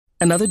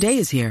Another day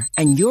is here,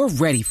 and you're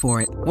ready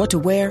for it. What to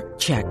wear?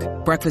 Check.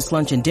 Breakfast,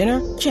 lunch, and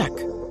dinner? Check.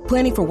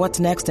 Planning for what's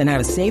next and how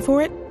to save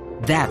for it?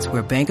 That's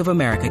where Bank of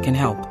America can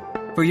help.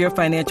 For your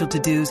financial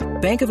to-dos,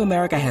 Bank of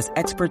America has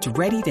experts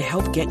ready to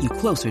help get you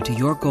closer to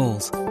your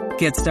goals.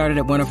 Get started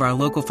at one of our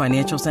local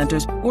financial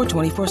centers or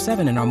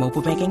 24/7 in our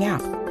mobile banking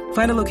app.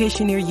 Find a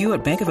location near you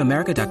at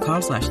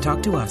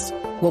bankofamerica.com/talktous.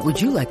 What would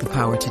you like the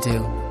power to do?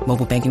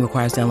 Mobile banking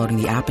requires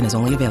downloading the app and is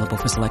only available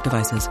for select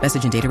devices.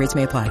 Message and data rates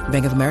may apply.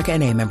 Bank of America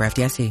N.A., member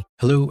FDIC.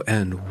 Hello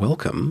and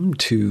welcome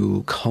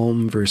to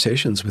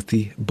Conversations with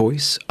the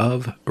Voice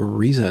of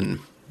Reason.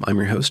 I'm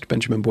your host,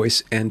 Benjamin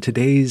Boyce, and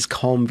today's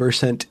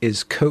conversant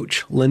is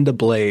Coach Linda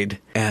Blade.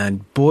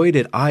 And boy,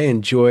 did I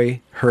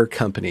enjoy her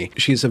company.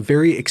 She's a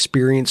very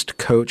experienced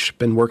coach,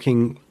 been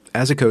working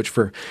as a coach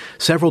for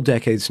several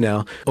decades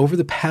now. Over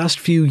the past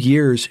few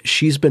years,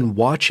 she's been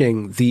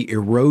watching the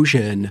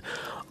erosion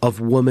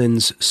of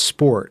women's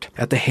sport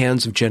at the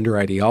hands of gender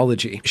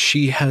ideology.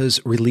 She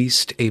has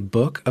released a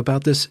book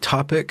about this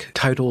topic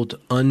titled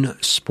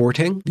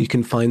Unsporting. You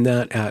can find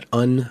that at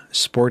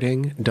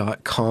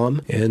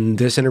unsporting.com. In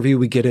this interview,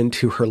 we get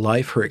into her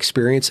life, her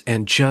experience,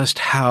 and just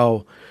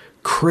how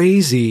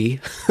crazy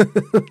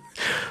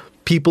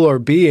people are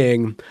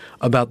being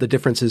about the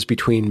differences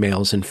between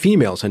males and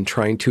females and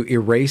trying to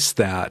erase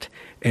that.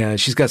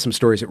 And she's got some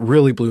stories that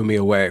really blew me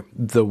away.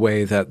 The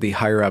way that the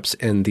higher-ups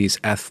in these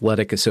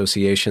athletic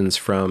associations,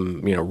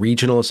 from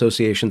regional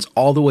associations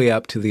all the way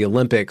up to the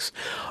Olympics,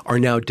 are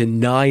now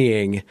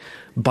denying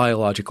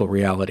biological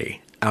reality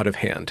out of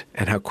hand,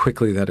 and how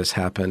quickly that has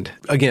happened.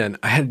 Again,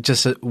 I had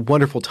just a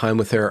wonderful time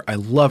with her. I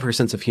love her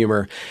sense of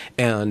humor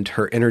and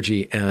her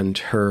energy and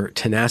her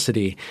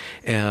tenacity,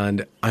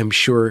 and I'm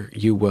sure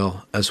you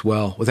will as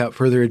well. Without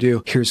further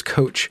ado, here's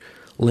Coach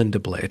Linda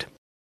Blade.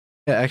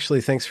 Yeah,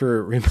 actually, thanks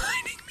for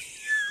reminding me.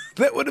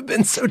 That would have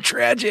been so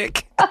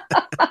tragic.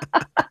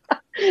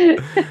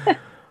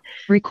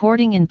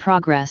 Recording in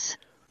progress.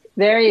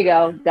 There you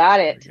go. Got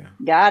it.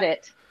 Got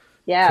it.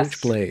 Yes.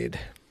 Coach Blade.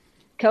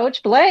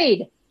 Coach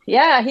Blade.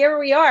 Yeah, here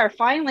we are.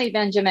 Finally,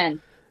 Benjamin.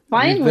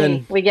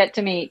 Finally, we get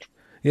to meet.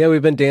 Yeah,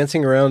 we've been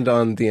dancing around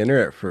on the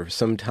internet for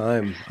some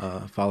time,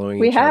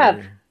 following each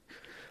other,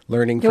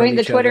 learning from each other. Doing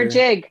the Twitter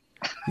jig.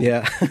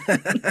 Yeah.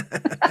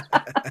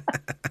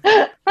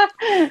 I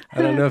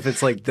don't know if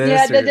it's like this.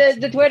 Yeah,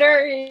 the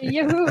Twitter,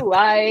 yoo-hoo.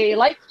 I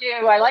like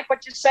you. I like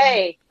what you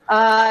say.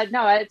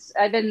 No,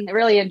 I've been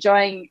really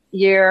enjoying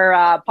your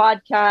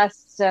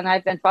podcasts, and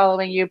I've been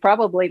following you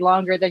probably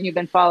longer than you've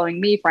been following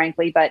me,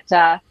 frankly. But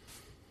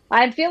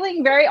I'm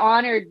feeling very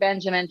honored,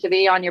 Benjamin, to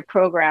be on your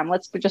program.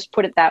 Let's just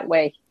put it that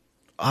way.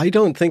 I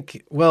don't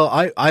think,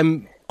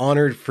 I'm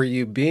honored for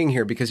you being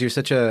here because you've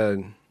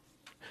been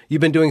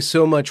doing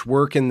so much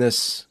work in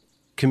this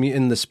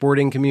in the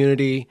sporting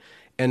community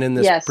and in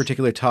this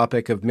particular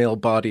topic of male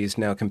bodies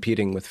now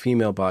competing with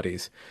female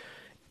bodies.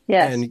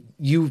 Yes. And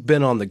you've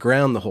been on the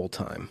ground the whole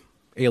time,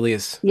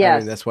 alias. Yes. I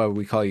mean, that's why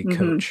we call you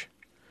coach.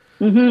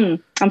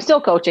 Mm-hmm. I'm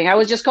still coaching. I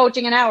was just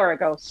coaching an hour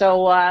ago.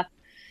 So,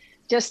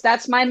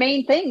 that's my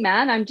main thing,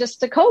 man. I'm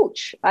just a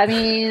coach. I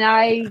mean,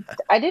 I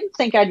didn't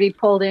think I'd be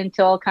pulled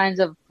into all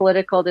kinds of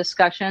political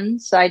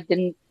discussions. I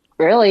didn't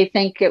really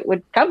think it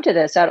would come to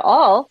this at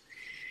all.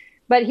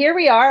 But here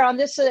we are on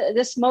this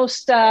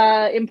most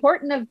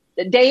important of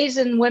days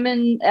in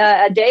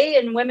a day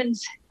in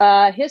women's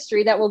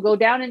history that will go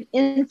down in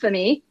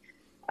infamy,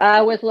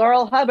 with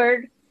Laurel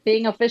Hubbard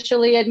being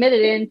officially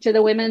admitted into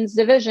the women's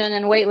division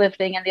in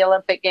weightlifting in the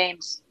Olympic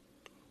Games.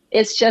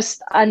 It's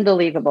just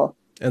unbelievable.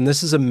 And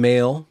this is a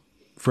male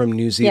from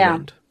New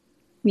Zealand.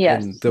 Yeah.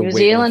 Yes, New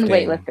Zealand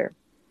weightlifter.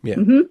 Yeah.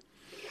 Mm-hmm.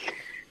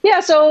 Yeah,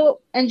 so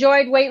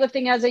enjoyed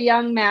weightlifting as a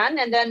young man,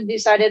 and then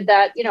decided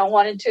that,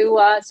 wanted to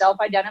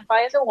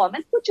self-identify as a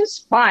woman, which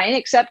is fine,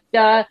 except,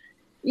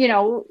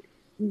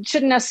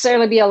 shouldn't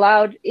necessarily be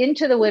allowed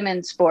into the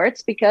women's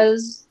sports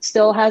because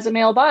still has a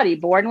male body,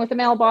 born with a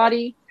male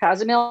body,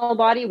 has a male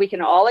body. We can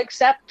all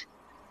accept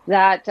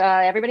that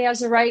everybody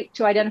has the right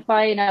to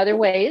identify in other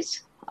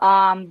ways,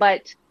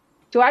 but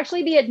to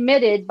actually be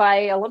admitted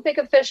by Olympic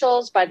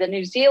officials, by the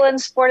New Zealand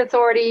sport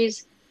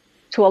authorities,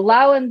 to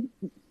allowing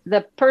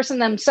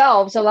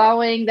themselves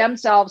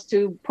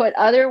to put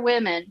other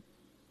women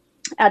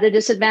at a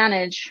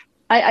disadvantage.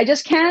 I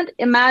just can't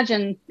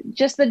imagine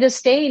just the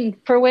disdain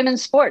for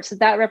women's sports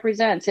that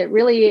represents. It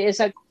really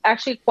is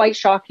actually quite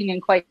shocking and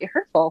quite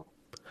hurtful.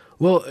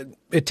 Well,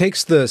 it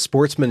takes the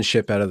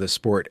sportsmanship out of the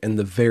sport in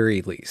the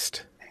very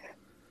least.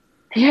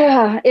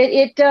 Yeah,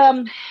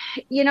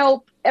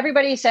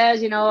 everybody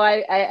says,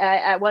 I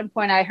at one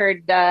point I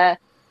heard a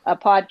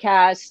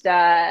podcast,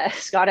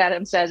 Scott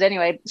Adams,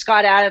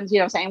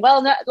 saying,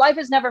 well, no, life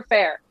is never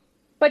fair.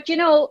 But,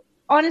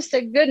 honest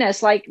to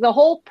goodness, like the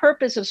whole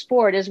purpose of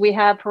sport is we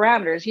have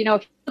parameters. If you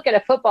look at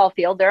a football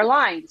field, there are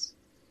lines.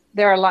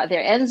 There are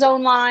their end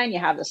zone line, you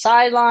have the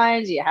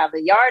sidelines, you have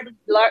the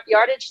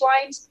yardage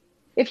lines.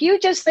 If you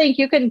just think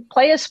you can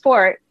play a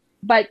sport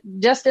but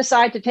just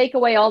decide to take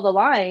away all the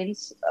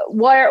lines,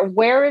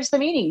 where is the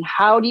meaning?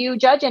 How do you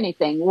judge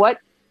anything? What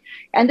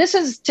And this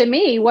is, to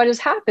me, what has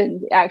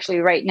happened actually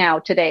right now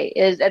today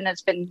is, and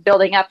it's been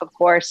building up, of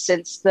course,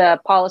 since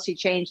the policy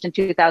changed in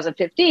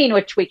 2015,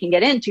 which we can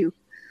get into.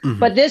 Mm-hmm.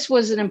 But this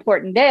was an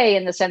important day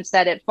in the sense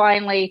that it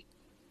finally,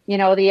 the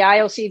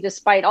IOC,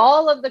 despite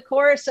all of the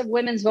chorus of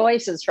women's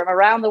voices from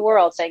around the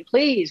world saying,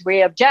 please,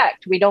 we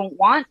object. We don't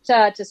want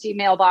to see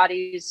male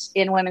bodies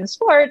in women's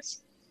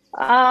sports.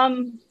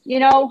 It's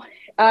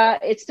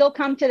still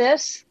come to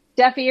this.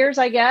 Deaf ears,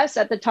 I guess,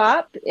 at the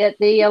top, at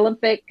the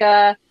Olympic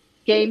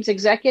Games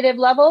executive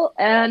level.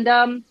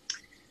 And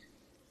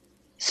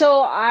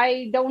so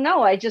I don't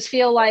know. I just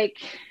feel like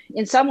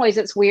in some ways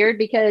it's weird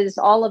because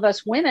all of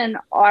us women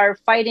are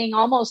fighting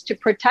almost to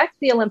protect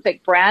the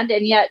Olympic brand.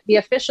 And yet the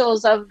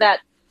officials of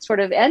that sort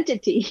of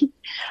entity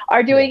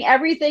are doing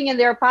everything in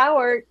their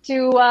power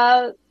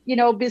to,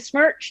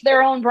 besmirch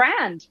their own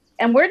brand.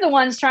 And we're the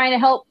ones trying to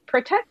help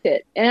protect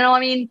it.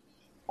 The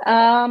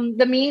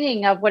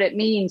meaning of what it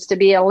means to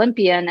be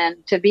Olympian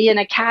and to be in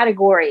a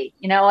category,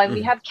 and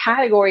we have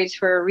categories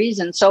for a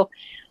reason. So,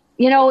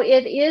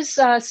 it is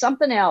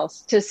something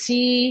else to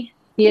see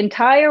the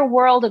entire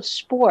world of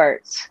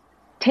sports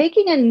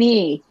taking a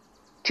knee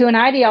to an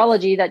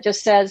ideology that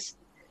just says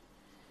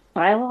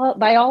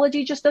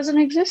biology just doesn't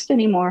exist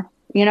anymore,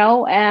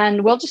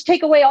 and we'll just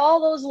take away all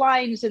those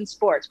lines in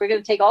sports. We're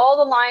going to take all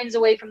the lines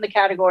away from the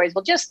categories.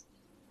 We'll just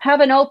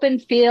have an open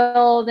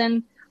field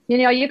and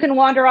you can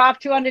wander off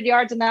 200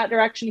 yards in that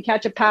direction to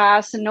catch a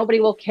pass and nobody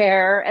will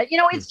care.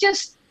 It's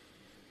just,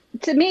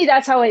 to me,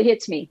 that's how it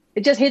hits me.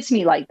 It just hits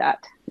me like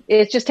that.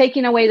 It's just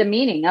taking away the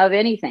meaning of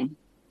anything.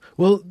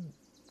 Well,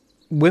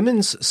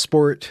 women's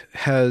sport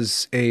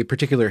has a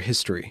particular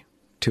history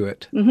to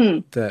it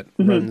that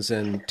runs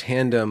in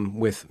tandem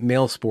with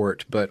male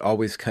sport, but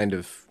always kind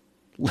of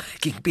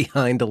lagging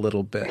behind a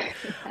little bit.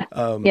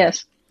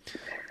 Yes.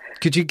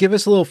 Could you give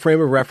us a little frame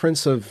of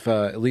reference of,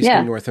 at least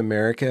in North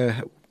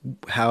America,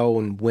 how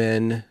and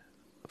when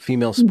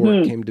female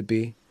sport came to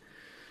be?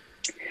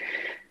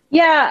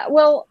 Yeah,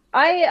 well,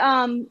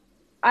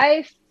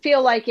 I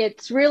feel like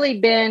it's really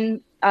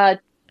been a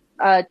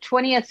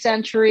 20th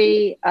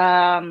century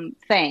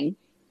thing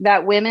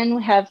that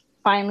women have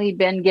finally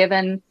been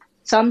given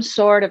some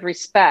sort of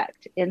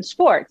respect in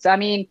sports. I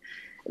mean,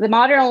 the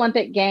modern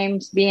Olympic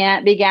Games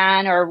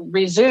began or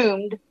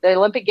resumed. The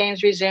Olympic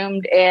Games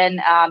resumed in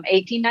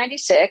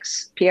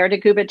 1896. Pierre de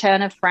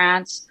Coubertin of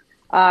France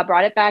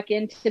brought it back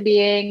into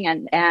being,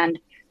 and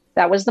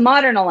that was the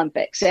modern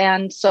Olympics.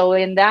 And so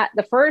in that,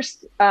 the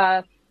first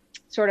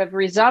sort of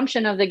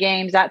resumption of the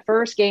games, that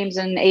first games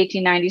in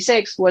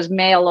 1896 was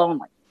male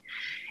only.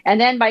 And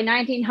then by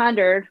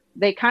 1900,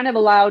 they kind of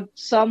allowed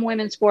some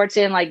women's sports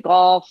in, like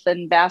golf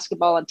and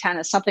basketball and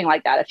tennis, something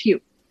like that, a few,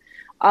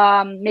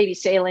 maybe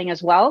sailing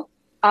as well.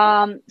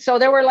 So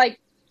there were like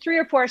 3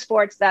 or 4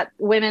 sports that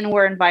women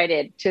were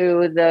invited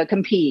to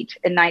compete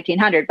in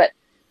 1900. But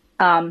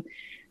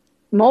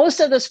most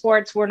of the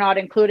sports were not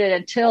included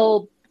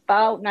until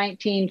about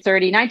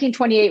 1930.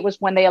 1928 was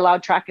when they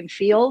allowed track and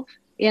field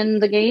in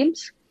the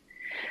games.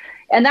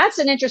 And that's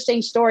an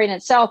interesting story in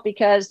itself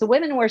because the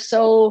women were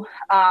so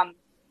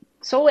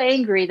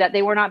angry that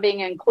they were not being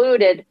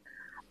included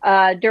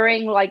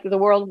during like the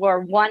World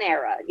War I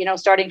era,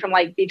 starting from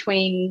like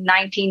between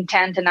 1910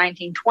 to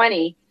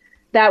 1920,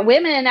 that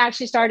women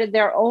actually started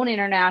their own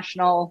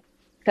international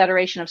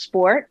federation of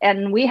sport.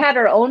 And we had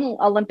our own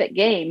Olympic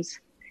Games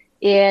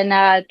in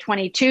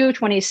 22,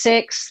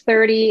 26,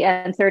 30,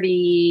 and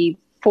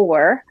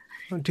 34.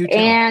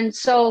 And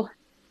so,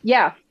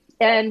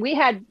 and we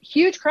had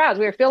huge crowds.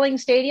 We were filling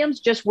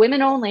stadiums, just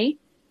women only.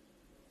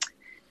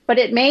 But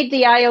it made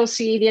the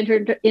IOC, the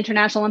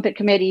International Olympic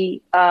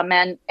Committee,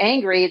 men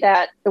angry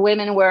that the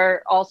women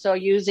were also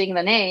using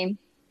the name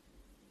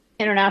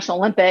International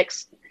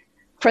Olympics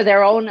for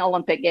their own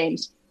Olympic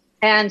Games.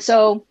 And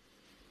so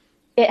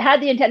it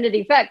had the intended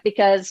effect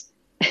because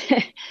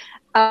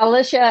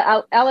Alice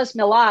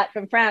Millat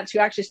from France, who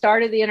actually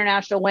started the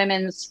International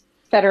Women's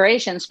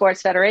Federation,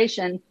 Sports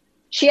Federation,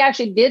 she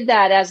actually did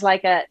that as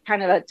like a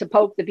kind of to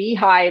poke the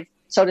beehive,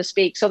 so to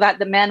speak, so that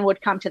the men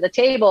would come to the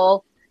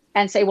table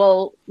and say,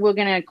 well, we're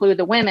going to include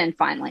the women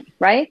finally,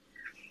 right?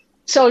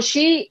 So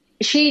she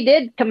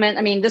did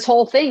convince, this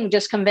whole thing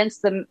just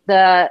convinced the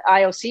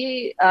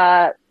IOC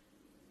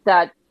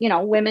that,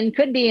 women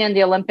could be in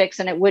the Olympics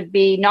and it would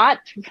be not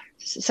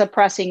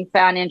suppressing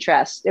fan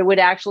interest. It would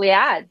actually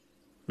add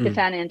to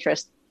fan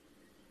interest.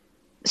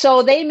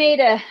 So they made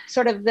a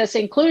sort of this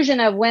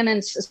inclusion of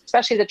women's,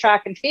 especially the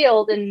track and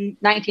field in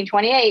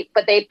 1928,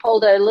 but they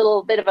pulled a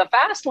little bit of a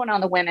fast one on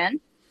the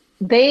women.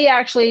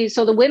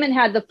 So the women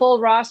had the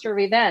full roster of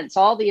events,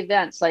 all the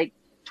events, like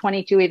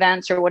 22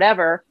 events or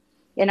whatever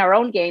in our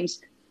own games.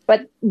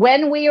 But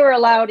when we were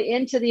allowed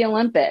into the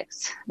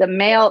Olympics,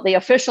 the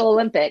official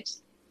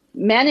Olympics,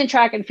 men in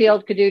track and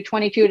field could do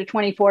 22 to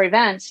 24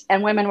 events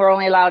and women were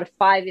only allowed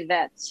 5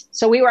 events.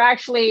 So we were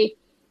actually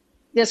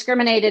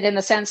discriminated in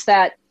the sense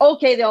that,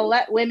 okay, they'll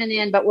let women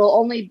in, but we'll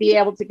only be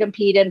able to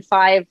compete in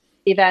 5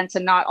 events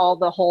and not all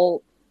the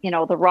whole,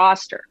 the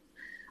roster.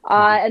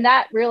 And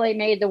that really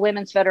made the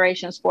Women's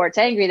Federation of Sports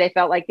angry. They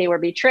felt like they were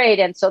betrayed.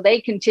 And so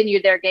they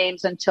continued their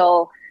games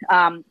until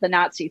the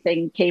Nazi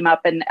thing came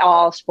up and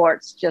all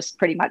sports just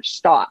pretty much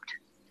stopped.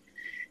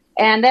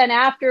 And then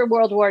after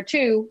World War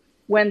II,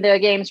 when the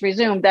games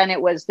resumed, then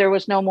there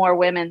was no more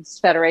Women's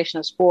Federation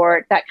of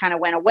Sport. That kind of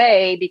went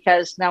away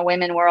because now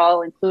women were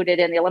all included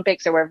in the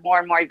Olympics. There were more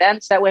and more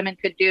events that women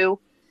could do.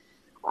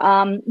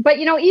 But,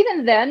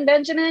 even then,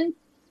 Benjamin,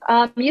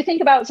 you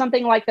think about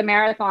something like the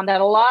marathon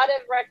that a lot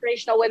of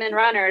recreational women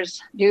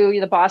runners do,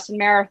 the Boston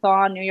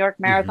Marathon, New York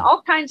Marathon,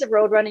 all kinds of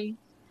road running.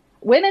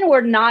 Women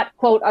were not,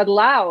 quote,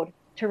 allowed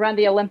to run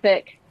the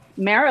Olympic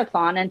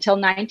marathon until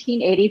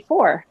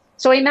 1984.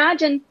 So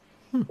imagine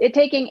it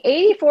taking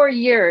 84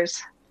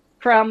 years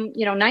from,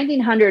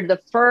 1900,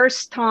 the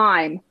first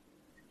time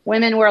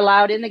women were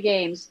allowed in the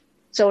games.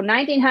 So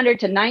 1900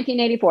 to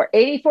 1984,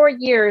 84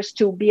 years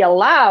to be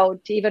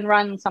allowed to even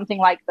run something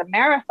like the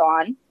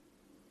marathon.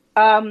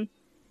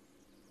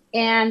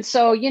 And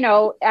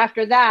so,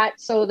 after that,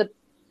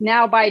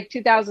 now by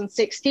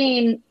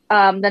 2016,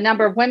 the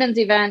number of women's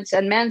events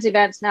and men's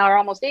events now are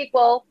almost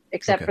equal,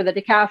 except for the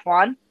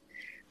decathlon.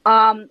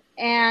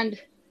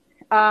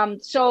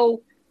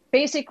 So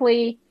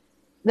basically,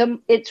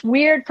 it's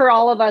weird for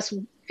all of us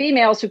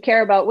females who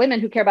care about women,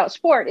 who care about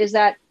sport, is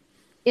that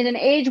in an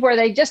age where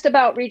they just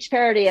about reached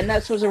parity, and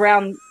this was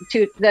around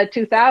the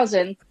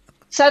 2000,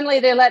 suddenly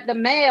they let the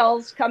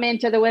males come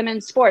into the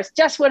women's sports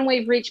just when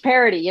we've reached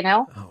parity,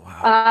 Oh,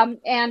 wow.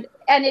 And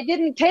it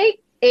didn't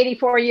take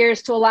 84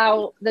 years to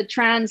allow the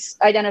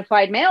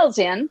trans-identified males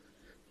in.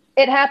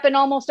 It happened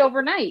almost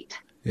overnight.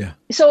 Yeah.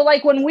 So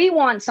like when we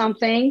want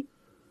something,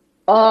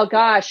 oh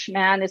gosh,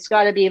 man, it's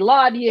got to be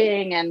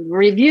lobbying and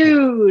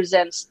reviews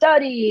and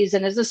studies.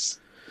 And is this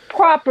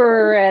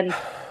proper? And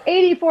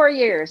 84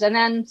 years. And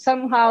then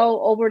somehow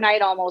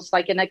overnight, almost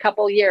like in a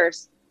couple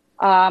years,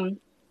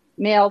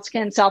 males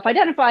can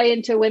self-identify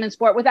into women's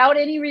sport without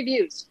any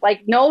reviews,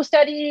 like no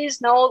studies,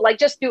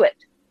 just do it.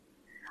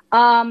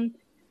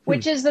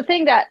 Which is the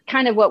thing that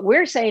kind of what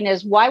we're saying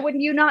is, why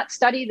wouldn't you not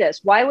study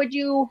this? Why would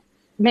you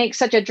make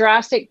such a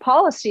drastic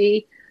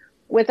policy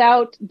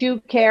without due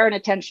care and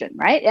attention,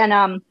 right?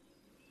 And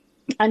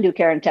undue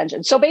care and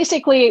attention. So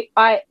basically,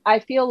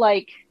 I feel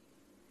like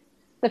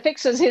the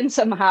fix is in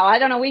somehow. I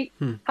don't know.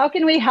 How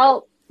can we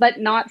help but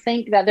not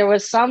think that there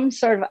was some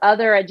sort of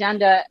other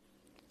agenda,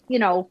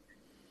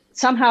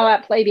 somehow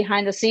at play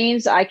behind the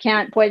scenes? I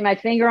can't point my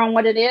finger on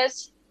what it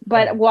is,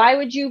 but why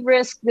would you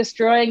risk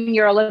destroying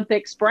your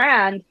Olympics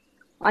brand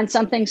on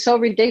something so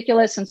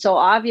ridiculous and so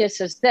obvious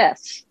as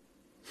this?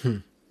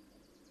 I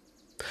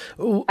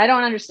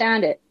don't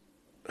understand it.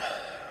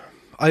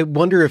 I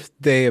wonder if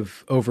they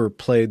have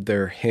overplayed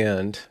their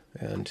hand,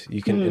 and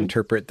you can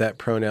interpret that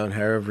pronoun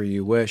however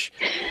you wish.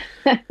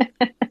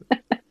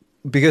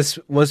 Because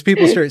once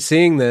people start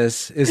seeing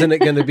this, isn't it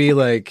going to be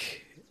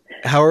like,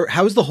 how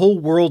is the whole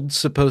world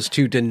supposed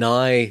to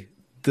deny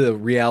the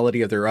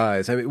reality of their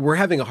eyes? I mean, we're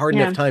having a hard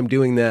enough time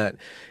doing that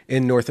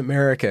in North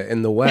America,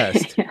 in the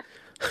West.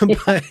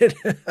 But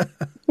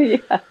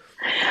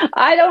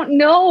I don't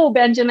know,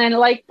 Benjamin.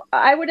 Like,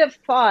 I would have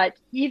thought,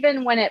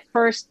 even when it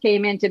first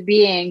came into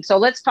being, so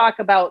let's talk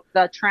about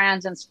the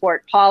trans and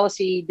sport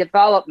policy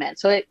development.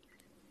 So it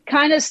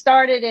kind of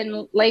started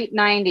in late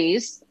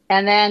 90s.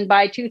 And then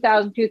by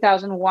 2000,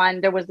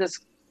 2001, there was this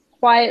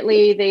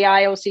quietly, the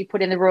IOC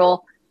put in the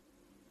rule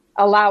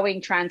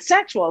allowing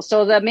transsexuals.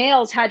 So the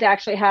males had to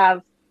actually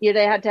have,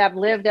 they had to have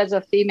lived as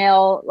a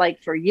female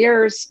like for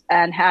years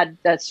and had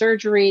the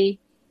surgery.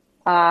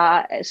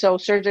 So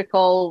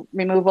surgical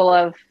removal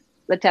of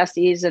the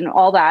testes and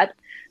all that.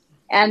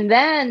 And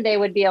then they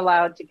would be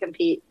allowed to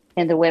compete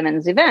in the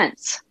women's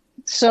events.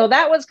 So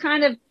that was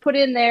kind of put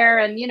in there.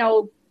 And,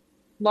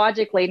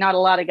 logically, not a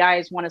lot of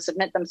guys want to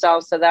submit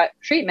themselves to that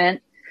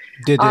treatment.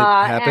 Did it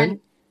happen?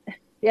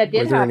 Yeah, it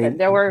did happen.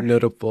 There were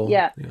notable.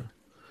 Yeah.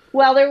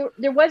 Well,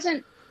 there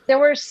wasn't, there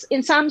were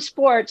in some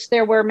sports,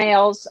 there were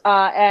males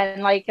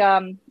and like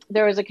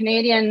there was a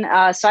Canadian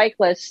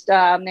cyclist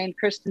named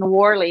Kristen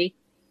Worley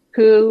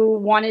who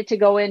wanted to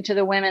go into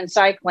the women's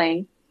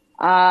cycling.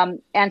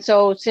 And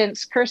so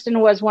since Kirsten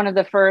was one of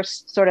the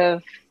first sort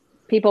of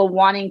people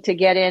wanting to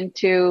get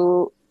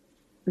into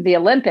the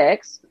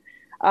Olympics,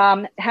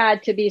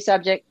 had to be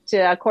subject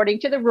to, according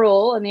to the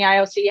rule, and the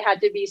IOC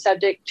had to be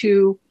subject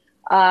to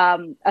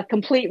a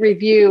complete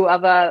review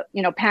of a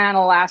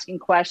panel asking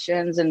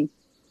questions. And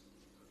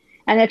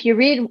if you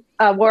read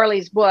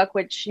Worley's book,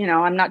 which,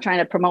 I'm not trying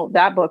to promote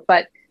that book,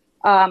 but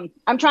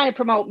I'm trying to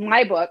promote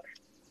my book,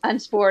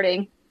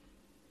 Unsporting.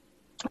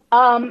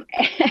 You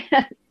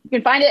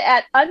can find it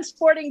at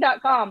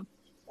unsporting.com.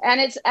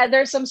 And it's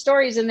there's some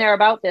stories in there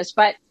about this.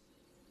 But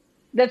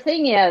the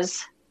thing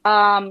is,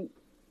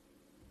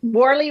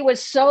 Worley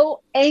was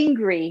so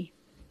angry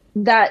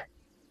that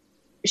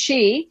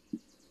she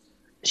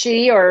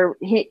or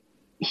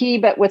he,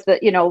 but with the,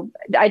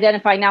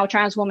 identifying now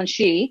trans woman,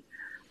 she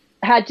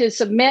had to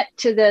submit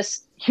to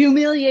this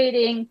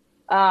humiliating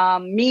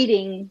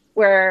meeting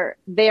where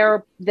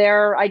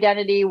their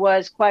identity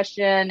was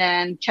questioned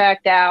and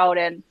checked out.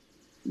 And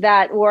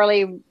that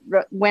Worley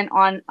went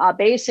on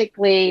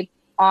basically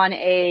on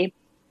a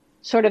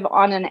sort of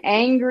on an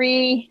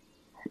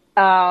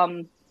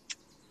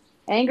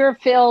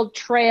anger-filled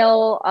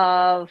trail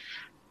of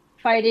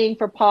fighting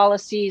for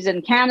policies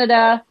in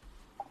Canada,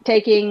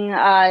 taking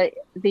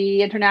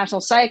the International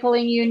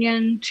Cycling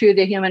Union to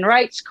the Human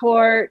Rights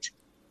Court.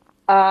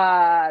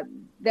 Then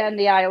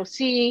the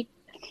IOC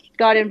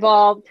got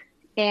involved,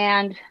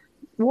 and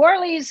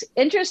Worley's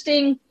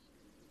interesting.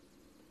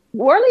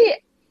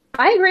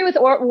 I agree with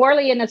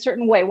Worley in a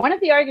certain way. One of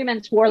the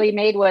arguments Worley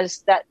made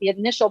was that the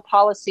initial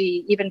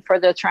policy, even for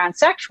the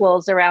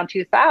transsexuals around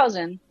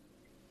 2000,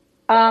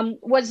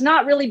 was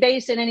not really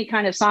based in any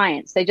kind of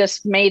science. They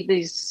just made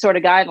these sort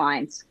of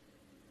guidelines.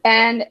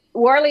 And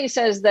Worley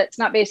says that's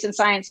not based in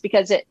science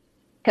because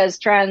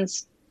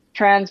trans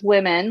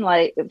women,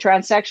 like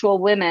transsexual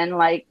women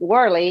like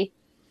Worley,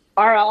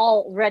 are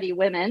already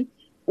women.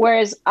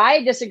 Whereas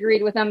I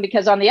disagreed with them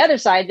because on the other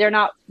side, they're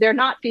not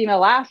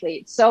female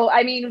athletes. So,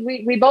 I mean,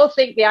 we both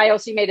think the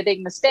IOC made a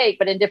big mistake,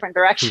 but in different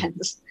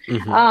directions.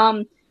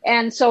 Mm-hmm.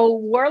 And so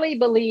Worley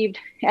believed,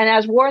 and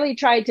as Worley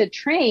tried to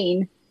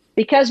train,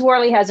 because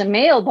Worley has a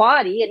male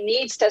body and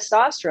needs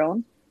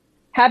testosterone,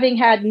 having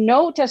had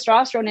no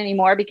testosterone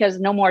anymore because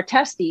no more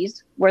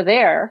testes were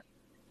there,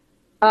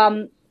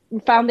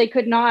 found they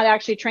could not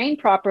actually train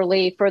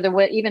properly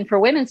even for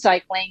women's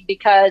cycling,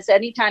 because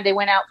anytime they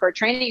went out for a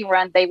training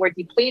run, they were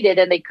depleted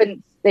and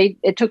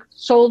it took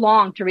so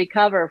long to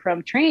recover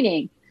from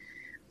training.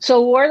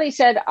 So Worley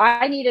said,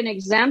 I need an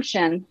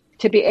exemption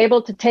to be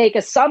able to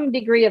take some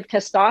degree of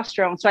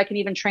testosterone so I can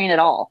even train at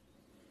all.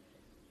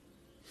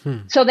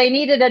 So they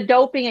needed a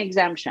doping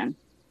exemption.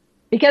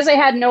 Because they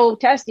had no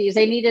testes,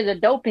 they needed a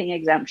doping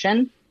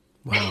exemption.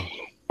 Wow.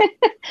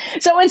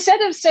 So instead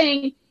of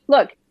saying,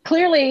 look,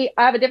 clearly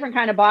I have a different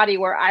kind of body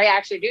where I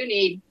actually do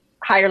need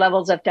higher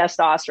levels of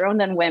testosterone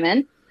than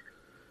women.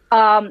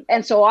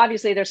 And so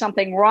obviously there's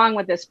something wrong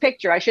with this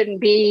picture. I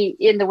shouldn't be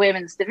in the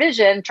women's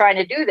division trying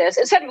to do this.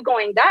 Instead of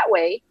going that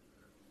way,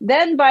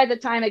 then by the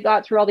time it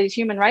got through all these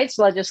human rights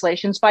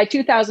legislations, by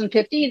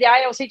 2015, the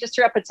IOC just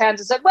threw up its hands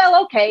and said,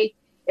 well, okay,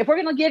 if we're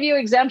going to give you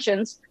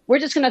exemptions, we're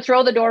just going to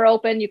throw the door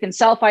open. You can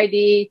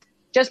self-ID.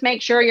 Just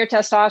make sure your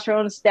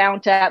testosterone is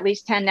down to at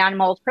least 10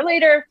 nanomoles per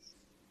liter,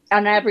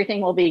 and everything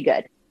will be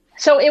good.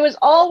 So it was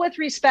all with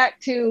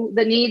respect to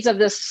the needs of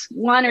this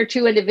one or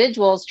two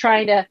individuals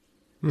trying to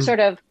sort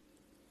of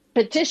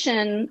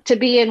petition to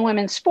be in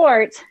women's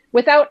sports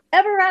without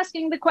ever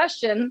asking the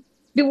question,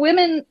 do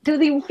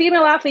the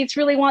female athletes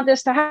really want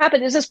this to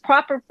happen? Is this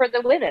proper for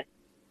the women?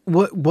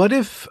 What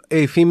if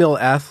a female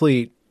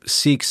athlete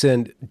seeks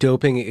a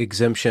doping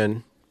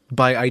exemption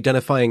by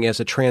identifying as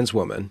a trans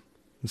woman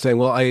and saying,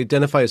 well, I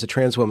identify as a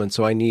trans woman,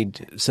 so I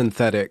need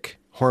synthetic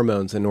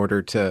hormones in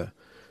order to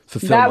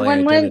fulfill my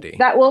identity?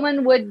 That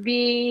woman would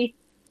be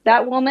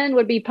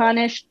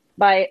punished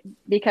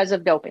because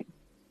of doping.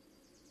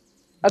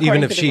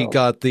 Even if she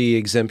got the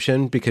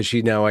exemption because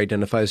she now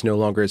identifies no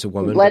longer as a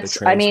woman, but a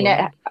trans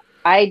woman?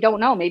 I don't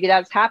know. Maybe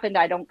that's happened.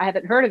 I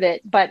haven't heard of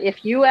it. But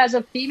if you, as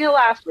a female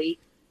athlete,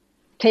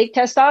 take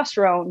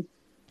testosterone,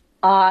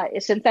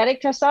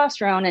 synthetic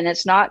testosterone, and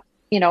it's not,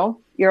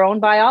 your own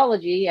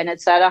biology, and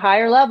it's at a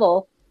higher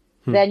level,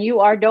 then you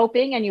are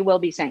doping and you will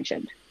be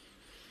sanctioned.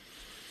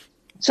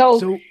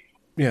 So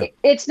yeah.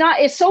 It's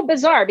so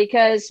bizarre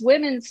because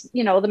women's,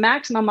 the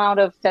maximum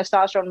amount of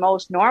testosterone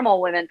most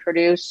normal women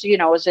produce,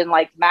 is in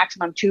like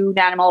maximum 2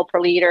 nanomole per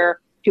liter,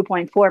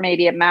 2.4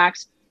 maybe at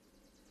max.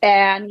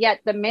 And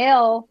yet the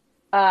male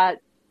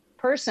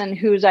person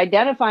who's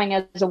identifying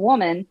as a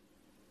woman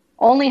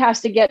only has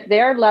to get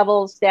their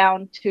levels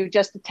down to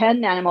just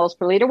 10 nanomoles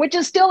per liter, which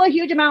is still a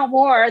huge amount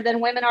more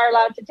than women are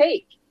allowed to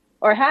take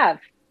or have.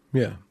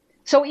 Yeah.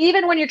 So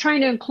even when you're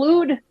trying to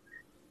include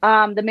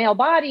the male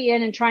body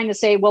in and trying to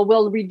say, well,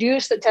 we'll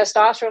reduce the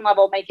testosterone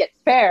level, make it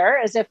fair,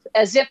 as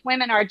if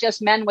women are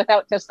just men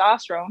without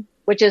testosterone,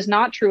 which is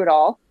not true at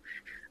all.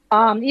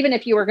 Even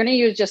if you were going to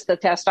use just the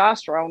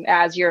testosterone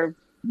as your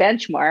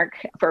benchmark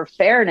for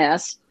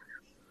fairness,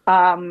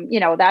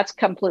 that's a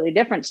completely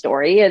different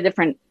story, a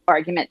different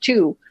argument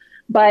too.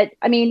 But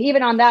I mean,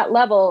 even on that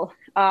level,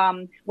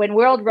 when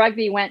World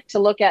Rugby went to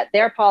look at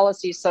their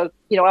policies, so,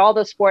 all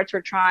the sports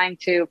were trying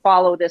to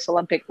follow this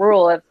Olympic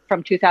rule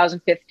from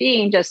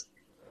 2015, just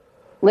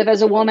live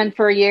as a woman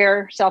for a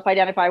year,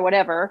 self-identify,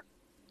 whatever.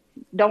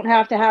 Don't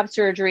have to have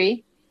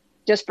surgery.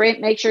 Just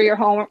make sure your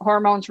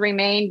hormones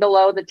remain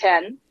below the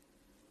 10.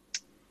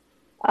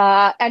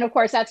 And of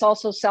course, that's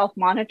also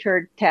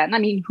self-monitored 10. I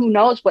mean, who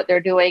knows what they're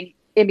doing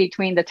in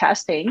between the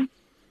testing?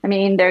 I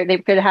mean, they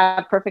could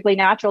have perfectly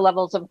natural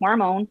levels of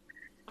hormone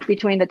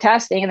between the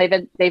testing,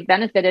 and they've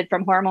benefited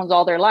from hormones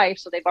all their life,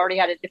 so they've already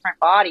had a different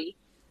body,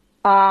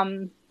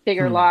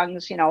 bigger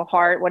lungs,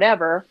 heart,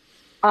 whatever.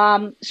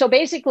 So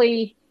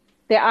basically,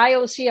 the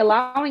IOC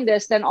allowing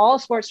this, then all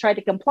sports tried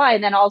to comply,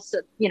 and then also,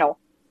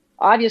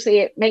 obviously,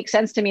 it makes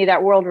sense to me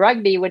that World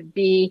Rugby would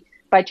be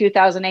by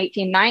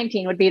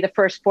 2018-19 would be the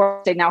first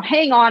sport to say, now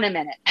hang on a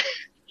minute.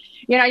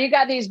 you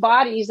got these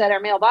bodies that are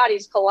male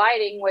bodies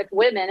colliding with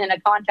women in a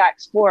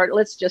contact sport.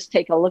 Let's just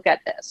take a look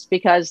at this,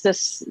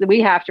 because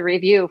we have to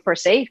review for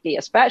safety,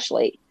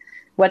 especially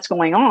what's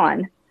going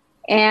on.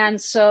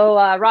 And so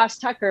Ross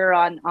Tucker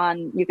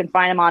on you can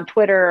find him on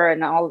Twitter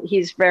and all.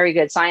 He's very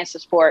good, Science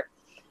of Sport.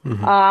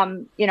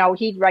 Mm-hmm.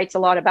 He writes a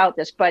lot about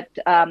this, but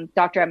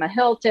Dr. Emma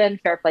Hilton,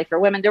 Fair Play for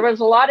Women, there was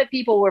a lot of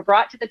people who were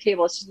brought to the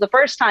table. This is the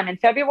first time in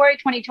February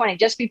 2020,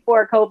 just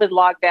before COVID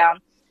lockdown,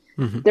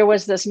 there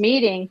was this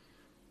meeting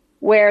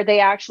where they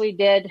actually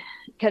did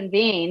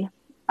convene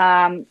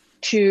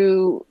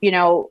to,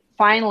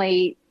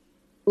 finally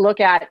look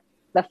at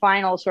the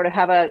final sort of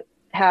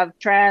have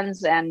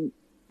trans and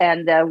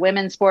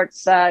women's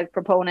sports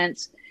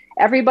proponents.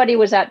 Everybody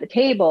was at the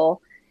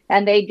table,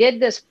 and they did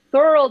this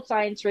thorough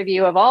science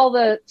review of all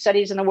the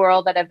studies in the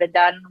world that have been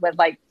done with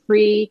like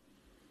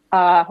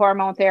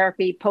pre-hormone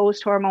therapy,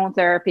 post-hormone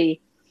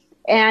therapy.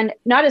 And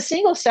not a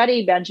single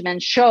study, Benjamin,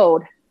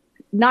 showed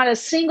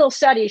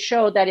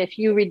that if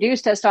you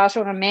reduce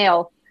testosterone in a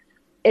male,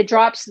 it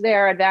drops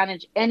their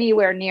advantage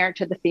anywhere near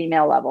to the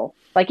female level.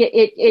 Like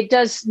it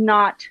does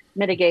not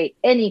mitigate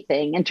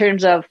anything in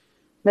terms of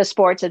the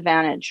sports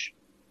advantage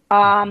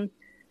or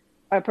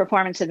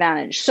performance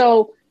advantage.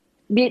 So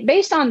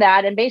based on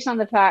that, and based on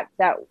the fact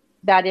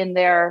that in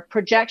their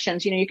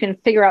projections, you can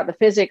figure out the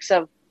physics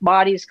of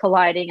bodies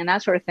colliding and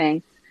that sort of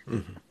thing,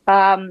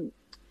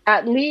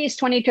 at least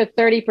 20 to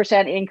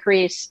 30%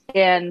 increase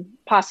in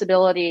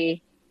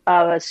possibility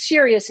of a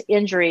serious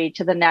injury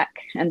to the neck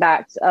and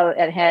backs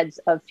and heads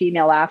of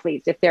female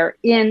athletes if they're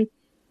in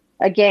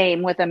a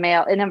game with a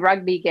male, in a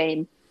rugby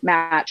game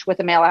match with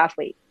a male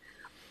athlete.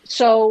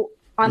 So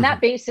on that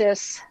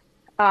basis,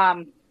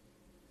 by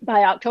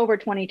October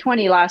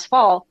 2020, last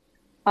fall,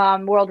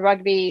 World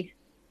Rugby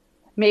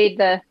made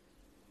the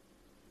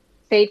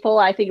fateful,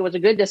 I think it was a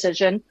good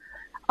decision,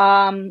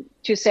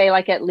 to say,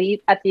 like, at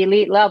the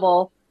elite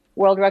level,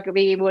 World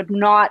Rugby would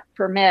not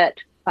permit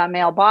a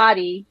male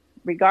body,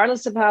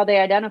 regardless of how they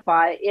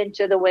identify,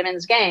 into the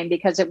women's game,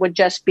 because it would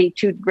just be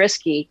too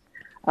risky,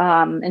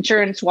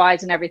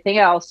 insurance-wise and everything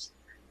else.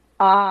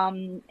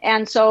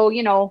 And so,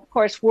 of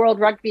course, World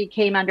Rugby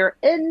came under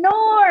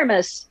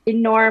enormous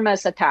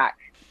attack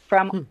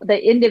from the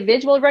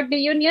individual rugby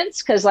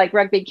unions, because like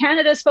Rugby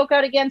Canada spoke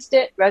out against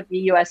it, Rugby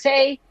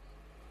USA,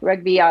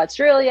 Rugby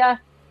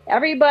Australia,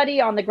 everybody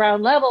on the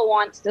ground level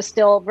wants to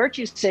still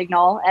virtue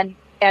signal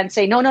and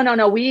say,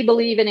 no, we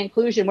believe in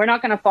inclusion. We're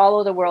not going to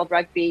follow the World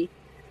Rugby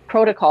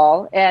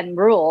protocol and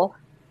rule,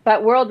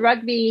 but World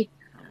Rugby,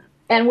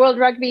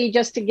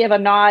 just to give a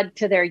nod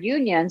to their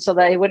union so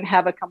that they wouldn't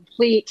have a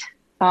complete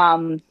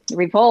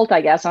revolt,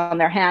 I guess, on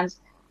their hands,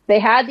 they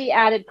had the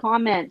added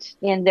comment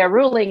in their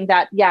ruling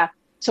that,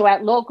 so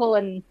at local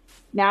and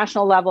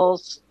national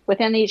levels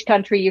within each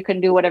country, you can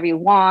do whatever you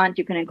want.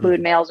 You can include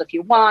males if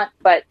you want,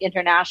 but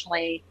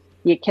internationally,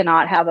 you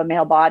cannot have a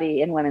male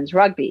body in women's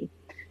rugby.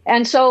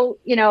 And so,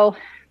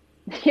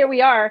 here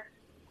we are.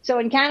 So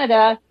in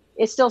Canada,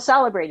 it's still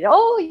celebrated.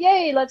 Oh,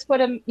 yay, let's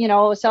put a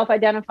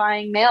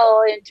self-identifying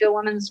male into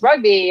women's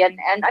rugby.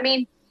 And I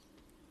mean,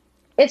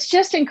 it's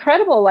just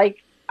incredible. Like,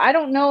 I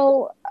don't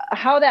know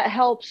how that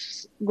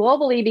helps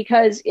globally,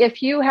 because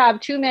if you have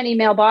too many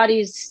male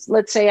bodies,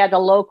 let's say at a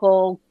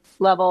local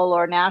level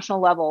or national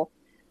level,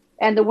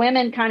 and the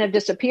women kind of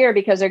disappear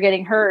because they're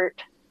getting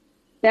hurt,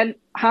 then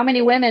how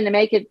many women to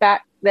make it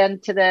back then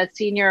to the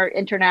senior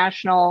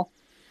international?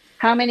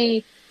 How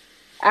many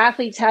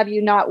athletes have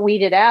you not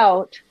weeded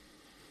out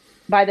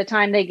by the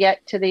time they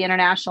get to the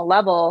international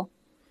level?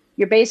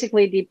 You're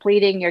basically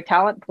depleting your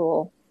talent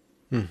pool.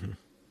 Mm-hmm.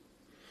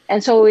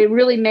 And so it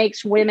really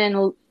makes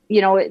women,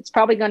 it's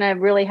probably going to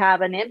really have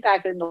an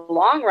impact in the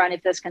long run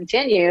if this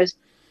continues,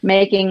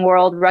 making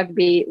World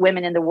Rugby,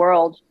 women in the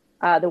world,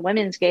 the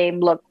women's game,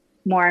 look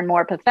more and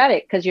more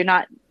pathetic, because you're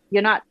not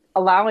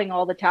allowing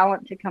all the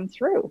talent to come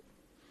through.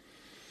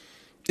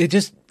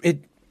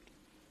 It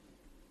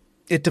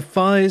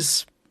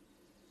defies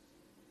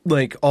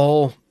like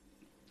all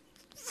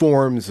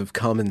forms of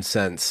common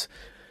sense.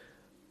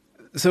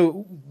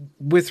 So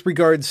with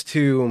regards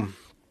to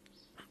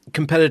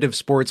competitive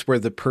sports where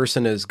the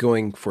person is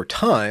going for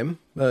time,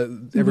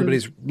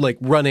 everybody's like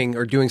running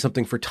or doing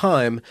something for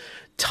time.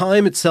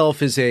 Time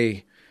itself is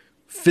a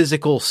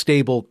physical,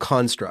 stable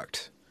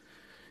construct.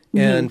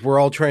 And we're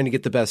all trying to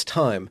get the best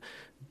time.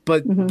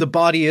 But the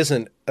body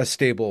isn't a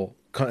stable.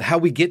 How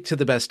we get to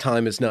the best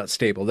time is not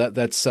stable.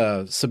 That's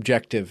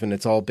subjective, and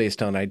it's all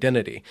based on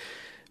identity.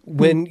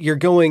 When you're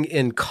going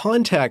in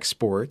contact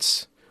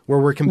sports where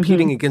we're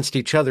competing against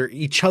each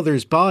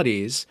other's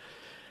bodies,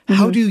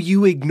 how do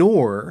you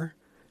ignore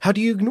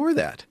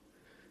that?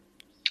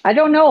 I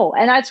don't know.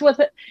 And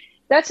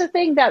that's the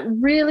thing that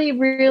really,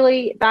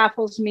 really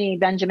baffles me,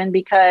 Benjamin,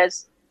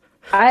 because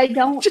I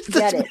don't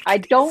get it. I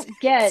don't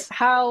get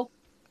how,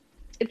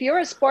 if you're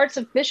a sports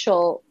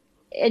official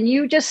and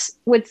you just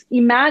would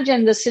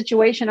imagine the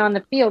situation on the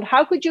field,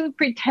 how could you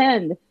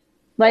pretend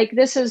like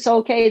this is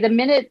okay? The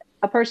minute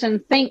a person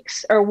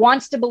thinks or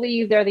wants to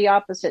believe they're the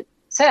opposite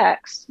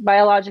sex,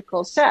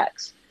 biological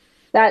sex,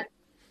 that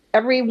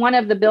every one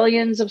of the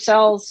billions of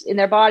cells in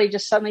their body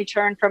just suddenly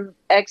turn from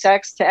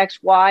XX to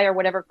XY or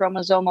whatever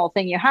chromosomal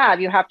thing you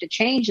have to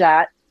change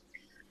that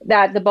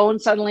the bone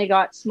suddenly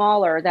got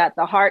smaller, that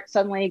the heart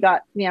suddenly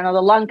got, the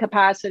lung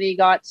capacity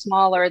got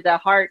smaller, the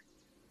heart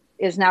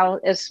is now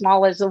as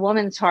small as a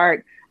woman's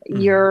heart.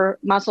 Mm-hmm. Your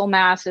muscle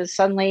mass is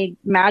suddenly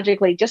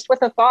magically, just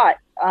with a thought,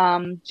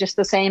 just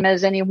the same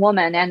as any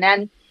woman. And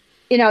then,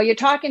 you're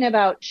talking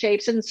about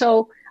shapes. And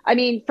so, I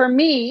mean, for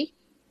me,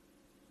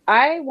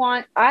 I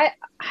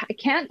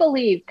can't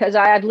believe, because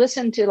I had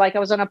listened to, I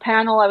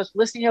was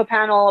listening to a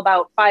panel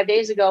about 5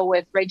 days ago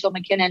with Rachel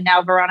McKinnon,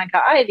 now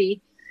Veronica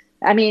Ivy.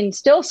 I mean,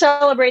 still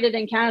celebrated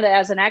in Canada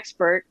as an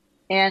expert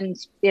and,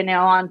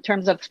 on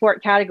terms of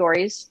sport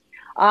categories.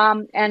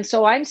 And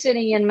so I'm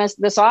sitting in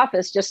this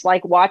office, just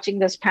watching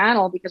this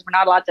panel because we're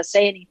not allowed to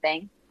say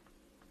anything.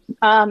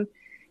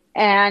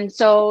 And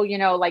so,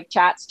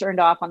 chats turned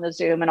off on the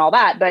Zoom and all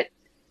that. But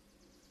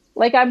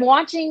I'm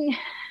watching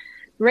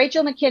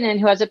Rachel McKinnon,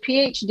 who has a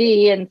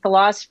PhD in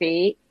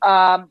philosophy,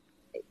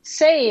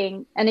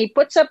 saying, and he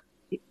puts up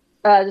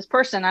this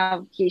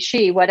person,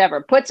 she,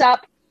 whatever, puts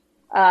up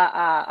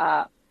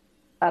a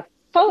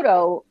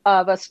photo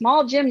of a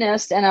small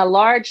gymnast and a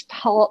large,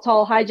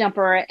 tall high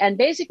jumper, and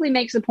basically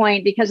makes the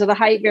point, because of the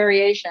height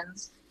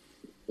variations,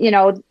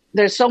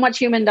 there's so much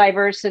human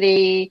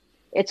diversity,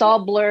 it's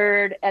all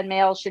blurred, and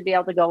males should be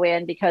able to go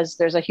in because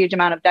there's a huge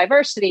amount of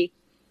diversity.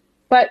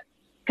 But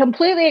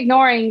completely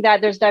ignoring that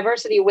there's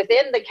diversity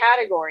within the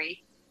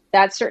category,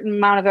 that certain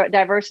amount of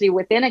diversity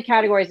within a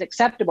category is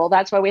acceptable.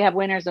 That's why we have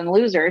winners and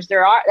losers.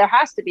 There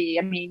has to be.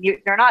 I mean,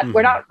 we're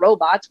not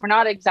robots. We're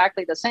not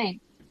exactly the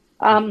same.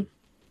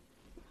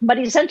 But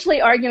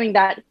essentially arguing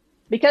that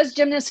because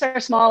gymnasts are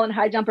small and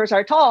high jumpers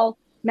are tall,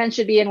 men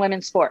should be in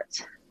women's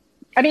sports.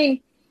 I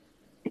mean,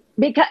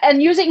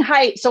 and using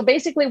height. So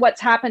basically what's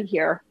happened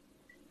here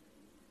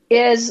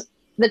is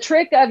the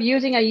trick of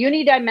using a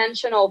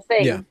unidimensional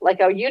thing, like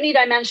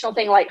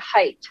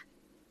height.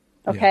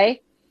 Okay. Yeah.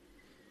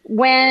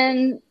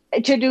 When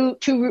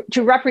to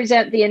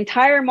represent the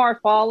entire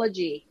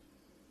morphology.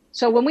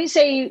 So when we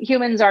say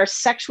humans are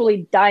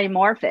sexually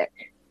dimorphic,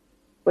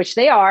 which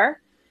they are,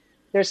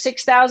 there's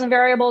 6,000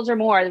 variables or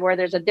more where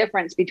there's a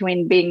difference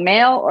between being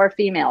male or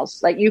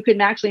females. You can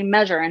actually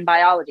measure in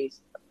biology,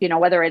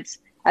 whether it's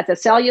at the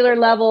cellular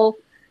level,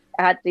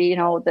 at the,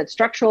 the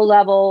structural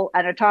level,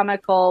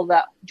 anatomical,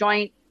 the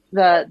joint,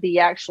 the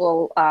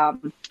actual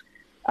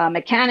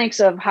mechanics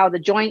of how the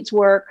joints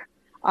work.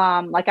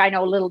 I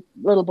know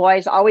little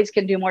boys always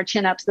can do more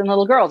chin-ups than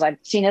little girls. I've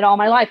seen it all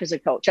my life as a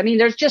coach. I mean,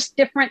 there's just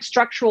different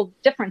structural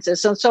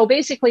differences. So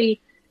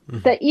basically,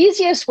 the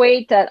easiest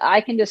way that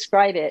I can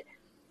describe it,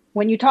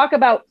 when you talk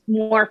about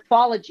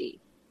morphology,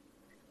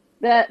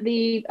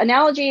 the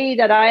analogy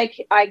that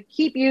I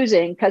keep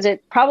using, because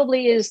it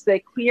probably is the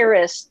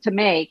clearest to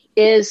make,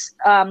 is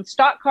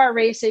stock car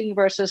racing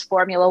versus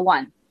Formula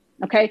One.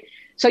 Okay,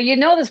 so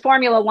this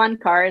Formula One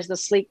car is the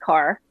sleek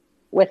car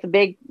with the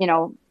big,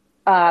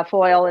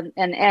 foil,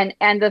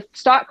 and the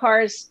stock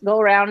cars go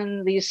around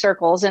in these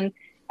circles, and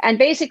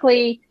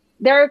basically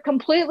the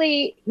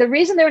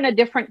reason they're in a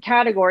different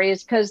category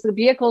is because the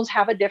vehicles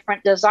have a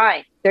different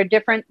design. They're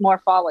different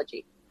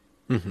morphology,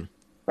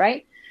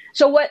 right?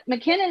 So what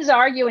McKinnon is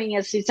arguing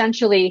is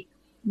essentially,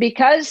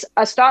 because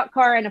a stock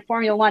car and a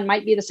Formula One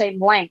might be the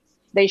same length,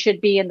 they should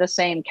be in the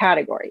same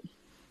category.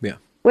 Yeah.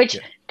 Which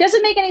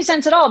doesn't make any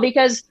sense at all,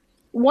 because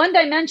one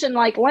dimension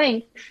like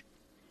length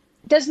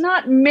does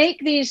not make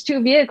these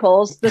two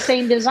vehicles the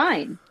same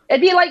design.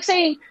 It'd be like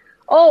saying,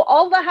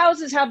 all the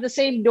houses have the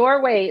same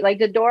doorway,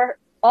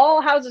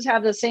 all houses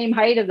have the same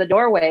height of the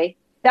doorway.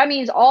 That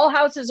means all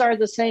houses are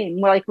the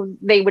same.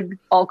 They would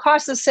all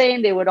cost the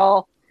same. They would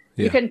all,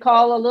 you can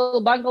call a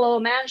little bungalow a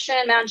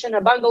mansion a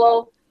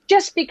bungalow,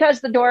 just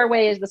because the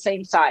doorway is the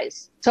same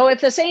size. So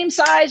if the same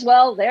size,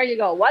 well, there you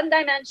go. One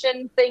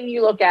dimension thing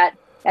you look at,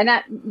 and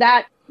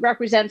that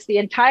represents the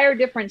entire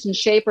difference in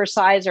shape or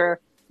size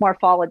or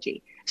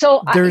morphology.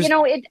 So,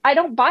 I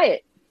don't buy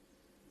it.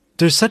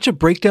 There's such a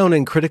breakdown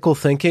in critical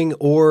thinking,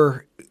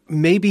 or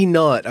maybe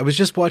not. I was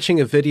just watching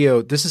a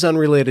video, this is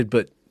unrelated,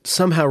 but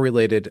somehow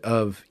related,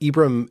 of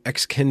Ibram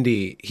X.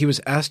 Kendi. He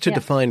was asked to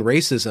define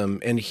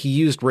racism, and he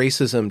used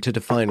racism to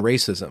define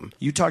racism.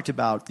 You talked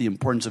about the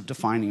importance of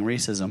defining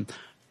racism,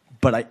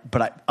 but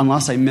I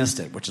unless I missed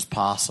it, which is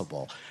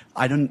possible,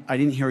 I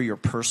didn't hear your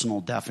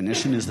personal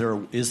definition. Is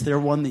there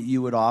one that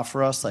you would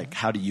offer us?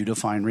 How do you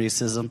define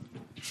racism?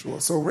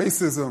 Sure. So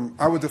racism,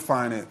 I would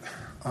define it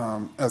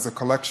as a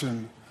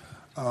collection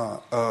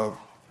of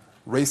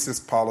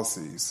racist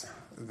policies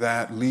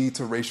that lead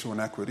to racial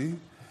inequity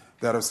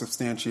that are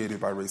substantiated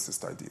by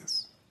racist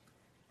ideas.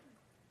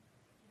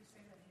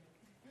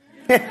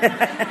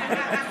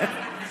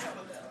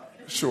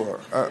 Sure.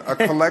 A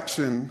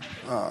collection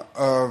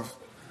of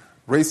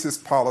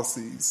racist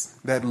policies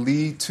that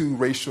lead to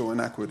racial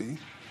inequity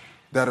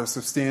that are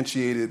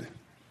substantiated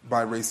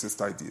by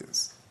racist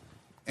ideas.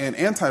 And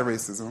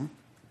anti-racism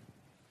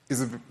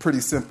is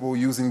pretty simple,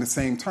 using the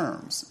same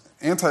terms.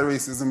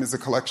 Anti-racism is a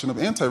collection of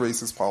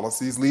anti-racist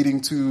policies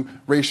leading to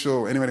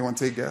racial, anybody want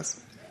to take a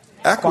guess?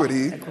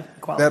 Equity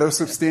that are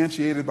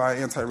substantiated by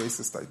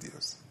anti-racist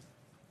ideas.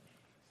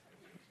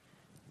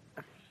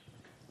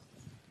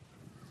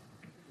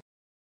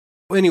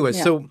 Anyway,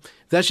 so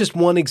that's just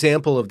one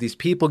example of these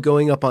people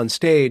going up on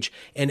stage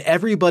and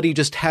everybody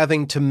just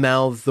having to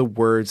mouth the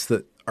words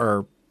that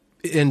are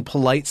in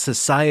polite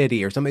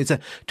society or something. It's a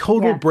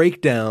total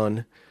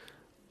breakdown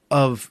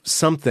of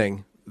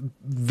something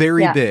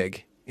very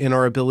big in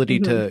our ability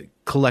to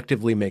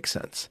collectively make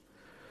sense.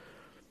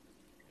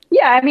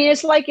 Yeah, I mean,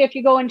 it's like if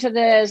you go into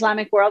the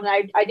Islamic world,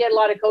 and I did a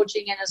lot of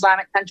coaching in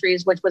Islamic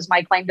countries, which was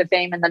my claim to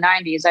fame in the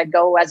 90s. I'd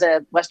go as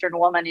a Western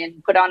woman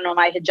and put on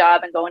my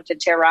hijab and go into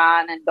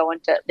Tehran and go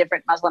into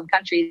different Muslim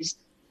countries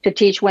to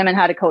teach women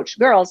how to coach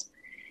girls.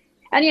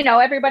 And, you know,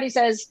 everybody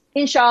says,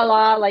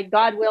 inshallah, like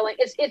God willing.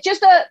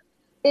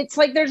 It's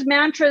like there's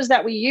mantras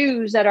that we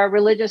use that are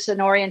religious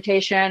in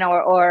orientation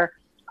or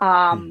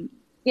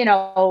you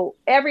know,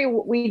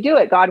 we do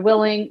it, God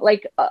willing.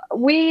 Like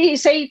we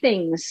say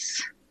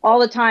things all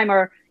the time,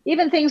 or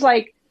even things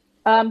like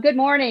good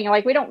morning.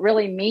 Like we don't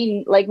really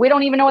mean, like we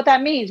don't even know what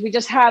that means. We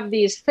just have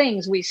these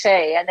things we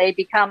say and they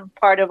become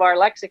part of our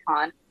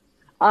lexicon.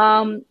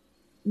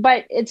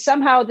 But it's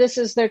somehow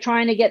they're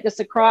trying to get this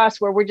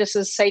across where we're just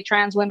to say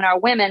trans women are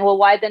women. Well,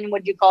 why then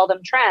would you call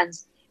them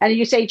trans? And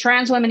you say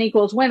trans women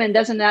equals women.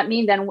 Doesn't that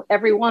mean then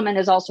every woman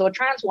is also a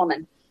trans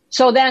woman?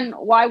 So then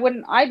why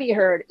wouldn't I be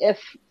heard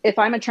if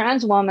I'm a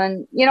trans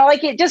woman? You know,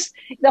 like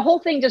the whole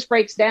thing just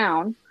breaks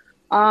down.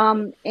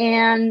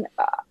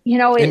 You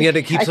know, and yet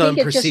it keeps on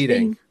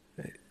proceeding.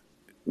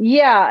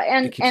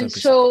 And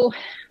so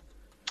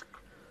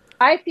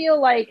I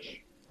feel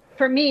like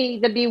for me,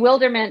 the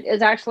bewilderment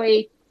is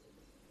actually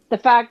the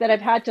fact that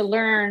I've had to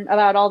learn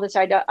about all this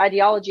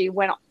ideology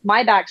when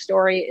my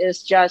backstory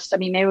is just, I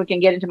mean, maybe we can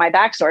get into my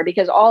backstory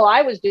because all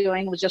I was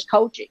doing was just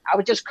coaching. I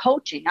was just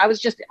coaching. I was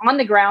just on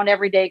the ground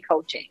every day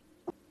coaching.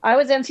 I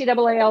was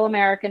NCAA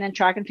All-American in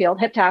track and field,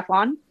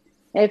 heptathlon.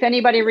 If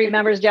anybody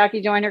remembers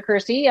Jackie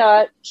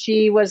Joyner-Kersee,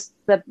 she was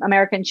the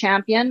American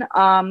champion.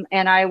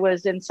 And I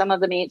was in some of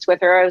the meets with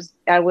her.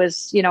 I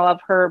was, you know, of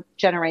her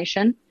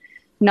generation,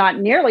 not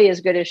nearly as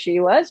good as she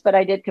was, but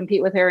I did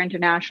compete with her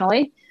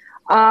internationally.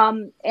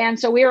 And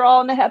so we were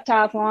all in the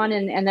heptathlon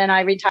and then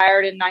I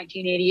retired in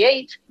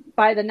 1988.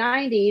 By the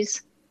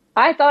 90s,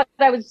 I thought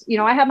I was, you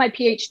know, I have my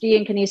PhD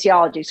in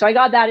kinesiology. So I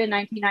got that in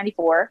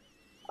 1994.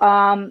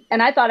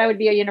 And I thought I would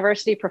be a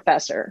university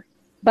professor,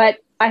 but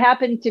I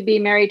happened to be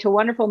married to a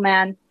wonderful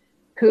man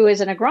who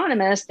is an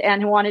agronomist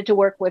and who wanted to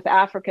work with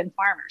African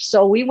farmers.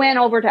 So we went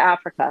over to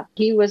Africa.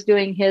 He was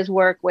doing his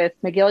work with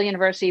McGill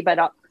University,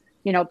 but,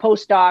 you know,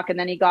 postdoc. And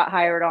then he got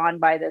hired on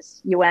by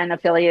this UN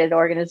affiliated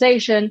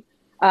organization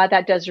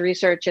that does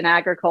research in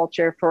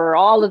agriculture for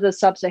all of the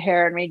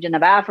sub-Saharan region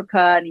of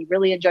Africa. And he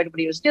really enjoyed what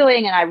he was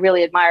doing. And I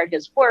really admired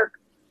his work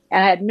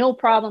and I had no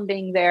problem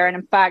being there. And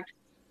in fact,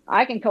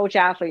 I can coach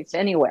athletes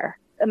anywhere.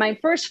 And my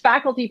first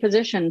faculty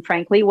position,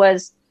 frankly,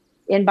 was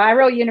in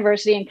Bayero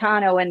University in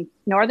Kano in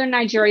northern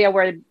Nigeria,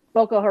 where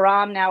Boko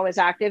Haram now is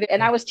active.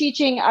 And I was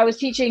teaching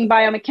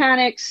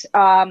biomechanics,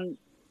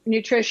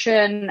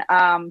 nutrition,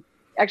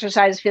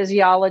 exercise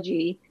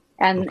physiology,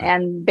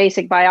 and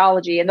basic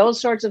biology, and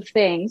those sorts of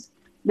things.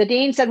 The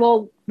dean said,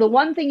 well, the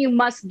one thing you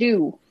must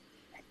do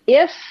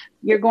if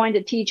you're going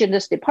to teach in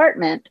this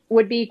department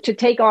would be to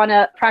take on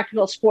a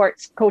practical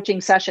sports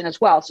coaching session as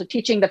well. So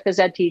teaching the phys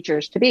ed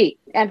teachers to be.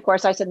 And of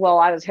course I said, well,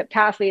 I was a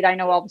heptathlete. I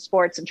know all the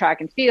sports and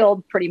track and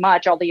field, pretty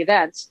much all the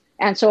events.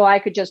 And so I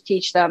could just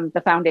teach them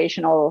the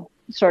foundational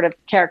sort of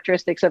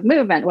characteristics of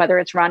movement, whether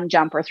it's run,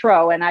 jump, or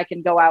throw. And I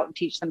can go out and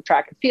teach them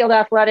track and field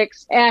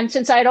athletics. And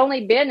since I had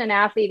only been an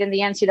athlete in the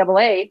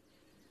NCAA,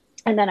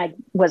 and then I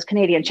was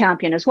Canadian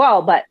champion as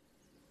well, but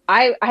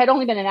I had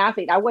only been an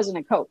athlete. I wasn't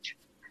a coach.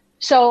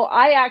 So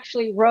I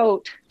actually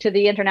wrote to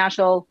the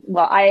international,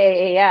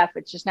 IAAF,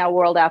 which is now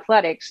World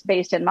Athletics,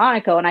 based in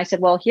Monaco. And I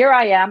said, well, here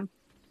I am.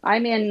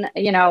 I'm in,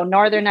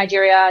 northern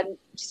Nigeria,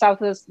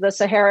 south of the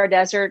Sahara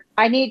Desert.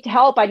 I need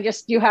help.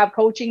 You have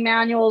coaching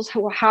manuals.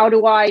 How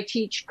do I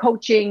teach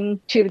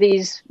coaching to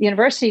these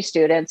university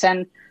students?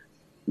 And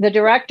the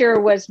director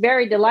was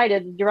very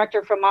delighted. The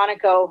director from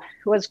Monaco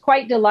was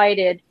quite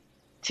delighted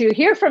to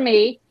hear from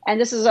me. And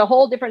this is a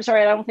whole different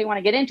story. I don't think I want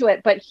to get into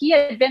it, but he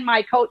had been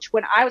my coach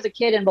when I was a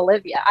kid in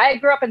Bolivia. I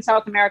grew up in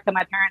South America.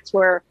 My parents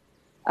were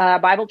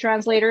Bible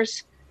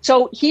translators.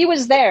 So he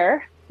was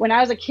there when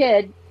I was a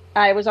kid.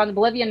 I was on the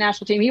Bolivian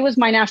national team. He was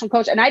my national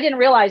coach. And I didn't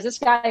realize this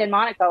guy in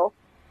Monaco,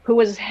 who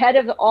was head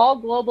of all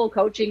global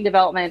coaching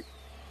development,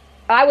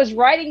 I was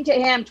writing to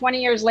him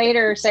 20 years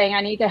later saying,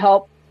 I need to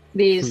help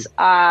these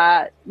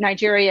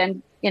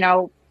Nigerian,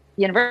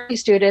 university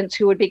students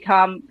who would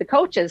become the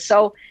coaches.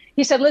 So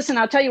he said, listen,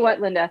 I'll tell you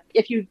what, Linda,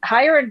 if you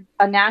hire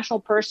a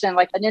national person,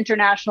 like an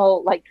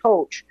international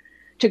coach,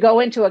 to go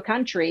into a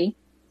country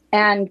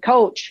and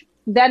coach,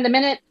 then the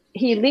minute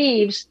he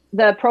leaves,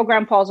 the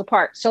program falls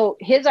apart. So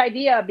his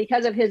idea,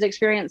 because of his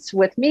experience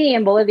with me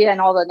in Bolivia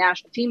and all the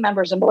national team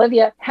members in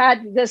Bolivia,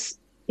 had this,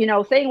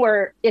 thing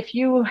where if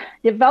you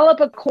develop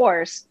a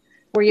course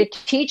where you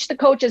teach the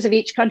coaches of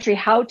each country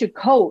how to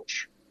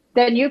coach,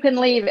 then you can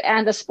leave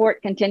and the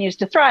sport continues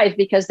to thrive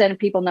because then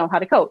people know how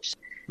to coach.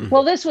 Mm-hmm.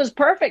 Well, this was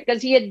perfect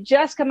because he had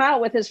just come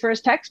out with his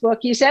first textbook.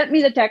 He sent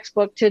me the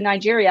textbook to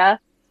Nigeria,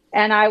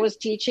 and I was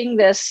teaching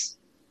this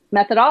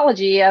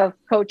methodology of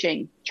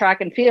coaching track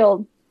and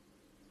field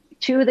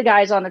to the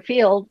guys on the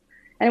field.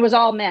 And it was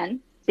all men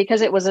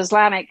because it was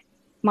Islamic.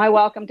 My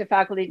welcome to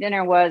faculty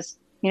dinner was,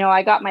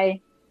 I got my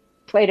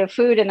plate of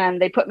food and then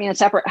they put me in a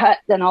separate hut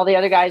than all the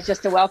other guys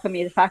just to welcome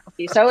me to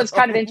faculty. So it was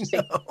kind of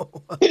interesting.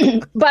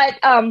 But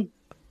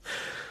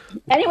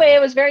anyway,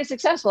 it was very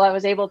successful. I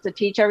was able to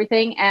teach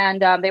everything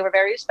and they were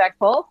very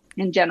respectful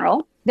in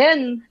general.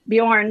 Then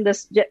Bjorn,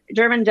 this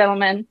German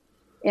gentleman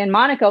in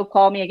Monaco,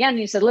 called me again and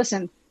he said,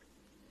 listen,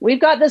 we've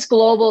got this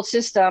global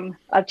system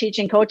of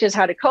teaching coaches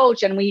how to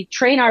coach and we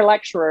train our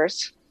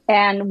lecturers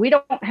and we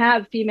don't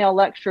have female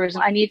lecturers.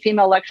 And I need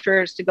female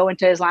lecturers to go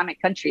into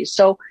Islamic countries.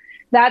 So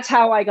that's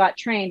how I got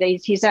trained.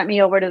 He sent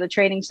me over to the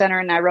training center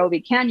in Nairobi,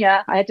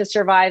 Kenya. I had to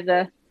survive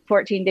the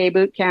 14-day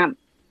boot camp.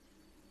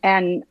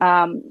 And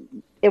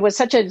it was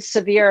such a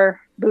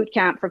severe boot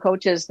camp for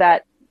coaches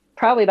that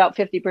probably about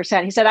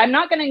 50%. He said, I'm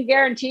not going to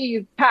guarantee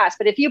you pass,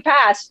 but if you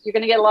pass, you're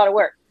going to get a lot of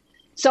work.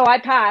 So I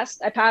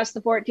passed. I passed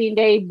the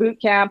 14-day boot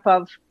camp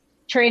of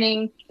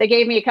training. They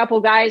gave me a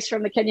couple guys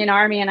from the Kenyan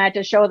Army and I had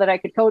to show that I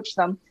could coach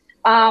them.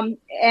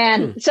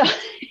 So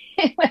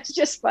it was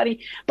just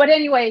funny. But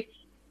anyway,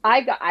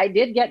 I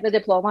did get the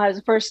diploma. I was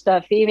the first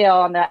female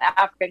on the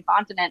African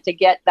continent to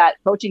get that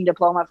coaching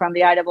diploma from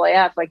the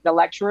IAAF, like the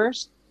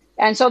lecturers.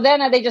 And so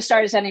then they just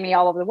started sending me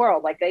all over the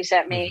world. Like they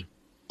sent me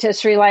to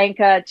Sri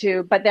Lanka,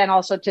 but then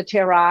also to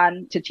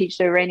Tehran to teach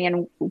the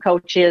Iranian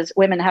coaches,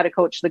 women how to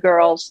coach the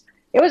girls.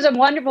 It was a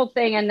wonderful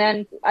thing. And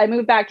then I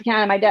moved back to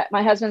Canada.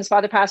 My husband's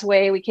father passed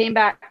away. We came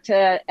back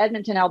to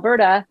Edmonton,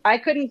 Alberta. I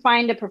couldn't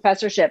find a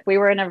professorship. We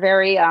were in a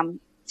very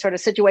sort of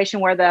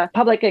situation where the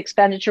public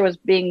expenditure was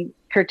being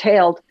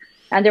curtailed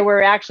and there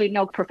were actually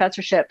no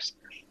professorships.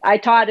 I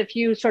taught a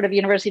few sort of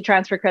university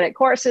transfer credit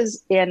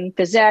courses in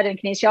phys ed and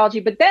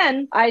kinesiology, but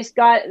then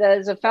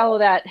there's a fellow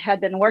that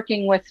had been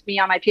working with me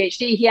on my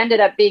PhD. He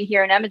ended up being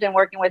here in Edmonton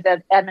working with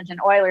the Edmonton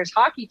Oilers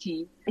hockey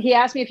team. He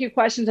asked me a few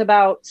questions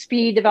about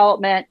speed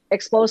development,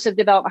 explosive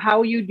development,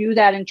 how you do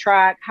that in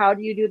track, how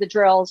do you do the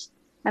drills?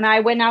 And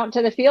I went out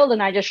into the field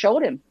and I just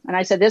showed him. And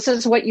I said, this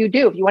is what you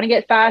do. If you want to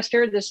get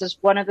faster, this is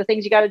one of the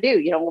things you got to do,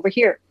 over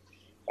here.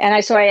 And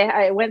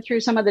I went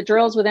through some of the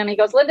drills with him. He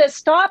goes, Linda,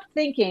 stop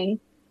thinking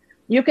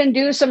you can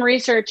do some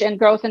research in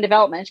growth and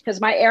development,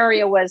 because my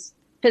area was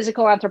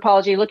physical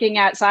anthropology, looking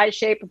at size,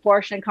 shape,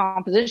 proportion, and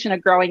composition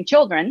of growing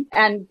children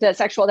and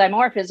sexual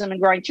dimorphism in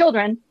growing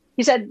children.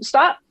 He said,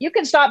 stop. You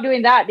can stop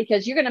doing that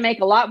because you're going to make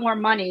a lot more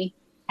money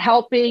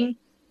helping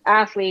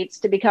athletes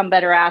to become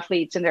better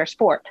athletes in their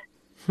sport.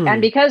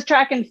 And because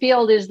track and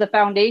field is the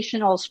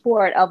foundational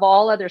sport of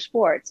all other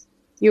sports,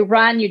 you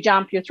run, you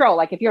jump, you throw.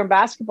 Like if you're in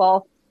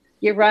basketball,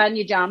 you run,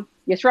 you jump,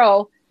 you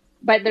throw.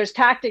 But there's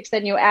tactics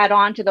then you add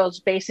on to those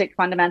basic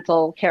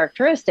fundamental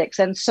characteristics.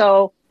 And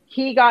so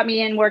he got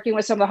me in working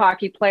with some of the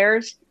hockey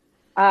players,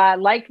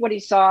 liked what he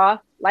saw,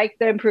 liked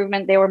the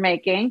improvement they were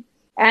making.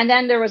 And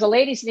then there was a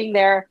lady sitting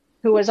there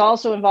who was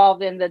also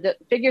involved in the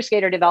figure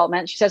skater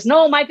development. She says,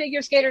 no, my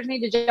figure skaters need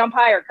to jump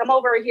higher. Come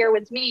over here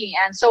with me.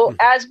 And so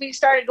as we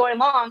started going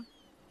along,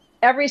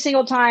 every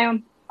single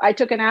time I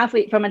took an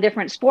athlete from a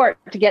different sport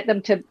to get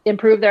them to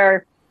improve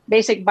their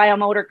basic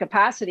biomotor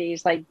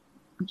capacities, like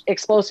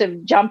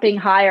explosive jumping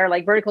higher,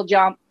 like vertical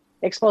jump,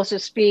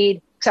 explosive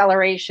speed,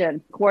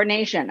 acceleration,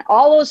 coordination,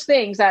 all those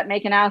things that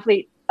make an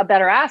athlete a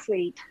better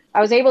athlete. I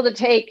was able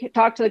to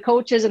talk to the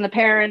coaches and the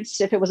parents,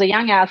 if it was a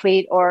young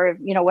athlete or,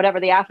 whatever,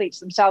 the athletes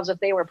themselves, if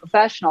they were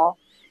professional,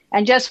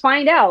 and just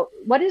find out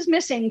what is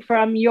missing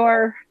from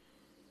your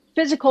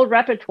physical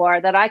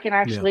repertoire that I can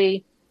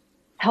actually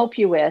help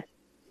you with.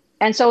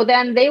 And so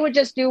then they would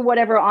just do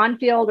whatever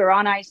on-field or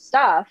on-ice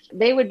stuff.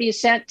 They would be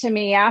sent to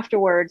me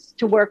afterwards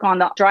to work on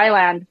the dry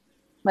land.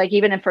 Like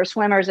even for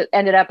swimmers, it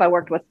ended up I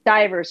worked with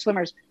divers,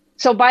 swimmers.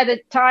 So by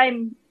the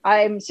time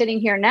I'm sitting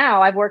here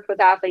now, I've worked with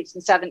athletes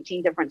in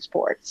 17 different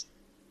sports.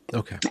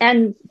 Okay.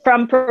 And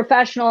from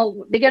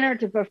beginner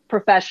to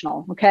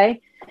professional,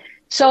 okay?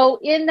 So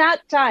in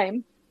that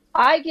time,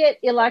 I get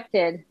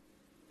elected.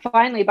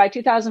 Finally, by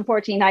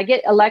 2014, I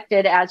get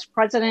elected as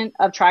president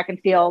of track and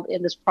field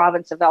in this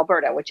province of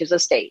Alberta, which is a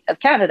state of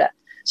Canada.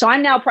 So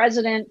I'm now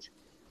president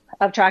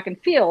of track and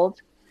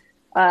field,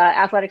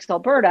 Athletics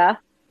Alberta,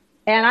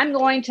 and I'm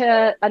going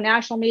to a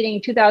national meeting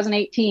in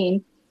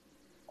 2018,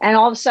 and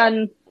all of a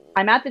sudden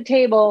I'm at the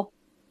table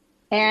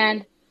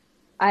and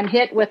I'm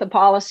hit with a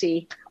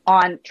policy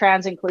on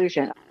trans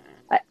inclusion.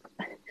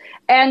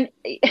 And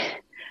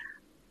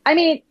I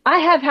mean, I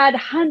have had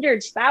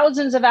hundreds,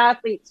 thousands of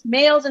athletes,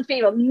 males and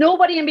females,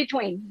 nobody in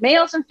between,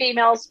 males and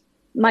females.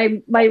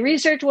 My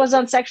research was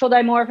on sexual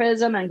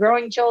dimorphism and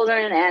growing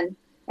children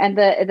and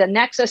the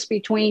nexus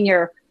between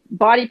your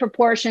body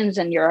proportions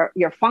and your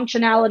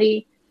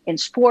functionality in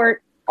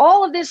sport,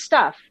 all of this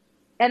stuff.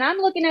 And I'm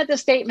looking at the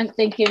statement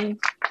thinking,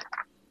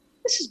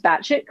 this is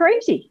batshit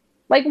crazy.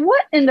 Like,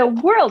 what in the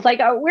world? Like,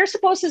 we're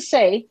supposed to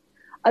say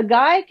a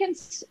guy can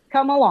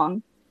come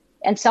along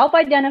and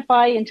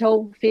self-identify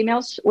into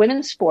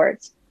women's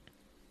sports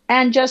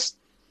and just,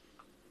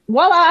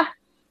 voila,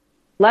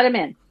 let him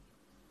in.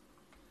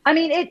 I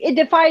mean, it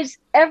defies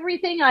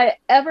everything I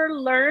ever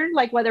learned,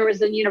 like whether it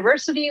was in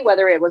university,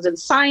 whether it was in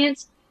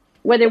science,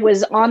 whether it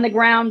was on the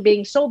ground,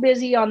 being so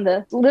busy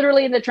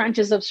literally in the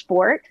trenches of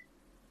sport.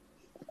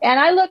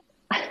 And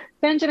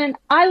Benjamin,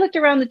 I looked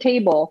around the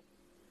table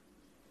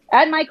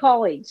at my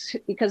colleagues,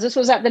 because this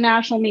was at the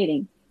national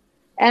meeting.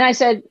 And I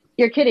said,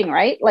 you're kidding,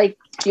 right? Like,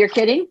 you're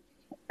kidding?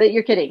 But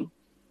you're kidding.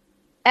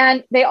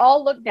 And they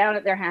all looked down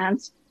at their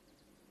hands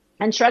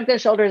and shrugged their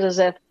shoulders as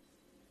if,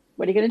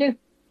 what are you going to do?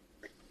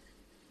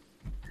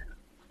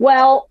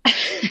 Well,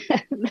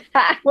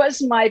 that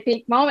was my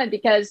peak moment,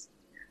 because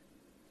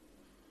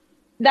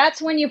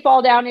that's when you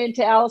fall down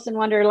into Alice in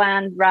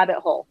Wonderland rabbit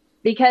hole,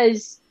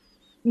 because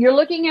you're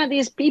looking at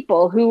these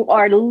people who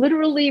are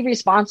literally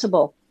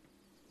responsible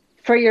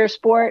for your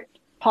sport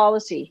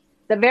policy.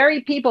 The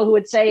very people who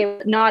would say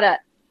not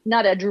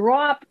a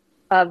drop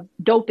of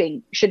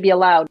doping should be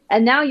allowed.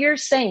 And now you're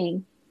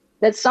saying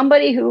that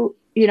somebody who,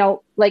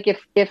 like if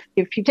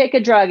you take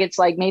a drug, it's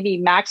like maybe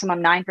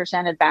maximum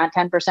 9% advantage,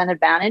 10%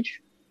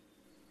 advantage.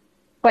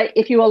 But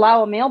if you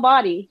allow a male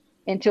body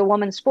into a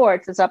woman's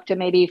sports, it's up to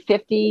maybe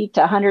 50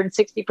 to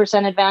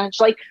 160% advantage.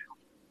 Like,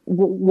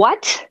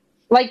 what?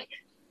 Like,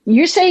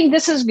 you're saying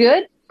this is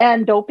good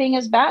and doping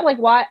is bad? Like,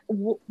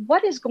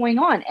 what is going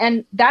on?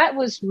 And that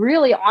was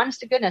really, honest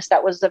to goodness,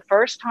 that was the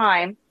first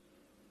time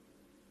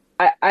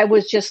I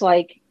was just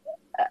like,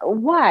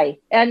 why?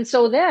 And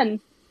so then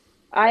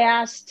I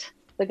asked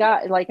the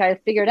guy, like, I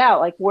figured out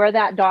like where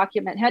that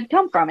document had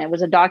come from. It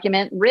was a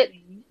document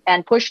written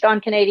and pushed on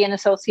Canadian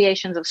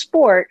Associations of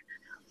Sport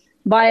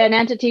by an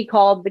entity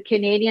called the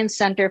Canadian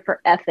Centre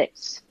for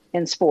Ethics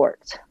in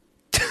Sports.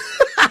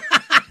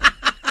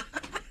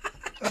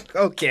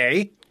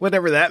 Okay,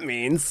 whatever that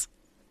means.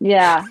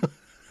 Yeah.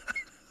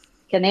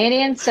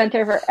 Canadian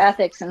Centre for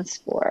Ethics in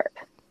Sport.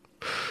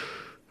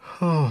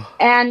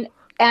 And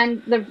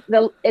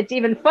it's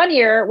even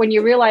funnier when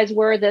you realize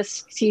where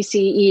this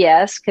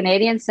CCES,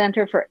 Canadian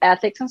Centre for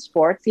Ethics in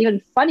Sports,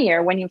 even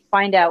funnier when you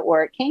find out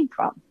where it came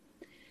from.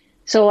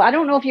 So I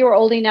don't know if you were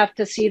old enough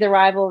to see the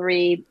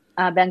rivalry,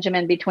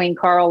 Benjamin, between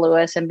Carl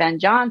Lewis and Ben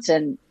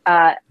Johnson.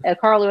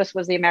 Carl Lewis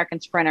was the American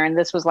sprinter, and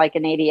this was like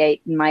in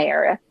 '88 in my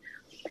era.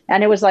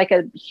 And it was like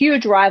a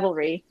huge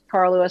rivalry.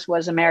 Carl Lewis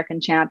was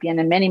American champion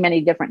in many, many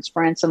different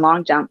sprints and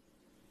long jump.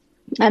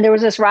 And there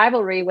was this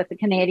rivalry with the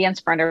Canadian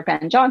sprinter,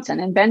 Ben Johnson.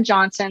 And Ben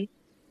Johnson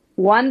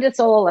won the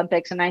Seoul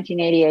Olympics in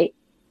 1988.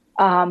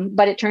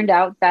 But it turned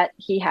out that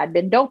he had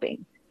been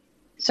doping.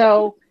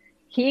 So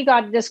he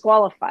got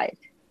disqualified.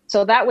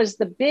 So that was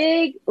the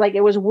big, like,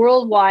 it was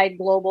worldwide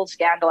global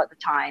scandal at the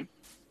time.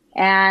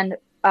 And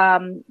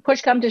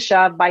push come to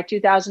shove, by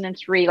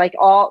 2003, like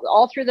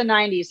all through the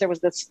 90s, there was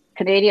this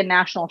Canadian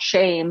national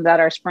shame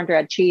that our sprinter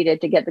had cheated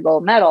to get the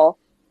gold medal.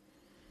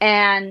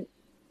 And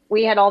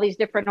we had all these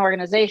different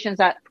organizations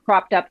that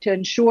cropped up to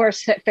ensure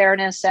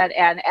fairness and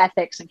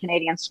ethics in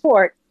Canadian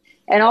sport.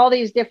 And all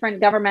these different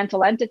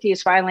governmental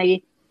entities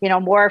finally,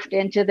 morphed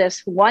into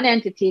this one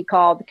entity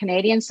called the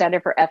Canadian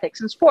Centre for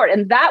Ethics in Sport.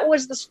 And that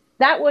was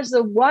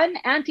the one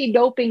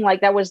anti-doping,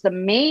 like that was the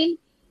main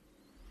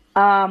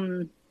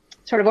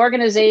sort of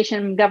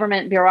organization,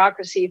 government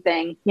bureaucracy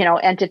thing,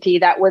 entity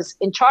that was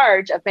in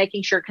charge of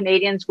making sure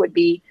Canadians would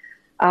be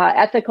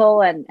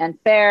ethical and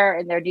fair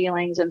in their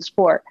dealings in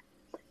sport.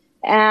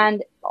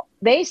 And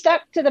they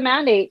stuck to the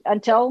mandate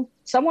until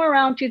somewhere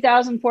around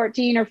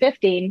 2014 or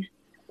 15,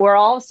 where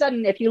all of a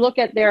sudden, if you look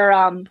at their,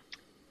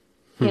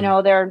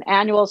 their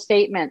annual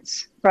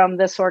statements from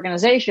this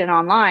organization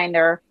online,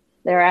 their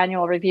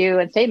annual review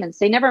and statements,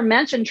 they never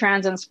mentioned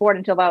trans in sport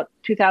until about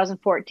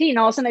 2014.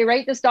 All of a sudden, they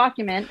write this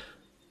document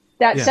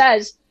that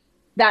says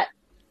that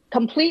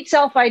complete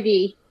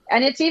self-ID,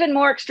 and it's even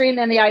more extreme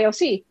than the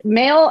IOC.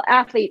 Male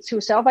athletes who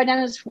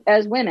self-identify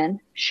as women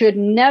should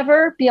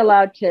never be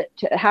allowed to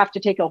have to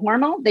take a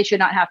hormone. They should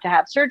not have to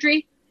have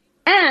surgery.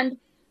 And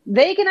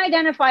they can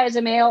identify as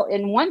a male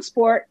in one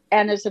sport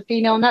and as a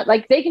female, not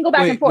like they can go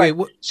back and forth.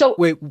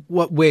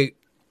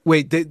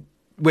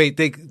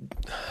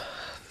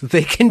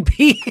 They can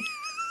be,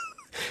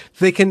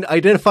 they can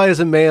identify as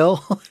a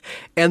male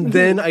and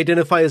then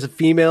identify as a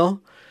female.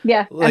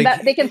 Yeah, like,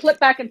 and they can flip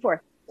back and forth.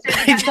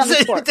 That's on the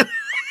sport.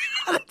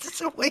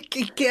 So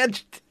you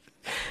can't.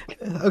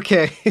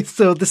 Okay,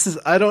 so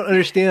I don't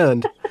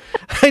understand.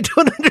 I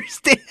don't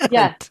understand.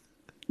 Yeah.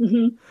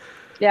 Mm-hmm.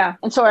 Yeah.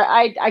 And so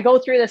I go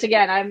through this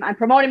again. I'm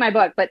promoting my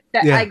book, but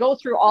I go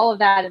through all of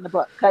that in the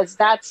book, because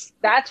that's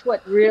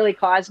what really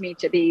caused me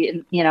to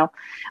be,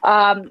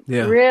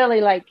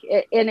 really like,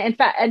 in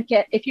fact, and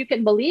if you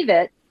can believe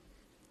it,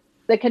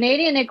 the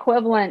Canadian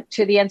equivalent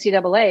to the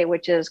NCAA,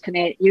 which is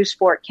Youth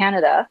Sport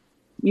Canada,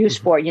 Youth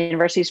Sport,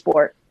 University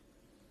Sport,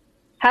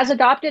 has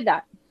adopted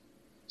that.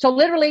 So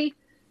literally,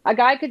 a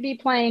guy could be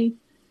playing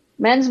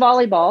men's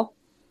volleyball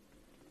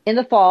in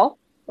the fall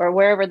or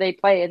wherever they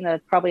play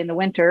probably in the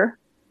winter.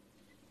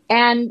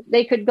 And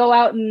they could go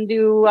out and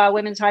do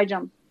women's high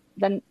jump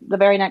then the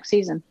very next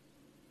season.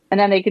 And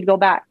then they could go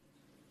back.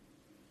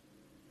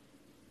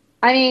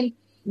 I mean,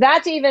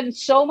 that's even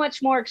so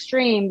much more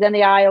extreme than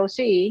the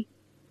IOC.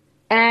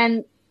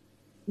 And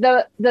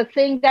the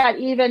thing that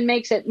even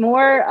makes it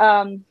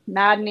more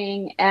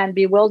maddening and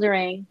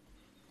bewildering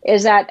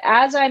is that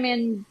as I'm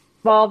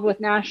involved with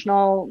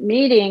national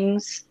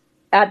meetings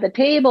at the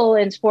table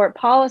in sport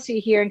policy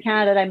here in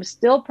Canada, I'm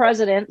still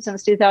president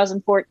since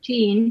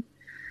 2014.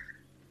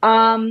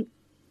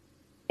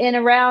 In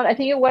around, I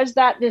think it was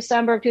that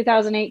December of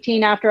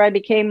 2018, after I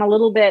became a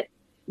little bit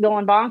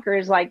going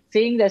bonkers, like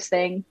seeing this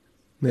thing,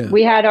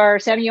 we had our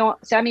semi-annual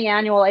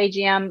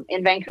AGM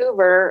in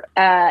Vancouver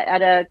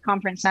at a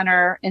conference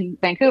center in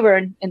Vancouver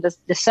in the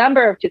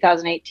December of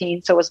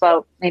 2018. So it was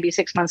about maybe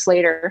 6 months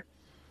later.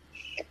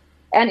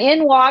 And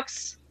in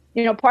walks,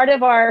 part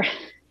of our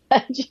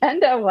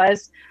agenda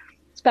was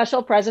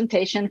special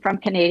presentation from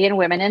Canadian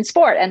Women in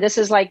Sport. And this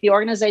is like the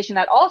organization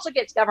that also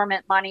gets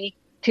government money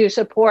to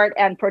support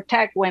and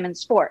protect women's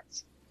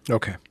sports.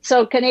 Okay.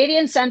 So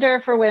Canadian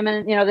Center for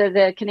Women,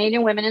 the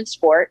Canadian Women in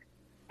Sport,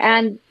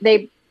 and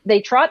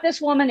they trot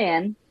this woman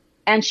in,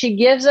 and she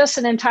gives us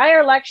an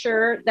entire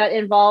lecture that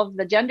involves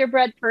the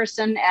genderbread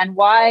person and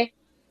why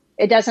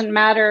it doesn't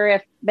matter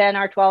if men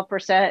are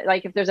 12%,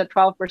 like if there's a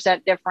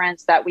 12%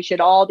 difference, that we should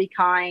all be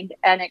kind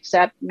and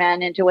accept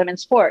men into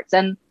women's sports.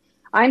 And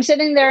I'm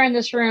sitting there in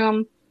this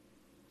room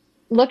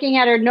looking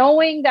at her,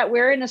 knowing that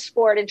we're in a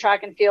sport in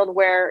track and field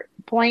where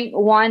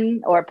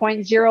 0.1 or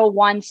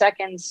 0.01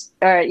 seconds,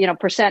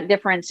 percent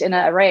difference in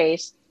a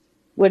race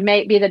would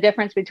be the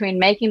difference between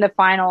making the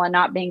final and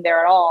not being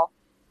there at all.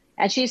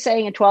 And she's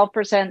saying a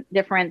 12%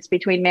 difference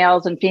between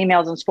males and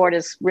females in sport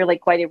is really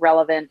quite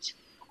irrelevant.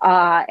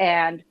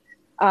 Being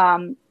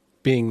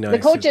nice the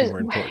coaches, is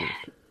more important.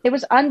 It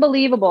was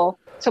unbelievable.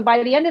 So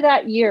by the end of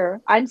that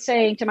year, I'm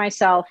saying to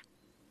myself,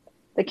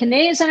 the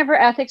Canadian Center for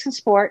Ethics in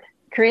Sport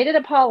created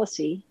a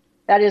policy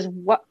that is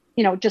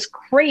just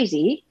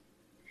crazy.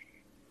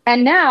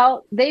 And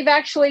now they've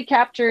actually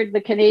captured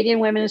the Canadian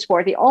Women in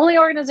Sport, the only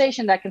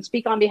organization that can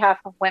speak on behalf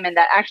of women,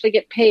 that actually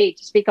get paid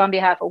to speak on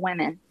behalf of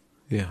women.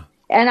 Yeah.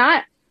 And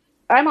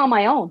I'm on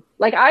my own.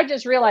 Like, I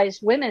just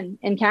realized women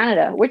in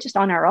Canada, we're just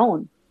on our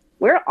own.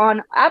 We're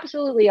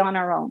absolutely on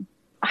our own.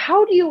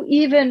 How do you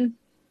even,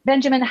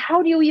 Benjamin,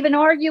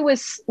 argue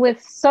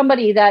with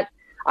somebody that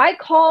I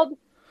called?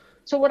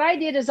 So what I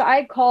did is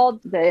I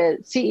called the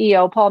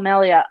CEO, Paul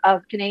Melia,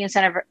 of Canadian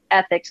Center for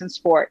Ethics in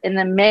Sport in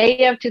the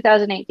May of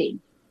 2018.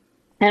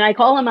 And I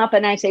call him up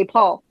and I say,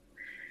 Paul,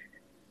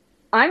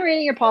 I'm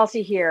reading your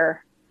policy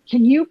here.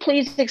 Can you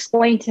please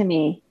explain to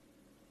me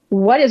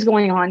what is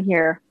going on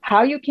here?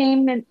 How you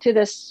came to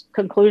this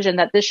conclusion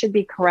that this should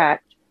be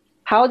correct?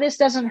 How this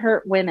doesn't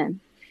hurt women?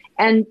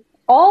 And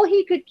all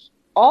he could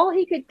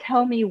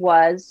tell me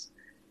was,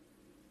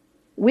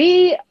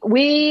 we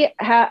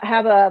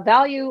have a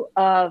value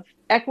of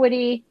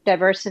equity,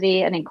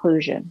 diversity, and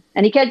inclusion.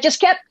 And he just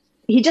kept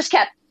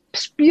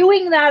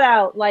spewing that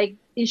out like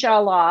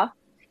inshallah.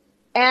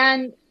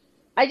 And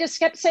I just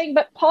kept saying,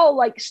 but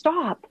Paul,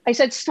 stop. I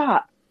said,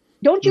 stop.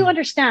 Don't you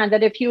understand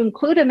that if you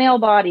include a male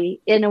body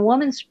in a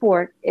woman's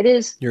sport, it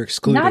is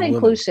not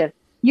inclusive.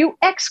 You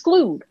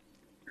exclude.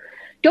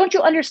 Don't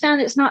you understand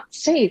it's not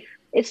safe?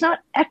 It's not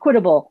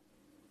equitable.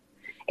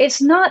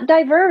 It's not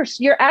diverse.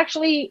 You're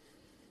actually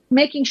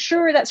making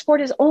sure that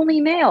sport is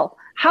only male.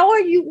 What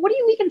are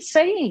you even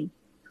saying?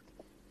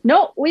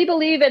 No, we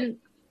believe in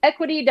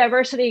equity,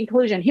 diversity,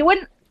 inclusion. He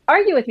wouldn't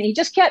argue with me. He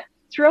just kept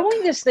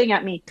throwing this thing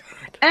at me.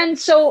 God. And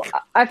so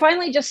I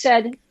finally just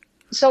said,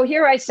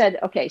 I said,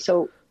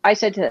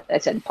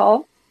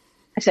 Paul,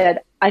 I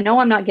said, I know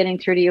I'm not getting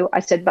through to you.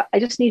 I said, but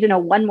I just need to know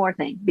one more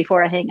thing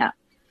before I hang up.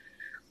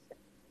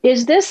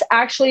 Is this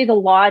actually the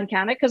law in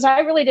Canada? Because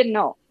I really didn't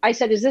know. I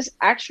said, is this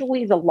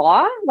actually the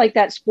law? Like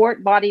that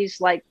sport bodies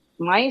like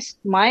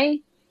my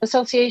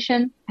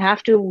association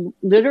have to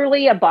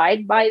literally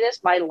abide by this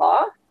by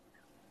law?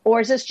 Or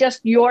is this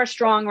just your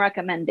strong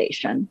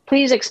recommendation?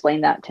 Please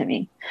explain that to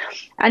me.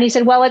 And he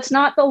said, well, it's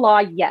not the law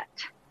yet.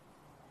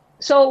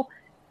 So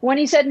when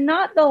he said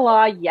not the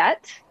law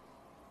yet,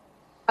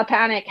 a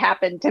panic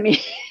happened to me.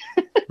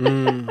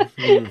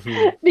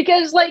 Mm-hmm.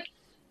 Because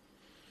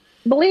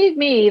believe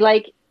me,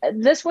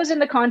 this was in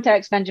the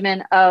context,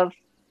 Benjamin, of,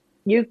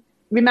 you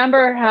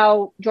remember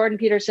how Jordan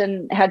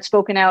Peterson had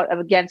spoken out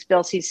against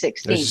Bill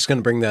C-16. I was just going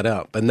to bring that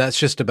up. And that's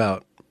just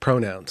about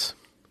pronouns.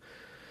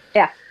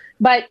 Yeah.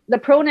 But the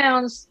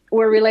pronouns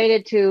were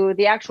related to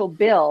the actual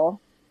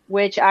bill,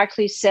 which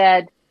actually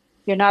said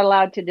you're not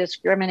allowed to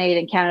discriminate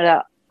in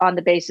Canada on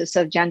the basis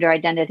of gender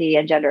identity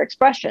and gender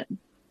expression.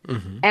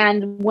 Mm-hmm.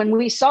 And when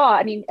we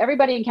saw,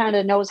 everybody in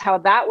Canada knows how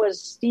that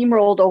was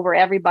steamrolled over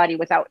everybody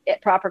without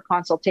proper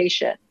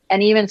consultation.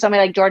 And even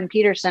somebody like Jordan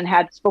Peterson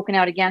had spoken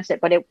out against it,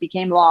 but it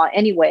became law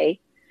anyway.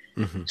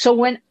 Mm-hmm. So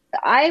when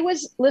I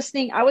was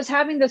listening, I was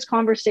having this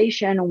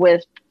conversation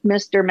with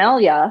Mr.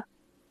 Melia,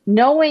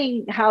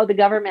 knowing how the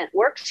government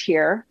works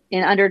here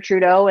under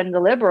Trudeau and the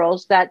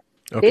Liberals, that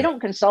they don't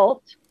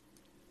consult.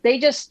 They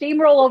just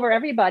steamroll over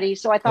everybody.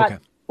 So I thought,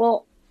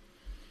 well,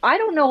 I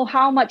don't know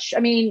how much, I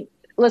mean,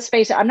 let's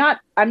face it, I'm not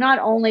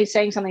only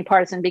saying something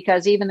partisan,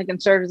 because even the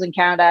Conservatives in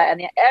Canada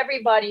and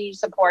everybody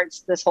supports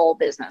this whole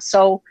business.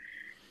 So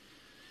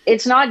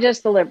it's not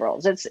just the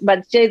Liberals,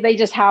 but they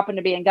just happen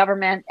to be in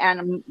government.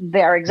 And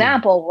their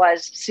example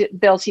was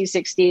Bill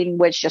C-16,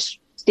 which just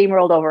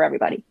steamrolled over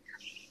everybody,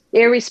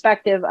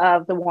 irrespective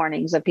of the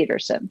warnings of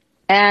Peterson.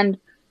 And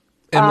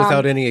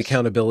without any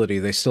accountability,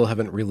 they still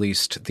haven't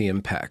released the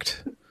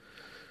impact.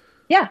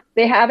 Yeah,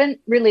 they haven't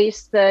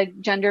released the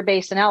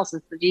gender-based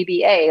analysis, the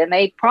GBA, and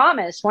they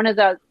promised one of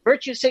the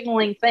virtue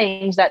signaling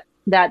things that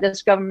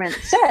this government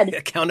said.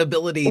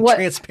 Accountability,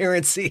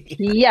 transparency.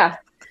 Yeah,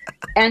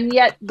 and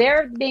yet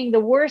they're being the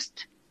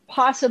worst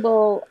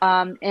possible,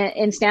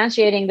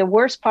 instantiating the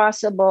worst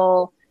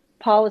possible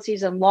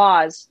policies and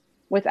laws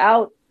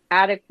without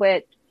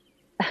adequate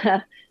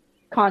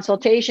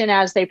consultation,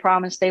 as they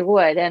promised they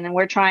would. And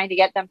we're trying to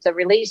get them to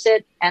release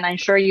it. And I'm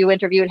sure you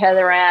interviewed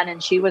Heather Ann,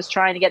 and she was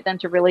trying to get them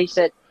to release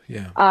it.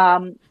 Yeah.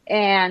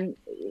 And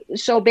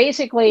so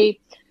basically,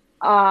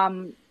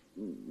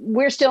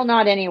 we're still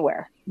not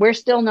anywhere. We're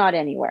still not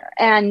anywhere.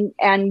 And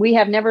we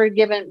have never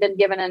been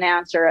given an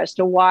answer as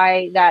to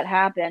why that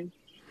happened.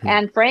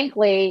 And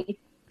frankly,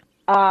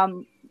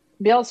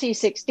 Bill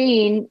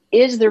C-16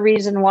 is the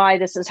reason why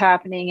this is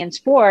happening in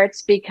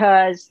sports,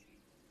 because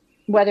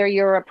whether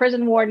you're a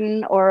prison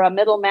warden or a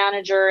middle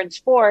manager in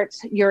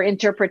sports, your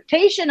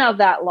interpretation of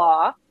that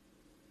law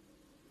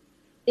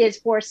is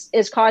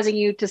causing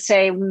you to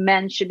say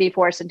men should be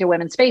forced into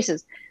women's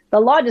spaces. The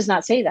law does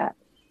not say that.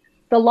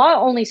 The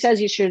law only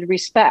says you should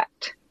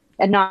respect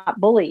and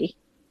not bully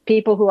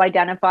people who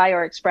identify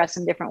or express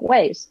in different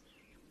ways.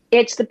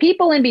 It's the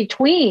people in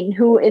between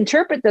who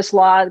interpret this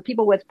law, the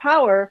people with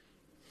power,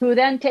 who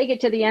then take it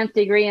to the nth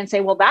degree and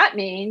say, well, that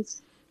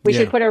means we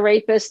should put a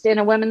rapist in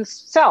a women's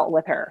cell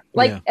with her.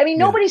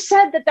 Nobody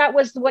said that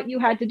was what you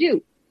had to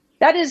do.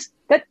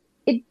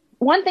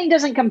 One thing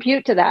doesn't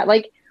compute to that.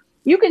 Like,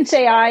 you can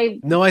say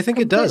No, I think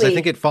it does. I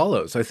think it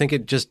follows. I think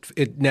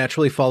it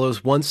naturally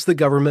follows. Once the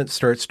government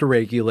starts to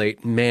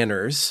regulate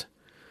manners,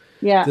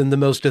 then the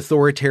most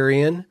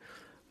authoritarian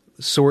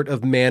sort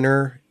of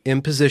manner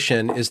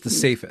imposition is the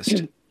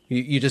safest.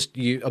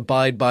 You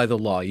abide by the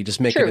law. You just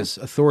make it as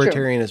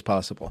authoritarian as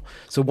possible.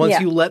 So once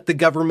you let the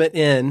government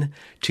in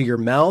to your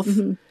mouth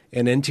and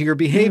into your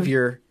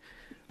behavior,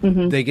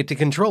 they get to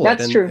control it.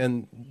 That's true.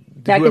 And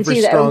I can see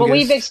that. Well,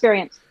 we've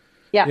experienced.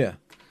 Yeah.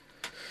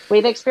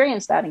 We've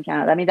experienced that in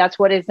Canada. I mean, that's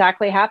what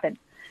exactly happened.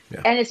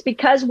 Yeah. And it's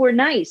because we're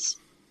nice.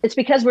 It's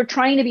because we're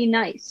trying to be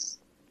nice.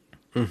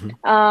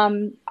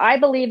 I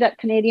believe that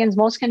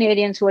most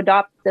Canadians who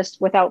adopt this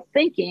without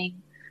thinking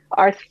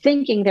are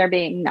thinking they're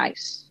being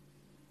nice.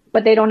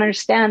 But they don't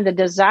understand the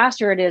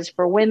disaster it is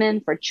for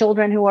women, for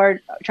children who are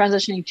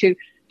transitioning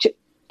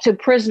to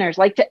prisoners,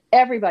 like to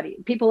everybody,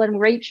 people in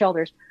rape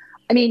shelters.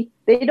 I mean,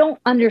 they don't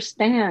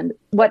understand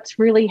what's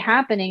really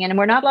happening. And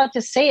we're not allowed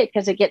to say it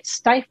because it gets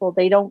stifled.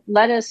 They don't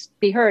let us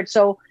be heard.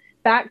 So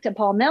back to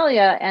Paul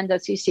Melia and the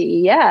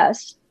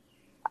CCES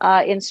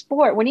in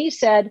sport, when he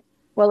said,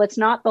 well, it's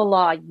not the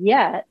law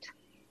yet,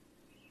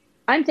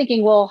 I'm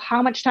thinking, well,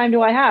 how much time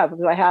do I have?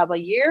 Do I have a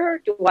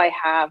year? Do I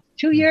have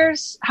 2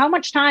 years? How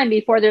much time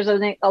before there's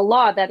a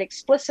law that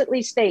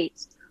explicitly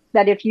states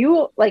that if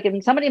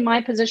somebody in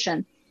my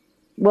position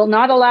will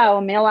not allow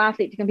a male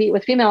athlete to compete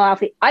with female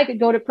athlete, I could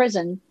go to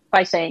prison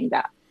by saying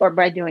that or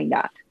by doing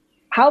that.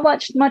 How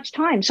much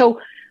time? So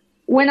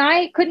when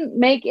I couldn't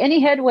make any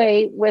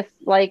headway with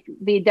the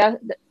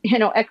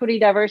equity,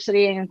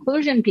 diversity, and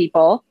inclusion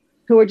people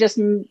who were just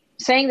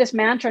saying this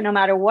mantra no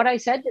matter what I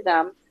said to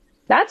them,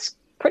 that's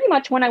pretty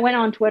much when I went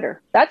on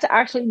Twitter. That's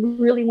actually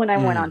really when I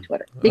went on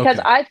Twitter, because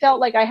I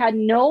felt like I had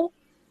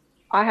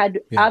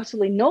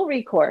absolutely no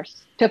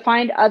recourse to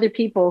find other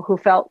people who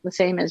felt the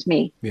same as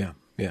me. Yeah,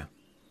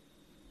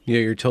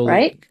 you're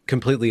totally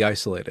completely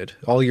isolated.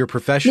 All your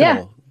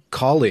professional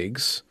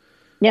colleagues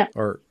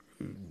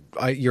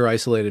you're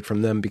isolated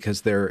from them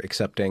because they're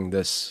accepting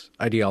this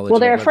ideology. Well,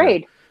 they're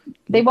afraid.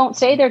 They won't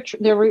say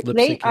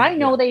I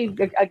know they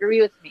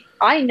agree with me.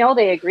 I know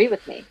they agree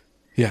with me.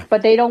 Yeah.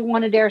 But they don't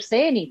want to dare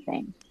say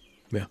anything.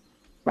 Yeah.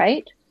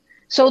 Right?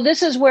 So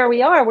this is where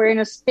we are. We're in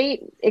a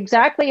state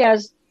exactly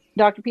as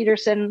Dr.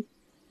 Peterson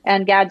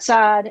and Gad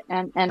Saad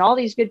and all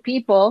these good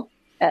people,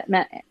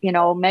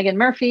 Megan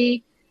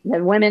Murphy,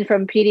 the women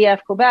from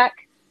PDF Quebec,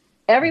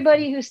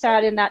 everybody who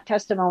sat in that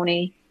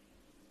testimony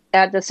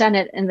at the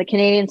Senate, in the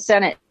Canadian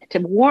Senate, to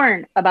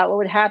warn about what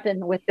would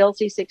happen with Bill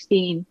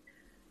C-16,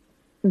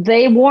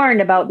 they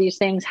warned about these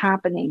things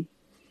happening.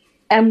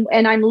 And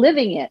I'm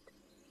living it.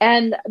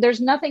 And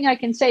there's nothing I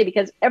can say,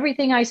 because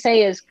everything I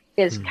say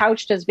is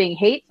couched as being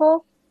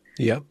hateful.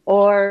 Yep.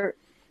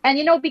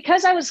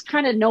 Because I was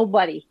kind of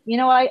nobody,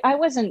 I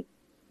wasn't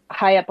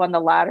high up on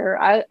the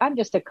ladder. I'm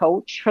just a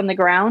coach from the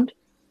ground.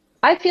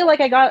 I feel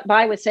like I got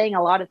by with saying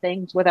a lot of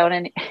things without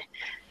any,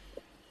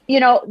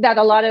 that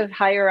a lot of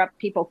higher up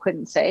people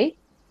couldn't say.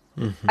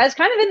 I was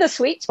kind of in the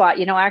sweet spot,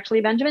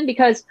 actually, Benjamin,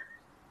 because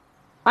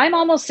I'm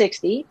almost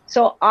 60.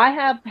 So I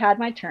have had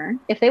my turn.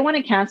 If they want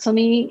to cancel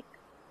me,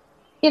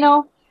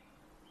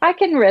 I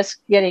can risk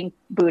getting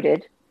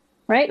booted,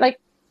 right?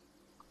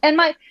 And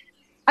my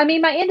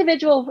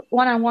individual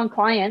one-on-one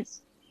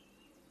clients,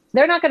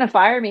 they're not going to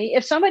fire me.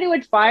 If somebody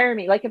would fire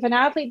me, like if an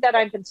athlete that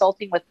I'm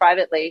consulting with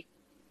privately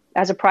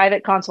as a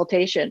private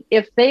consultation,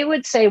 if they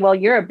would say, well,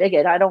 you're a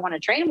bigot, I don't want to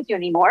train with you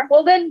anymore.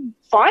 Well, then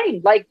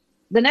fine. Like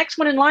the next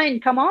one in line,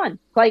 come on.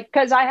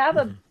 Cause I have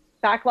a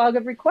backlog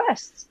of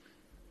requests.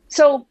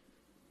 So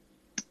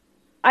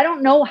I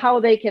don't know how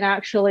they can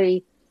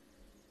actually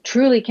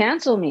truly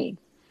cancel me.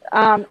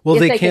 Well,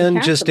 they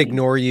can just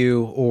ignore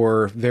you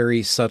or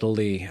very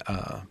subtly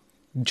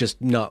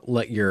just not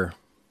let your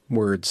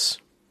words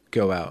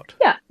go out.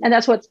 Yeah, and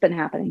that's what's been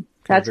happening.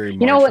 That's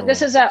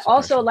this is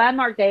also a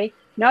landmark day.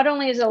 Not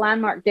only is it a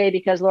landmark day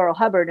because Laurel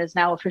Hubbard is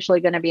now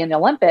officially going to be in the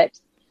Olympics,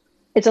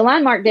 it's a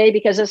landmark day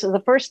because this is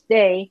the first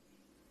day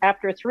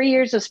after 3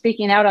 years of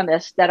speaking out on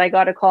this that I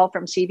got a call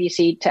from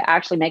CBC to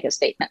actually make a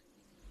statement.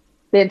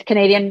 The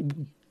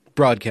Canadian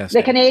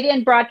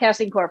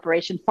Broadcasting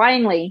Corporation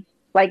finally,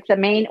 like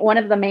one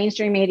of the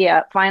mainstream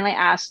media, finally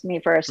asked me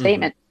for a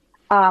statement.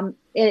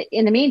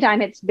 In the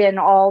meantime, it's been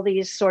all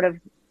these sort of,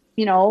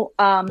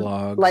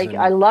 blogs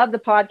I love the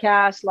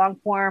podcast, long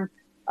form,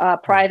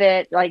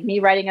 private, like me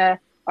writing a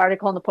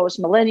article in the Post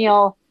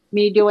Millennial,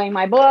 me doing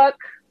my book,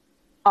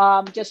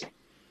 just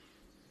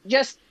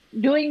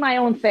doing my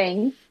own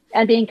thing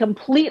and being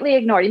completely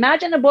ignored.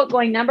 Imagine a book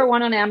going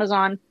 #1 on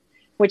Amazon,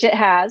 which it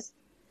has,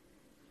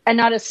 and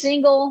not a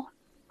single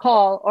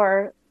call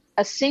or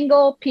a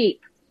single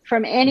peep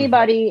from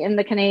anybody in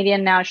the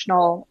Canadian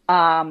national,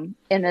 in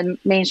the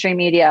mainstream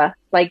media,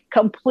 like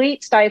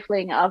complete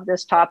stifling of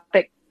this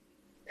topic.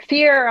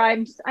 Fear,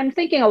 I'm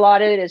thinking a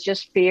lot of it is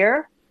just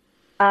fear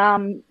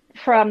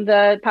from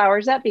the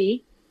powers that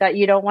be, that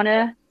you don't want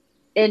to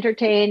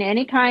entertain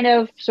any kind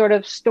of sort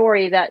of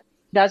story that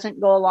doesn't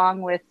go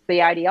along with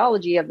the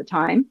ideology of the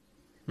time.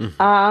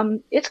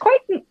 It's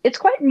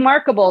quite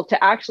remarkable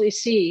to actually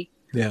see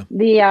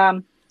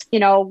the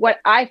what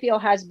I feel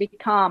has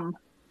become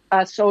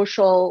a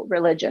social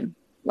religion,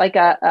 like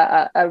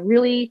a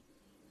really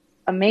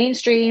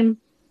mainstream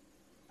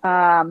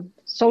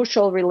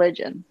social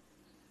religion.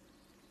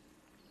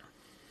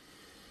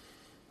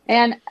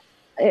 And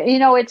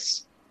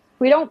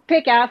we don't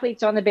pick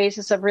athletes on the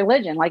basis of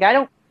religion. Like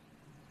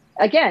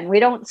we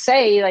don't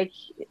say, like,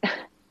 I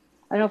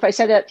don't know if I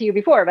said that to you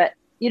before, but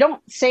you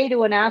don't say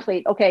to an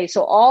athlete, okay,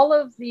 so all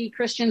of the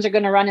Christians are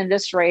going to run in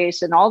this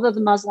race and all of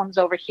the Muslims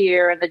over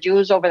here and the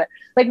Jews over there.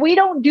 Like, we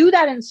don't do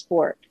that in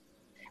sport.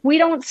 We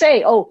don't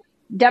say, oh,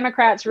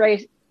 Democrats,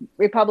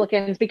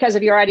 Republicans, because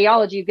of your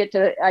ideology, you get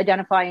to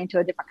identify into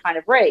a different kind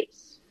of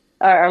race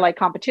or like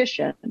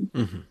competition.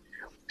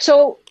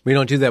 So we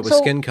don't do that with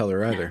skin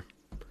color either.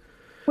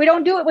 We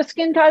don't do it with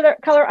skin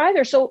color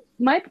either. So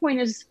my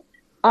point is,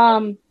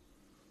 the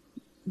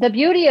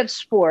beauty of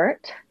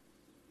sport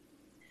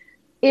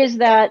is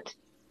that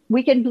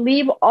we can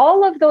leave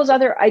all of those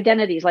other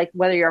identities, like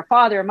whether you're a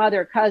father,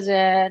 mother,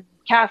 cousin,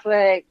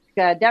 Catholic,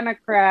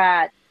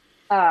 Democrat,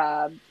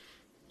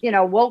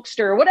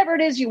 wokester, whatever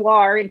it is you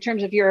are in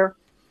terms of your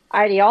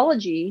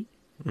ideology.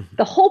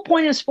 The whole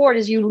point of sport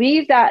is you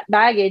leave that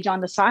baggage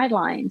on the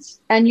sidelines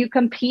and you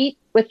compete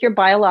with your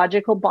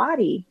biological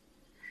body.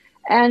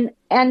 And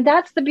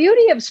that's the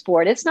beauty of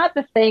sport. It's not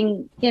the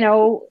thing, I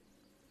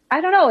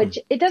don't know.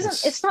 It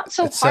doesn't, it's not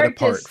so hard set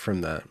apart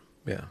from that.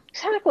 Yeah,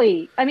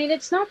 exactly. I mean,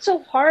 it's not so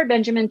hard,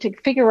 Benjamin, to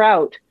figure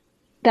out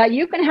that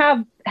you can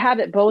have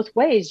it both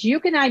ways. You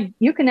can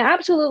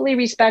absolutely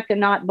respect and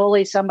not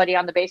bully somebody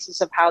on the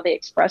basis of how they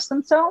express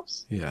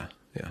themselves. Yeah.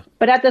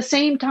 But at the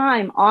same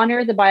time,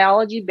 honor the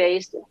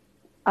biology-based,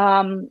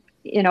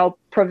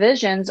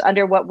 provisions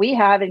under what we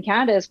have in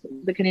Canada is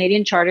the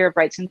Canadian Charter of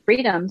Rights and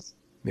Freedoms.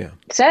 Yeah,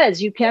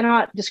 says you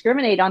cannot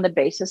discriminate on the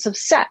basis of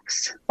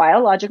sex,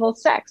 biological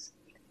sex.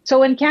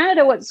 So in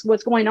Canada,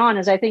 what's going on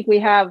is I think we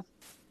have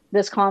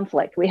this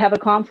conflict. We have a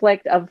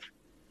conflict of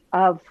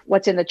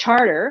what's in the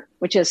charter,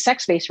 which is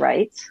sex-based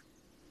rights,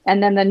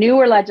 and then the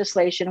newer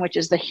legislation, which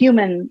is the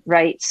human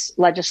rights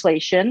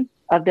legislation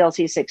of Bill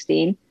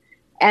C-16.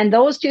 And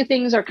those two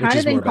things are kind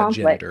of in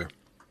conflict.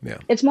 Yeah.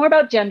 It's more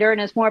about gender and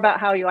it's more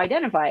about how you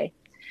identify.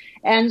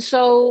 And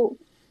so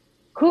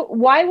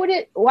why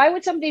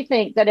would somebody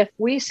think that if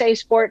we say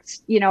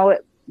sports,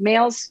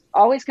 males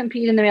always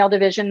compete in the male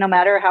division, no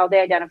matter how they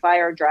identify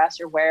or dress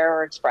or wear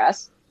or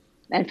express,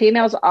 and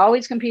females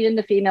always compete in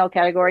the female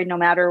category, no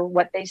matter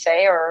what they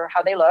say or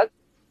how they look.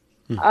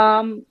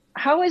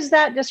 How is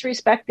that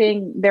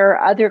disrespecting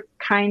their other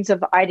kinds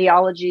of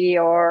ideology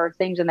or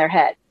things in their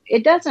head?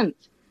 It doesn't.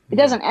 It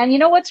doesn't. And you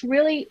know what's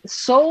really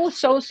so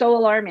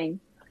alarming,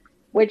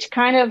 which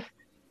kind of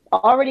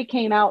already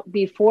came out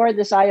before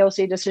this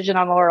IOC decision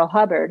on Laurel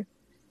Hubbard,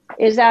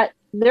 is that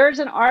there's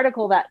an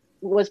article that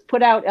was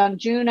put out on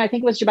June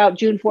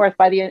 4th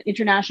by the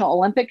International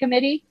Olympic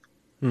Committee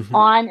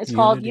it's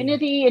called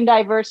Unity in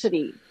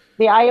Diversity.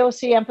 the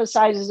IOC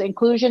emphasizes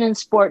inclusion in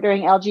sport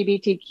during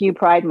LGBTQ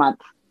Pride Month.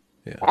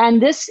 Yeah.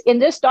 And in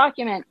this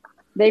document,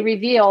 they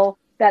reveal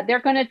that they're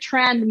going to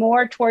trend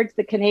more towards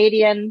the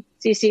Canadian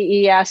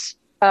CCES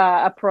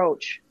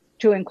approach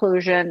to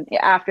inclusion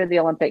after the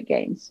Olympic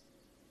Games.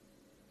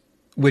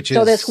 Which is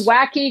so this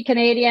wacky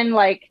Canadian,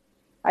 like,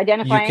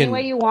 identify any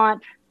way you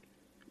want,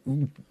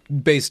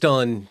 based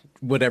on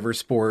whatever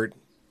sport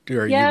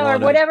or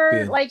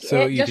whatever. Like,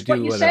 so just what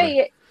you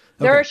say.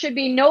 There should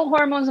be no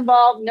hormones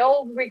involved,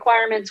 no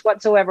requirements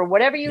whatsoever.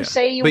 Whatever you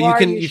say you are,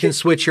 but you can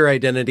switch your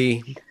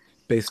identity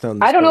based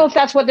on. I don't know if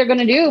that's what they're going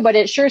to do, but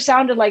it sure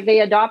sounded like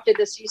they adopted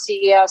the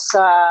CCES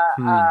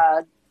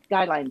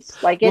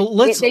guidelines. Like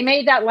they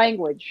made that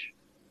language.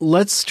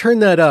 Let's turn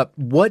that up.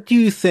 What do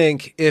you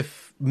think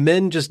if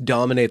men just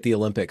dominate the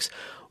Olympics?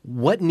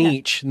 What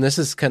niche? And this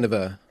is kind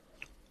of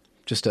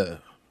just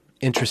a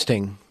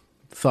interesting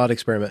thought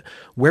experiment.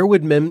 Where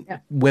would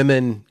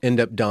women end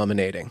up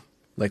dominating?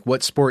 Like,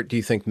 what sport do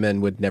you think men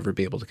would never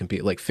be able to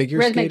compete? Like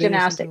figure skating?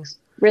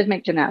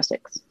 Rhythmic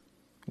gymnastics.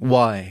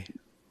 Why?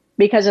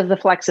 Because of the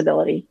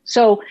flexibility.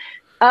 So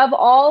of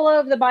all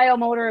of the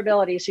biomotor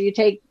abilities,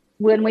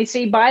 when we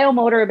see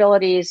biomotor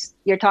abilities,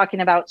 you're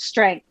talking about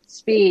strength,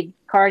 speed,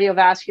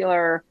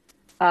 cardiovascular,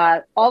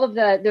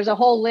 there's a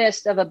whole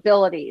list of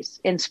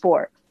abilities in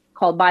sport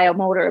called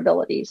biomotor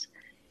abilities.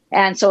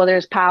 And so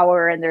there's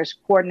power and there's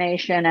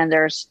coordination and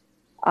there's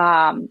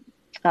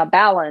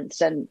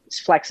balance and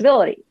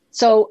flexibility.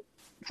 So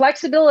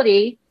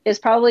flexibility is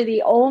probably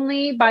the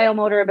only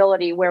biomotor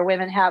ability where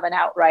women have an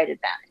outright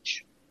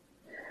advantage.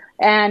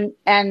 And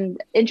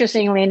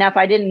interestingly enough,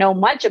 I didn't know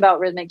much about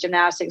rhythmic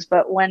gymnastics,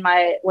 but when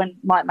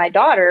my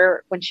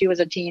daughter, when she was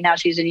a teen, now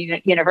she's in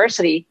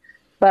university,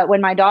 but when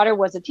my daughter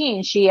was a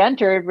teen, she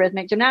entered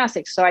rhythmic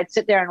gymnastics. So I'd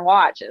sit there and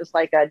watch. It was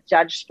like a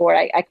judge sport.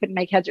 I couldn't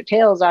make heads or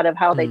tails out of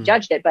how they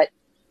judged it, but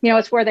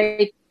it's where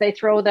they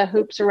throw the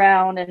hoops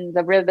around and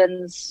the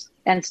ribbons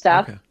and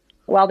stuff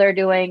while they're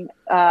doing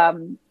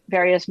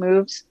various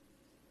moves.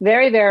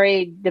 Very,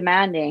 very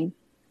demanding.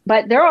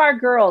 But there are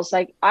girls,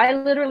 like I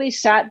literally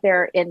sat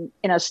there in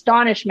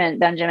astonishment,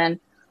 Benjamin.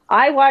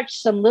 I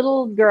watched some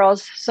little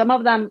girls, a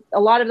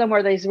lot of them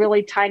were these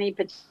really tiny,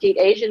 petite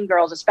Asian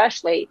girls,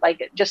 especially,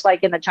 just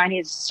like in the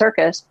Chinese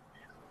circus,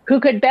 who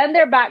could bend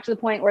their back to the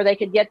point where they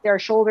could get their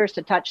shoulders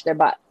to touch their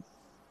butt.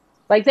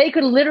 Like they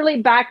could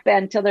literally back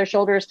bend till their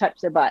shoulders touch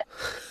their butt.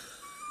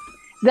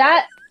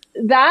 That,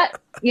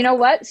 you know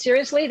what?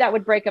 Seriously, that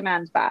would break a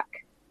man's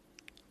back.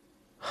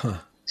 Huh.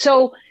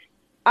 So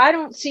I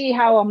don't see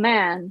how a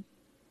man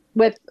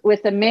with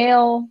the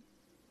male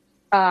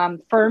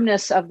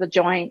firmness of the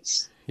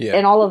joints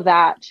and all of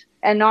that,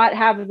 and not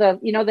have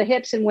the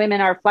hips in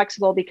women are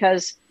flexible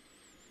because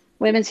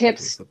women's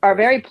hips are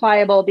very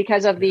pliable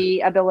because of the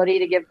ability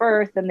to give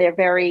birth, and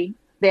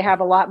they have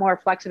a lot more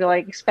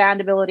flexibility,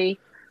 expandability.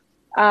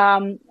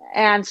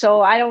 And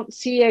so I don't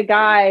see a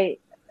guy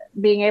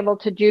being able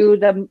to do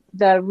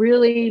the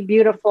really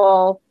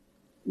beautiful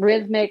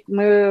rhythmic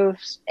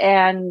moves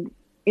and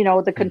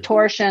the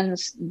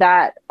contortions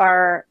that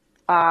are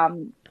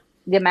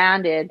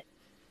demanded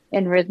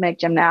in rhythmic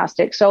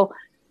gymnastics. So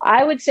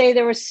I would say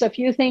there was a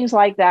few things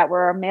like that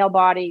where a male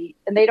body,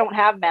 and they don't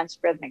have men's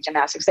rhythmic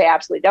gymnastics. They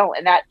absolutely don't.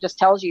 And that just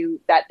tells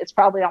you that it's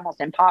probably almost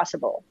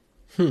impossible.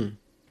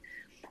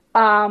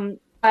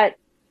 But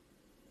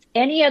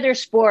any other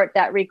sport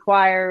that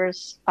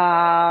requires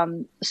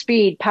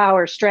speed,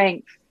 power,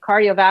 strength,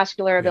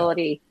 cardiovascular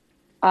ability,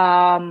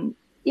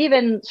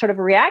 even sort of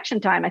a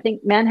reaction time. I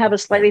think men have a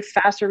slightly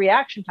faster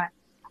reaction time.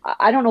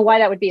 I don't know why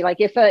that would be. Like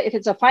if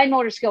it's a fine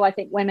motor skill, I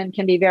think women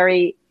can be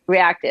very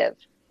reactive.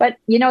 But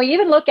you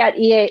even look at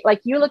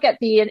you look at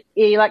the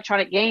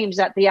electronic games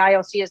that the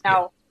IOC is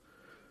now.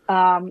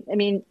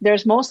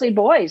 There's mostly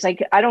boys.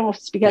 Like I don't know if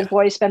it's because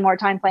boys spend more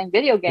time playing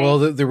video games. Well,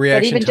 the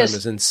reaction time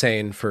is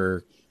insane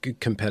for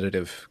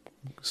competitive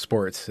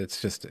sports.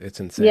 It's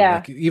insane.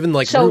 Yeah.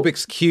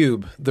 Rubik's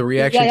Cube, the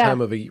reaction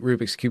time of a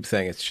Rubik's Cube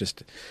thing. It's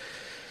just.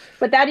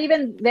 But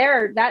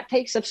that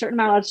takes a certain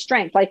amount of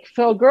strength. Like,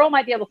 so a girl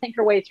might be able to think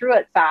her way through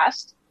it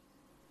fast,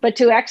 but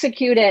to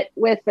execute it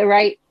with the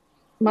right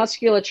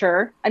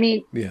musculature,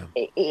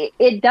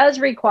 it does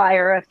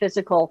require a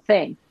physical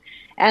thing.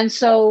 And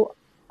so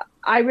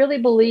I really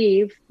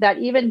believe that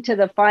even to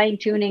the fine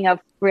tuning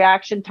of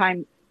reaction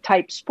time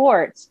type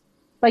sports,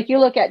 like you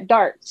look at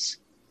darts,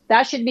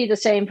 that should be the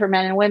same for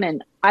men and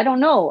women. I don't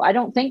know. I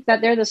don't think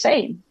that they're the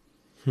same.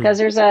 Because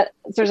there's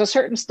a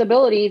certain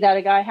stability that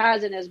a guy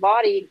has in his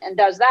body and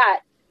does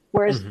that.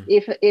 Whereas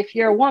if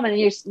you're a woman and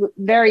you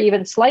vary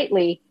even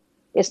slightly,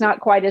 it's not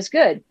quite as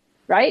good.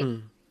 Right.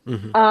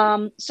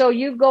 So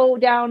you go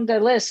down the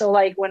list. So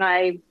like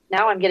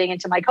now I'm getting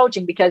into my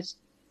coaching, because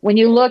when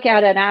you look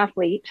at an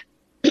athlete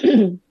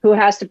who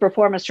has to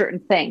perform a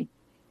certain thing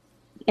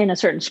in a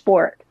certain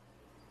sport,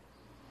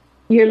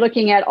 you're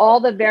looking at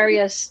all the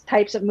various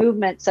types of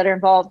movements that are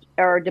involved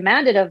or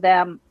demanded of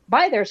them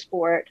by their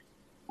sport,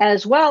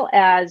 as well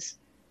as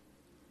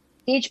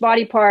each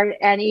body part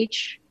and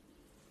each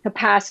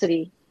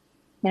capacity,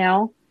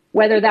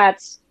 whether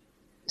that's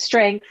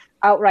strength,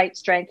 outright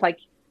strength, like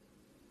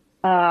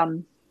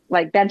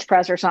bench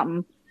press or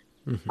something,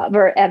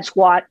 and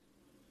squat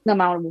the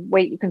amount of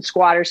weight you can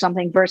squat or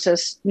something,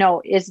 versus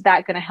no, is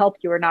that going to help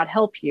you or not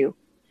help you?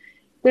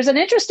 There's an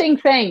interesting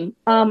thing.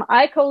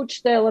 I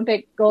coached the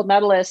Olympic gold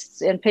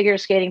medalists in figure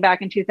skating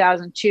back in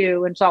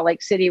 2002 in Salt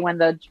Lake City when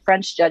the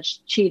French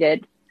judge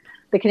cheated,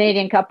 the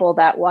Canadian couple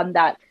that won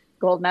that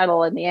gold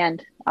medal in the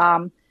end.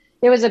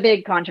 It was a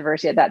big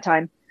controversy at that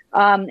time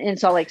in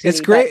Salt Lake City.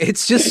 It's great.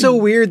 It's just so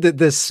weird that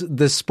this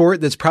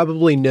sport that's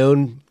probably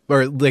known,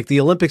 or like the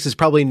Olympics is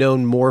probably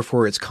known more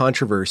for its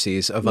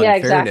controversies of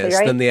unfairness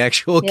than the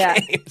actual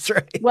games,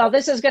 right? Well,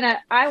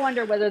 I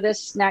wonder whether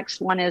this next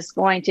one is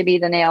going to be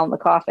the nail in the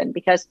coffin,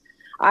 because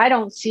I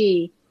don't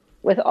see,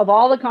 of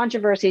all the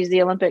controversies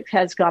the Olympics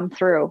has come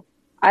through,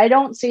 I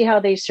don't see how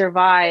they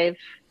survive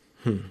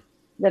the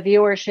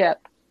viewership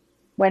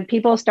when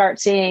people start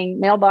seeing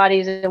male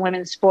bodies in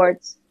women's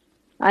sports.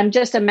 I'm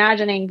just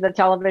imagining the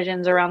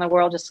televisions around the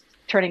world just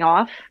turning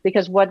off,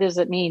 because what does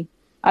it mean?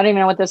 I don't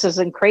even know what this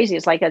is crazy.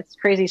 It's like a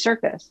crazy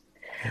circus.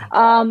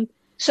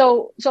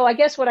 So I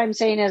guess what I'm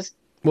saying is,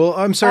 well,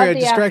 I'm sorry, I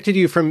distracted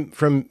you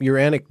from your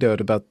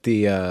anecdote about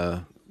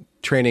the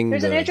training.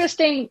 There's an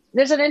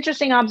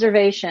interesting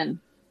observation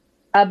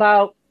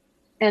about,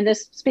 and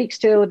this speaks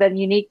to the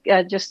unique,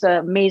 just the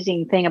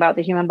amazing thing about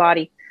the human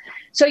body.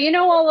 So,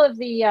 all of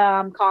the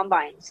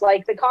combines,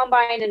 like the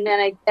combine in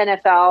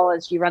NFL,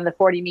 as you run the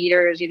 40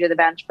 meters, you do the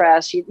bench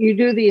press, you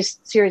do these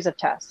series of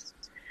tests.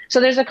 So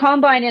there's a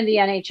combine in the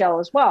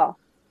NHL as well.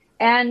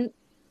 And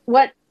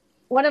what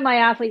one of my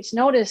athletes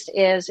noticed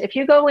is, if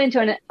you go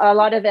into a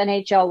lot of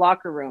NHL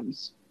locker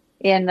rooms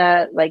in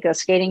the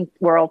skating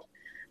world,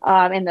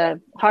 in the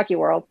hockey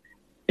world,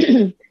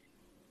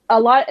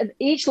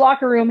 each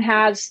locker room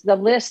has the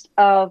list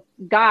of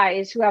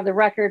guys who have the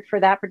record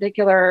for that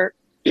particular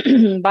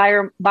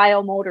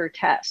biomotor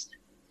test.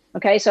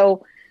 Okay,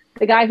 so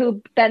the guy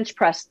who bench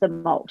pressed the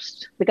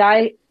most, the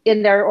guy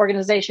in their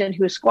organization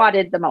who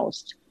squatted the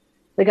most,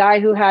 the guy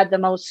who had the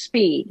most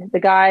speed, the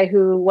guy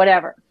who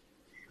whatever.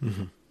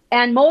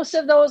 And most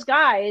of those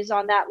guys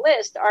on that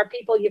list are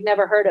people you've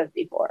never heard of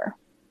before.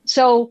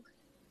 So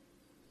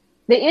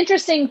the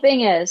interesting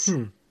thing is,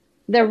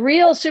 the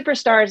real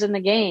superstars in the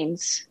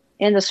games,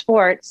 in the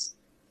sports,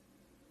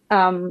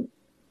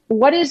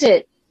 what is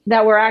it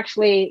that we're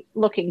actually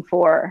looking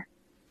for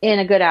in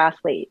a good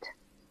athlete?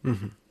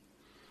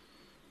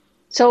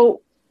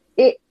 So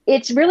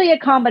it's really a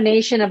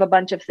combination of a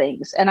bunch of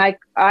things. And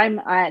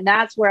and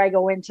that's where I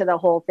go into the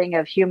whole thing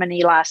of human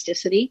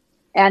elasticity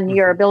and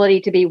your ability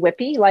to be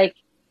whippy, like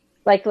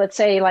let's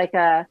say like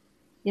a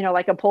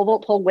pole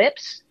vault pull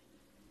whips.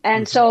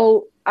 And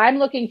so I'm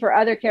looking for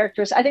other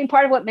characteristics. I think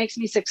part of what makes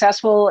me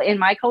successful in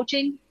my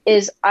coaching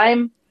is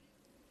I'm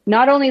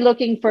not only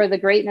looking for the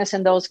greatness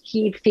in those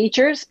key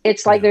features,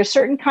 it's like there's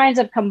certain kinds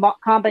of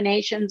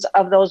combinations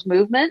of those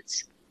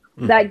movements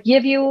that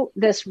give you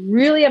this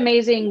really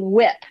amazing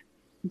whip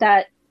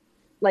that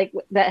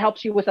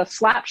helps you with a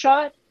slap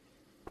shot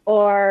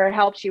or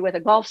helps you with a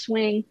golf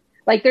swing.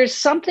 Like, there's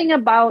something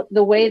about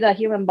the way the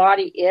human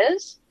body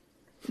is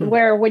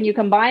where when you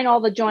combine all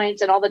the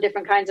joints and all the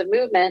different kinds of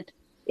movement,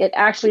 it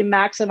actually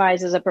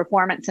maximizes a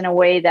performance in a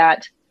way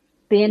that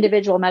the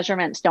individual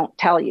measurements don't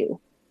tell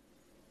you,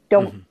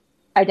 don't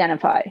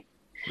identify.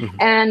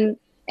 And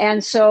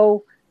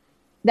so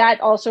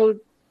that also,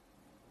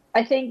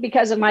 I think,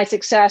 because of my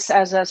success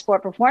as a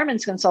sport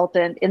performance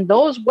consultant in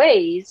those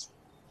ways,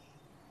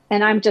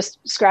 and I'm just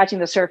scratching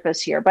the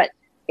surface here, but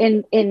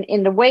in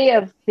the way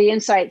of the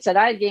insights that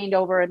I've gained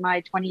over in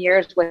my 20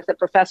 years with the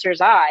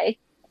professor's eye,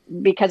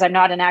 because I'm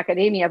not in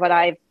academia, but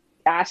I've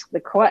asked the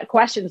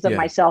questions of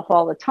myself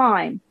all the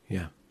time.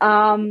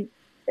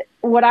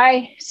 What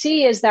I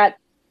see is that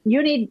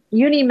you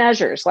need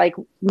measures like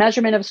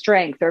measurement of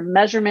strength or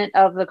measurement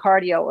of the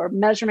cardio or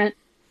measurement.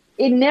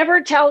 It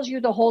never tells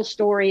you the whole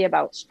story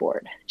about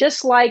sport.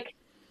 Just like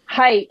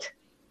height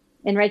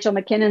in Rachel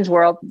McKinnon's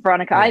world,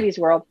 Veronica Ivy's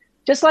world,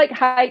 just like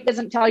height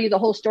doesn't tell you the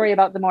whole story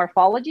about the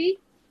morphology.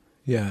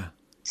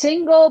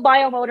 Single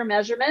biomotor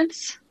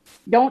measurements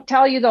don't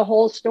tell you the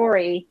whole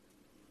story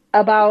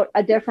about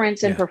a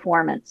difference in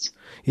performance.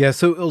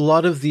 So a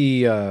lot of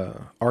the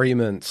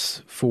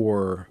arguments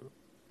for,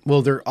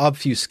 well, they're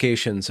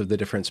obfuscations of the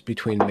difference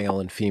between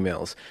male and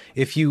females.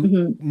 If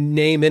you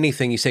name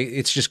anything, you say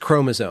it's just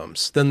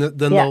chromosomes, then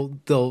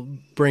they'll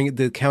bring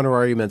the counter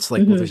arguments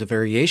like, well, there's a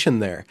variation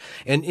there.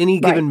 And any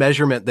given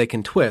measurement they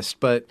can twist.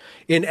 But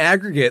in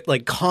aggregate,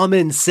 like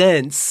common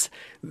sense,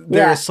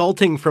 they're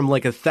assaulting from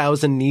like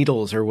 1,000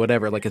 needles or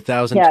whatever, like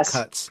 1,000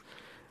 cuts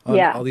on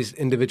all these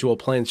individual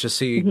planes just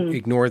so you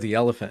ignore the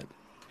elephant.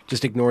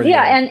 Just ignore the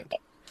elephant.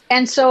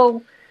 And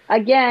so,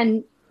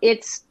 again,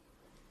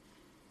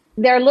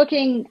 they're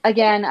looking,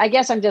 again, I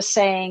guess I'm just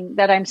saying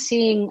that I'm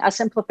seeing a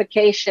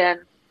simplification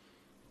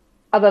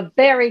of a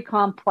very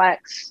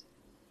complex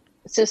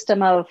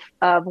system of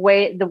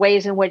the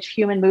ways in which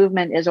human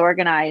movement is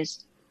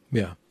organized.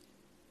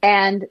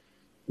 And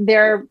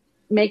they're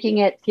making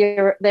it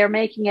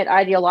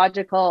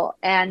ideological,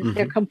 and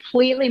they're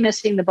completely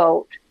missing the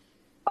boat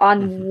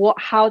on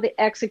how the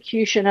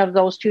execution of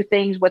those two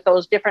things with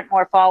those different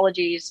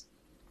morphologies.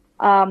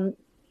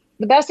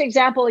 The best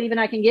example even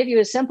I can give you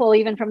is simple,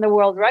 even from the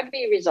World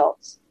Rugby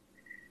results.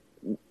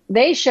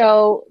 They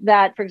show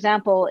that, for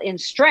example, in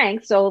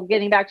strength, so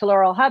getting back to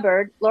Laurel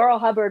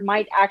Hubbard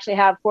might actually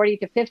have 40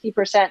 to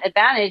 50%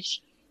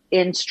 advantage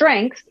in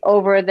strength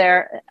over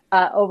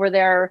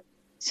their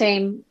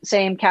same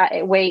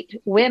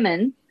weight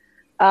women.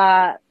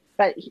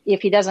 But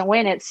if he doesn't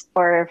win,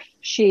 or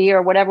she,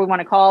 or whatever we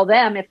want to call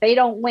them, if they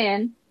don't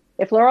win,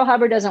 if Laurel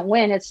Hubbard doesn't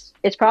win,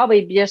 it's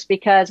probably just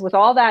because, with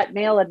all that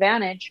male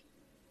advantage,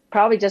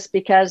 probably just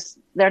because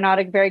they're not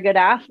a very good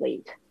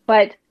athlete,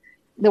 but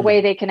the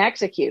way they can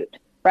execute,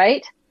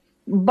 right?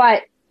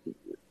 But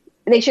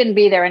they shouldn't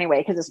be there anyway,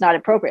 because it's not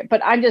appropriate.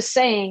 But I'm just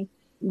saying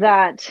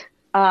that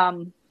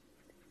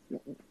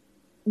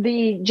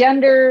the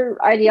gender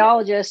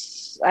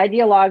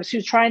ideologues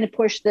who's trying to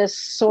push this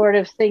sort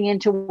of thing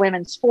into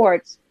women's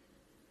sports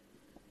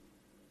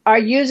they're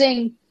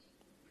using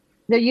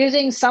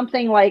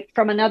something like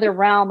from another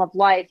realm of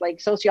life, like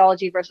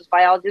sociology versus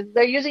biology.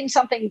 They're using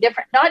something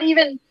different. Not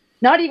even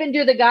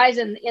do the guys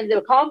in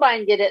the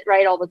combine get it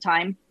right all the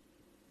time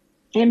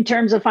in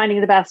terms of finding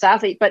the best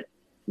athlete, but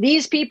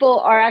these people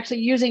are actually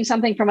using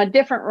something from a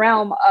different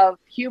realm of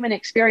human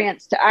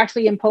experience to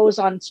actually impose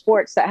on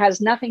sports that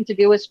has nothing to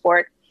do with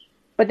sport.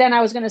 But then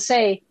I was going to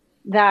say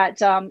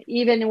that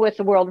even with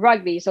the World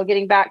Rugby, so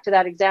getting back to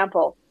that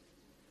example,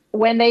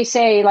 when they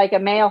say like a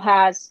male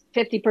has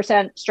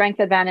 50% strength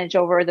advantage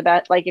over the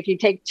bet, like if you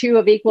take two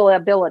of equal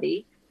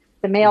ability,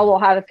 the male will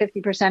have a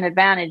 50%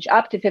 advantage,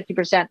 up to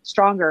 50%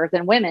 stronger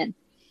than women.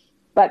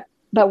 But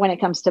when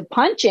it comes to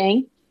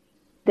punching,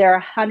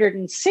 they're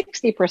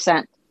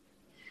 160%.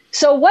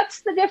 So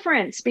what's the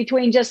difference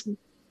between just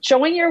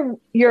showing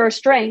your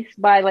strength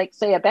by, like,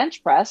 say, a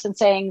bench press and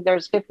saying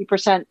there's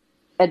 50%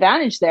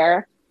 advantage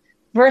there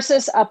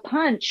versus a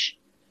punch,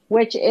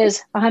 which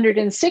is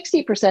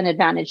 160%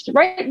 advantage?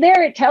 Right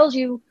there, it tells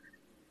you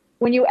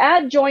when you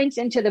add joints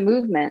into the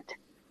movement,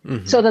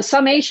 so the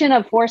summation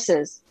of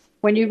forces,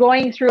 when you're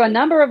going through a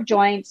number of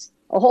joints,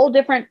 a whole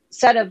different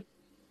set of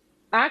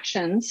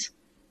actions,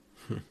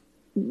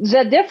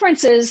 the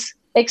differences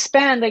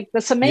expand, like the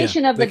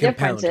summation of the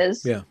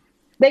differences,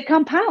 they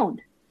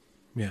compound.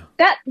 Yeah.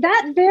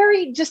 That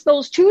very, just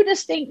those two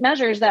distinct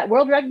measures that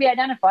World Rugby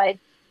identified,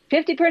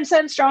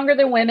 50% stronger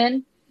than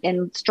women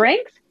in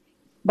strength,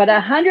 but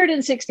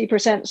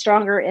 160%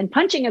 stronger in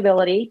punching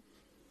ability,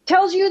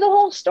 tells you the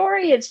whole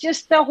story. It's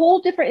just the whole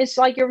different, it's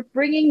like you're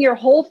bringing your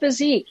whole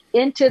physique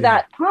into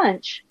that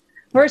punch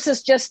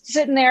versus just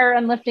sitting there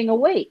and lifting a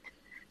weight.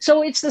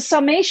 So it's the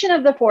summation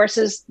of the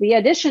forces, the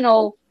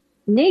additional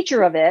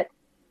nature of it,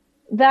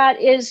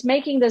 that is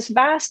making this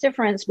vast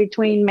difference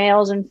between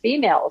males and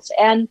females.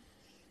 And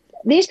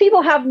these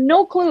people have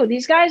no clue.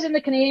 These guys in the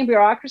Canadian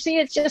bureaucracy,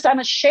 it's just, I'm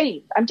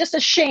ashamed. I'm just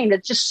ashamed.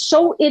 It's just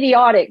so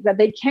idiotic that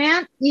they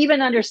can't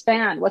even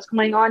understand what's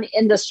going on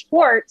in the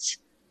sports,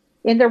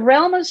 in the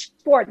realm of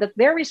sport that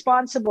they're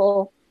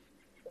responsible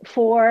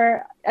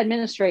for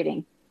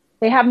administrating.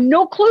 They have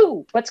no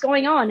clue what's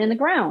going on in the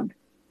ground.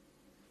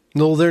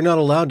 No, they're not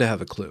allowed to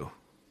have a clue.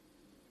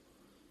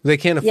 They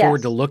can't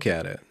afford to look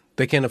at it.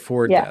 They can't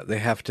afford that. They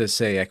have to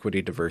say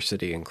equity,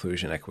 diversity,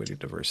 inclusion, equity,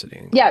 diversity,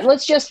 inclusion. Yeah,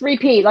 let's just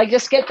repeat. Like,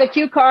 just get the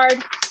cue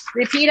card.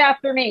 Repeat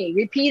after me.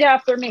 Repeat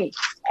after me.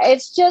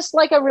 It's just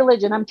like a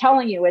religion. I'm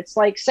telling you, it's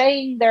like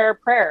saying their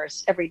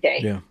prayers every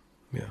day.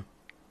 Yeah.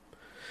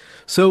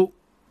 So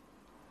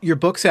your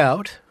book's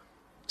out.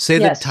 Say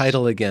the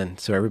title again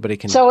so everybody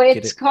can get it.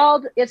 It's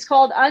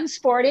called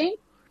Unsporting: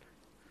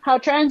 How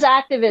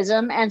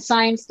Transactivism and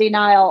Science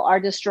Denial Are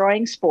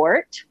Destroying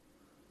Sport.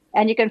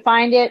 And you can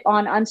find it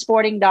on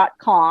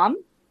unsporting.com.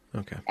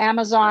 Okay.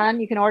 Amazon,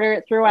 you can order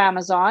it through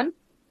Amazon.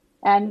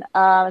 And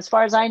as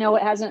far as I know,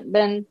 it hasn't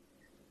been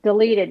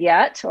deleted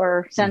yet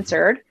or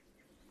censored.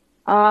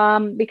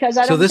 Because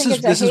I don't think it's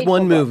a this is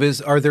one book.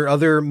 move. Are there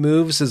other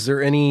moves? Is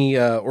there any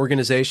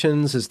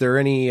organizations? Is there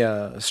any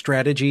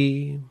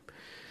strategy?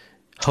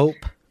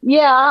 Hope?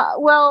 Yeah,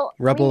 well...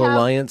 Rebel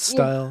Alliance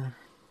style?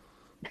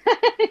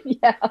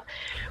 Yeah.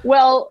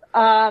 Well,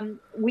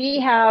 we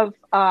have...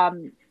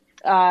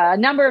 a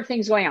number of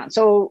things going on.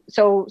 So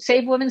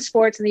Save Women's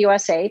Sports in the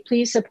USA,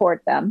 please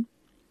support them.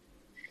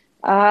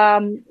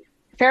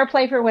 Fair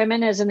Play for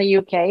Women is in the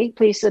UK.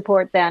 Please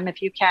support them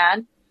if you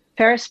can.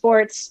 Fair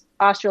Sports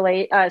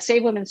Australia,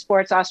 Save Women's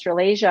Sports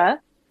Australasia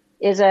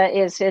is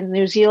in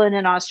New Zealand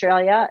and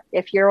Australia.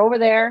 If you're over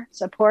there,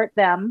 support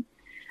them,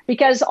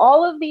 because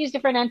all of these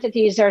different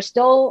entities are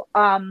still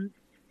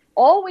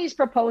always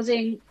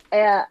proposing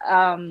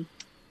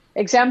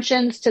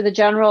exemptions to the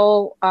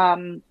general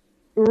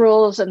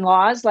rules and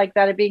laws like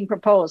that are being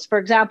proposed. For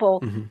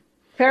example,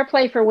 Fair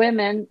Play for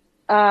Women,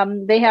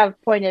 they have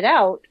pointed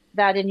out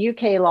that in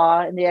UK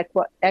law, in the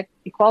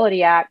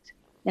Equality Act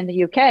in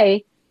the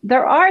UK,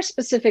 there are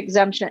specific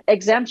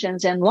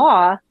exemptions in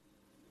law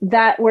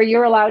that where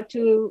you're allowed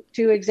to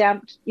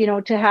exempt,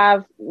 to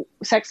have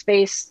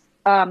sex-based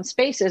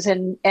spaces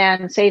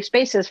and safe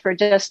spaces for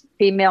just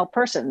female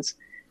persons.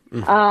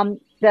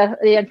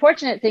 the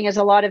unfortunate thing is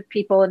a lot of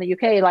people in the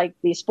UK, like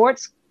these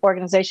sports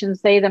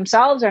organizations, they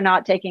themselves are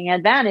not taking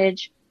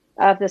advantage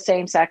of the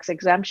same-sex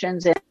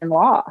exemptions in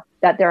law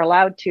that they're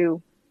allowed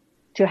to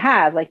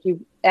have. Like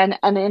you, and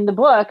in the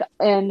book,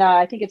 and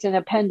I think it's in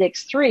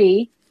Appendix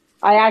 3,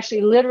 I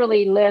actually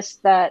literally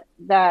list that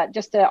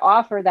just to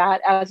offer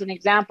that as an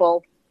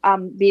example.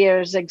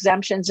 There's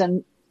exemptions,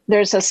 and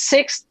there's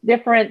 6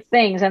 different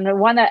things, and the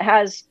one that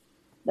has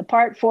the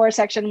Part 4,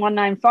 Section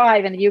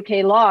 195 in the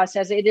UK law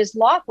says it is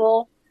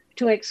lawful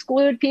to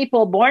exclude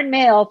people born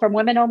male from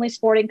women-only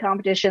sporting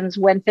competitions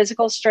when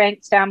physical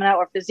strength, stamina,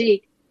 or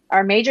physique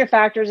are major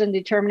factors in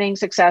determining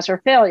success or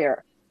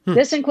failure.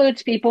 This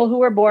includes people who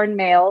were born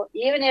male,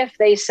 even if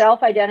they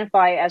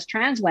self-identify as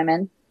trans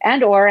women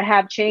and or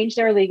have changed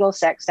their legal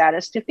sex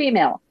status to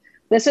female.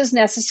 This is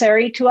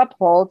necessary to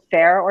uphold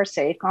fair or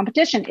safe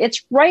competition.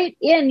 It's right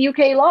in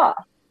UK law.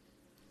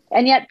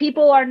 And yet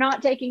people are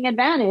not taking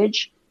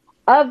advantage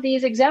of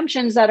these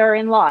exemptions that are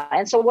in law.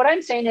 And so what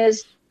I'm saying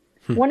is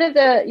one of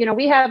the,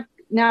 we have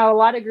now a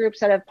lot of groups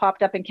that have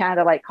popped up in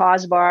Canada, like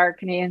COSBAR,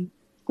 Canadian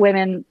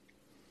Women,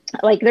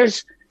 like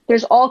there's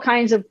all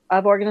kinds of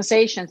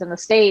organizations in the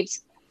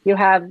States. You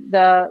have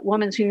the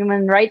Women's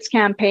Human Rights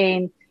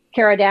Campaign.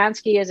 Kara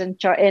Dansky is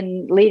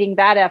in leading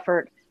that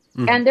effort.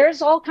 And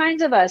there's all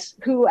kinds of us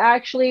who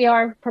actually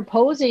are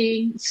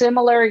proposing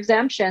similar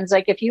exemptions.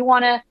 Like if you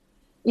want to,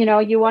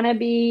 you want to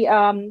be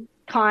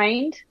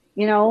kind,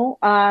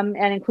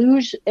 and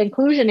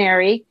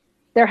inclusionary,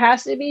 there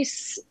has to be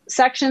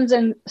sections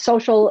in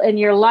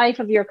your life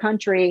of your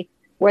country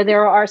where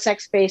there are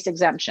sex-based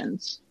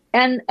exemptions.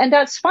 And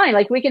that's fine.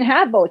 Like we can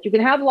have both. You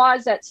can have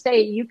laws that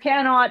state you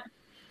cannot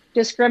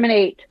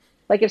discriminate.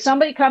 Like if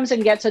somebody comes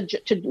and gets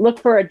to look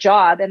for a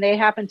job and they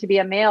happen to be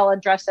a male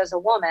and dressed as a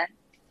woman,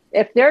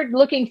 if they're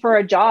looking for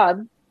a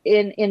job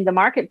in the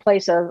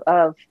marketplace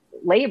of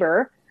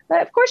labor,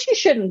 of course you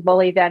shouldn't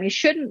bully them. You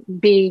shouldn't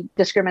be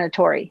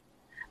discriminatory.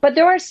 But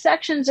there are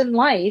sections in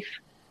life,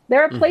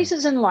 there are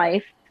places in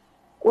life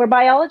where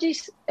biology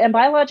and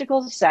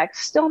biological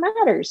sex still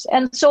matters.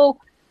 And so,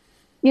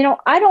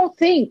 I don't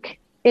think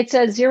it's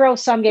a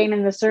zero-sum game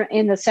in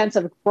the sense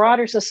of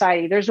broader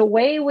society. There's a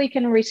way we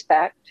can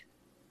respect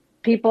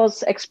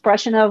people's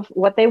expression of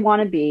what they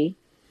want to be,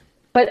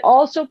 but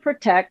also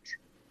protect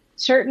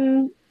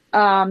certain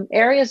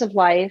areas of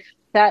life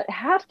that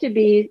have to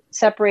be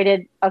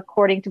separated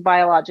according to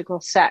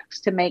biological sex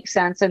to make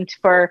sense and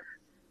for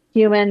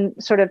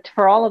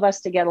for all of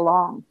us to get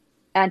along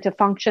and to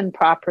function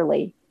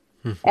properly.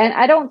 And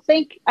I don't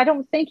think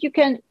you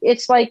can,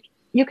 it's like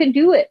you can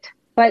do it.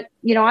 But,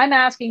 I'm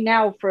asking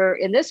now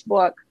in this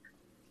book,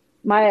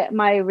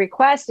 my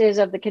request is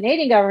of the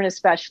Canadian government,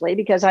 especially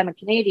because I'm a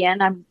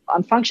Canadian,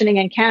 I'm functioning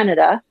in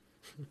Canada,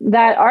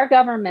 that our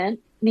government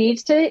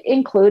needs to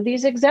include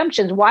these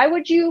exemptions. Why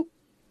would you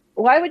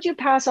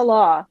pass a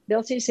law,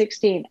 Bill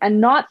C-16,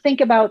 and not think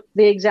about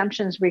the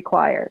exemptions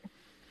required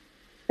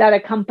that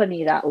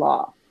accompany that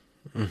law?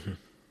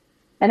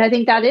 And I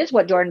think that is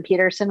what Jordan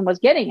Peterson was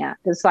getting at.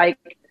 It's like,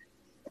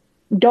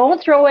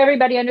 don't throw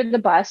everybody under the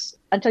bus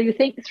until you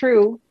think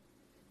through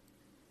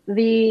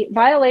the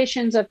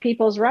violations of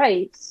people's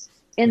rights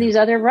in these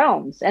other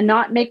realms and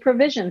not make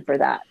provision for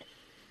that.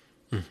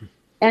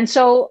 And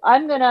so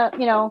I'm going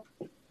to,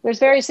 there's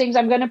various things.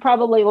 I'm going to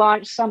probably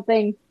launch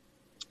something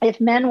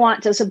if men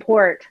want to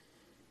support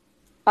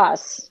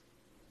us,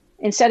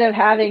 instead of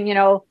having,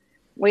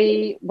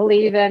 we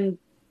believe in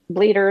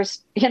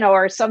bleeders,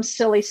 or some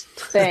silly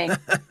thing.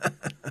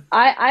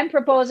 I'm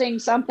proposing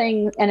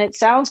something, and it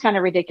sounds kind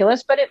of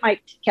ridiculous, but it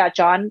might catch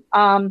on.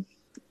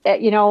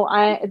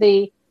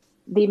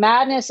 The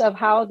madness of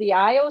how the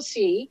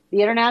IOC,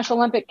 the International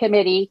Olympic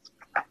Committee,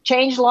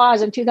 changed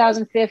laws in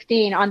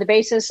 2015 on the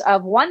basis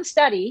of one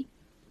study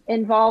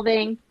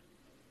involving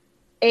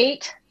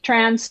 8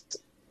 trans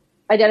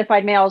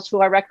identified males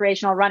who are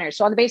recreational runners.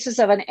 So on the basis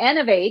of an N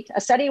of 8, a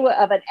study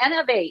of an N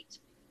of 8,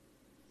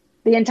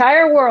 the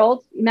entire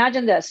world,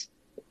 imagine this,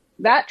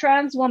 that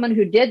trans woman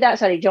who did that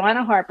study,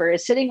 Joanna Harper,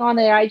 is sitting on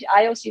the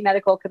IOC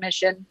Medical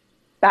Commission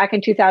back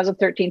in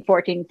 2013,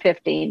 14,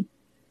 15,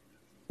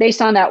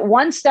 based on that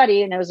one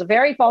study, and it was a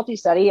very faulty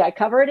study. I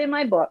cover it in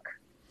my book,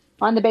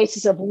 on the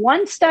basis of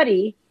one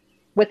study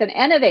with an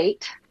N of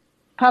 8,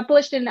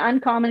 published in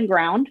Uncommon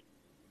Ground,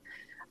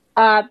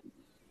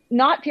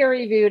 not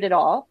peer-reviewed at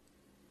all,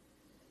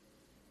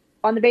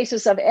 on the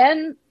basis of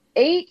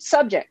 8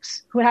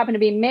 subjects who happen to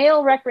be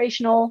male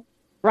recreational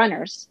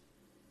runners.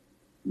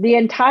 The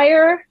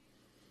entire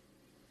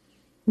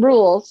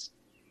rules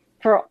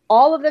for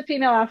all of the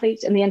female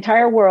athletes in the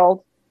entire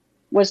world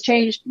was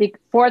changed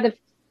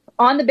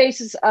on the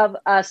basis of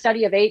a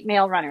study of 8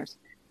 male runners.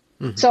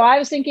 So I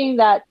was thinking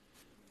that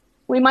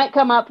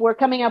we're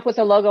coming up with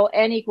a logo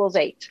N equals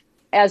 8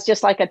 as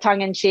just like a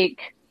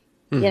tongue-in-cheek,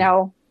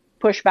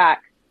 pushback.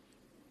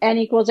 N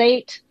equals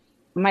 8.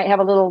 We might have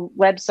a little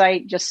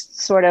website just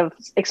sort of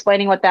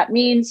explaining what that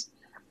means.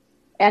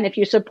 And if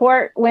you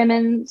support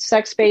women,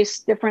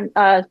 sex-based, different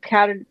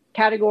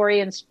category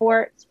in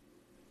sports,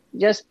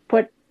 just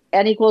put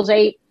N equals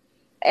 8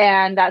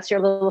 and that's your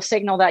little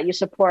signal that you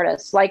support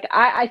us. Like,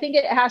 I think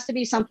it has to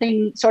be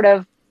something sort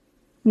of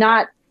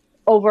not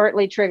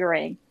overtly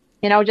triggering,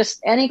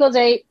 just N equals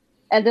 8.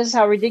 And this is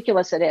how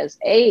ridiculous it is.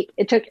 8.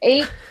 It took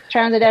 8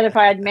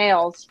 trans-identified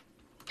males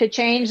to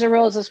change the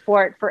rules of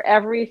sport for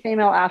every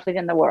female athlete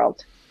in the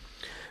world.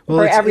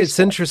 Well, it's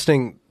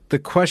interesting. The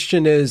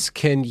question is,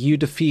 can you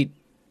defeat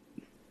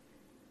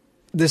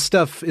this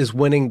stuff is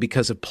winning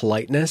because of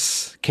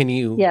politeness? Can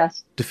you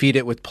defeat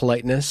it with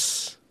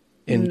politeness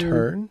in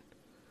turn?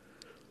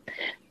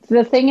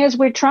 The thing is,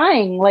 we're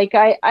trying. Like,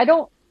 I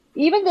don't,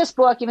 even this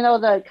book, even though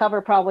the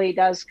cover probably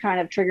does kind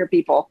of trigger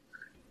people,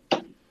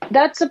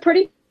 that's a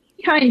pretty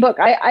kind book.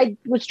 I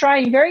was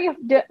trying very,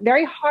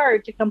 very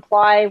hard to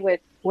comply with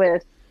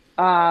with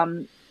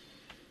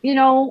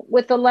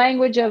the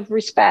language of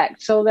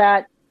respect, so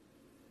that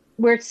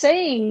we're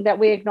saying that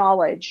we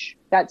acknowledge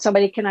that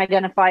somebody can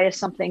identify as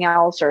something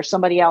else or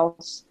somebody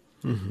else.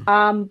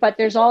 Mm-hmm. But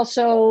there's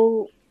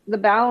also the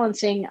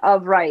balancing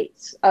of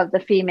rights of the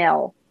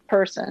female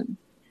person.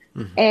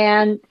 Mm-hmm.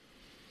 And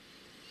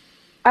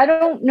I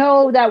don't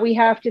know that we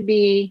have to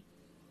be,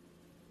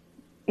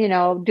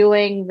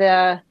 doing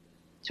the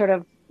sort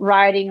of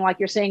rioting like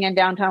you're saying in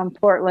downtown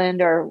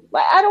Portland, or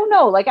I don't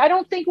know. Like, I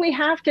don't think we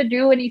have to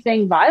do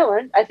anything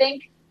violent. I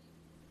think,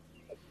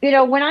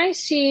 when I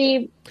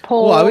see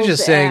polls. Well, I was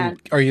just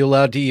saying, are you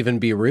allowed to even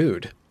be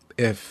rude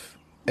if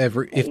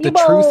the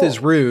truth is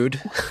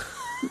rude?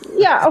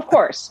 Yeah, of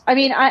course. I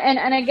mean,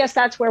 I guess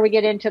that's where we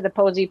get into the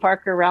Posey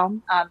Parker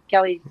realm,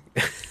 Kelly.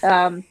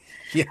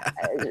 Yeah.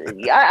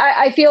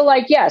 I feel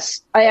like,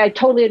 yes, I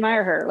totally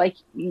admire her. Like,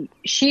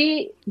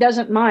 she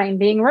doesn't mind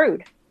being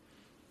rude.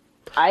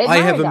 I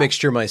have a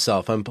mixture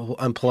myself. I'm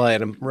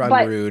polite. I'm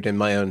rude in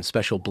my own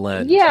special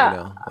blend.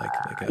 Yeah.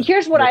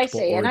 Here's what I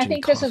say, and I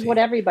think this is what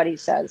everybody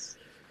says.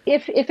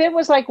 If it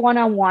was like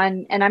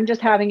one-on-one, and I'm just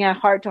having a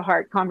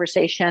heart-to-heart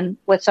conversation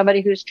with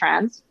somebody who's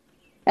trans,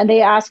 and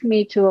they ask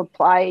me to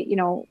apply,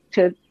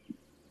 to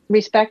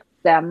respect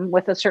them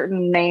with a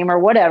certain name or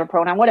whatever,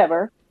 pronoun,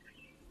 whatever,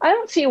 I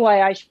don't see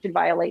why I should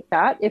violate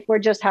that if we're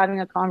just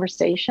having a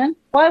conversation.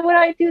 Why would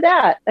I do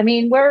that? I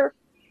mean,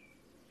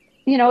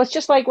 it's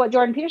just like what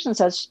Jordan Peterson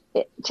says,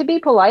 to be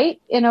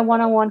polite in a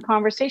one-on-one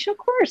conversation, of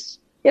course.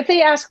 If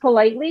they ask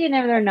politely and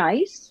if they're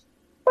nice,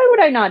 why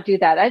would I not do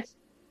that?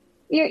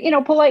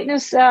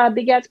 Politeness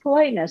begets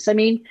politeness. I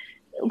mean,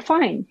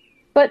 fine.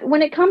 But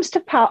when it comes to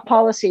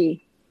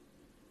policy,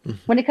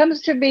 when it comes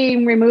to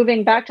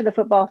removing back to the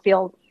football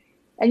field,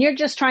 and you're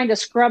just trying to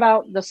scrub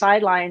out the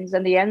sidelines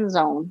and the end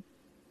zone,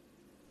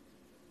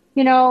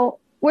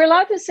 we're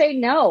allowed to say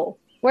no.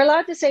 We're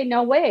allowed to say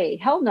no way,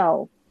 hell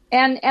no.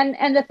 And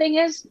the thing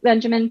is,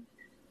 Benjamin,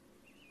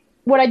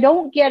 what I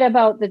don't get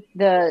about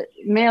the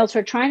males who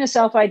are trying to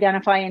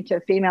self-identify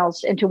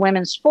into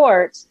women's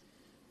sports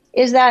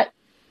is that,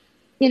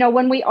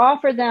 when we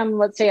offer them,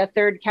 let's say, a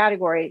third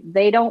category,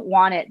 they don't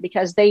want it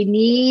because they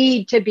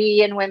need to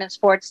be in women's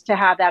sports to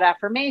have that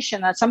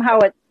affirmation. That somehow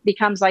it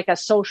becomes like a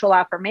social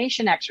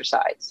affirmation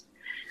exercise.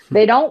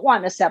 They don't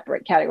want a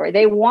separate category.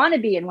 They want to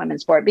be in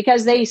women's sport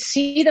because they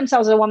see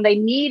themselves as a woman. They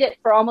need it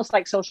for almost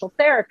like social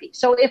therapy.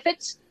 So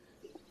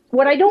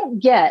what I don't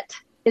get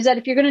is that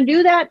if you're going to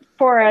do that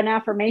for an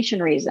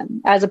affirmation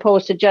reason, as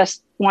opposed to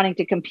just wanting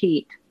to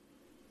compete,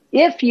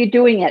 if you're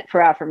doing it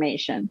for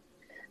affirmation,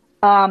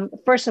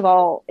 first of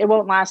all, it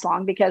won't last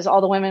long because all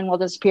the women will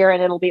disappear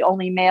and it'll be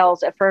only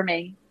males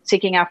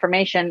seeking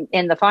affirmation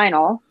in the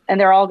final.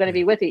 And they're all going to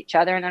be with each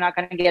other and they're not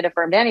going to get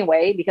affirmed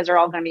anyway because they're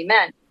all going to be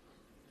men.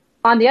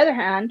 On the other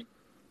hand,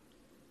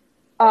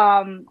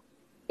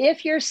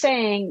 if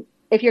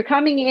you're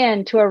coming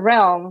into a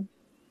realm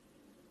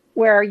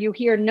where you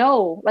hear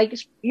no, like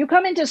you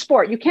come into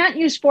sport, you can't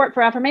use sport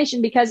for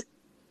affirmation because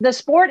the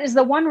sport is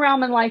the one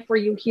realm in life where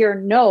you hear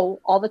no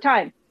all the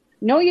time.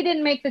 No, you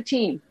didn't make the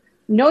team.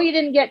 No, you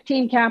didn't get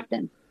team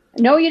captain.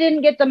 No, you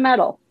didn't get the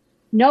medal.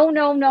 No,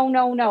 no, no,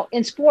 no, no.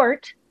 In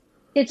sport,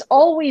 it's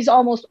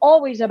almost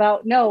always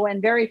about no,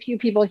 and very few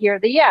people hear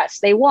the yes,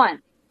 they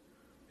won.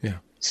 Yeah.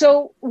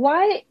 So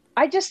I'm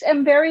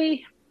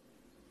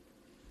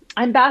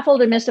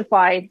baffled and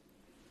mystified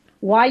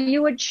why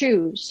you would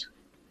choose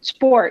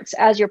sports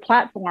as your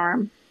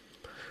platform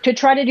to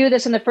try to do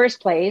this in the first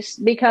place,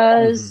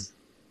 because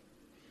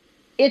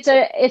it's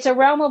a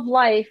realm of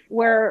life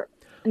where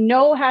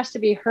no has to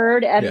be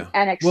heard and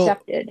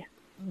accepted.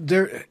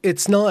 Well,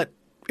 it's not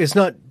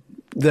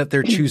that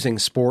they're choosing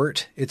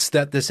sport. It's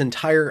that this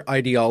entire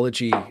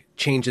ideology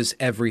changes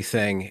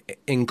everything,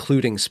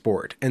 including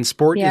sport. And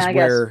sport is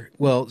where,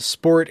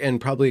 sport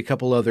and probably a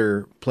couple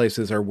other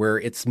places are where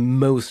it's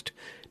most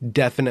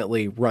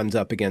definitely runs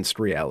up against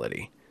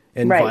reality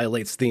and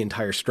violates the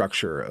entire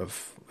structure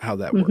of how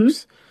that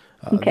works.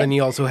 Then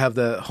you also have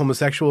the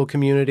homosexual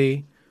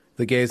community,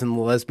 the gays and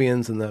the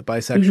lesbians and the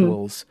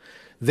bisexuals.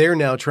 They're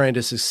now trying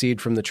to secede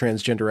from the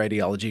transgender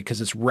ideology because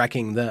it's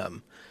wrecking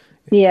them.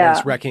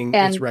 Yeah, and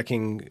it's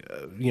wrecking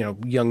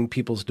young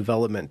people's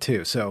development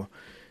too. So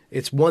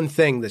it's one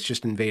thing that's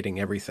just invading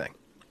everything.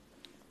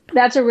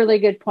 That's a really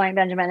good point,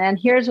 Benjamin. And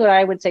here's what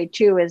I would say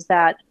too: is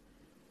that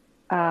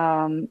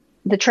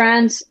the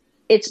trans,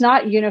 it's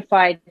not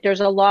unified.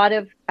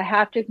 I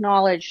have to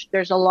acknowledge,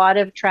 there's a lot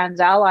of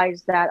trans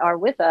allies that are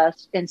with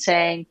us in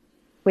saying,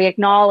 we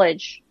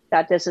acknowledge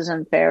that this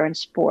isn't fair in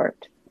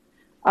sport.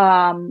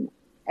 And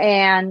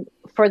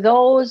for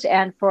those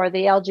and for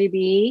the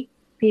LGBT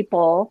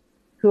people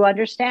who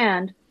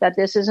understand that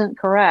this isn't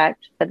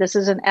correct, that this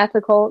isn't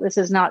ethical, this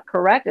is not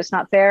correct, it's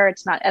not fair,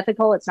 it's not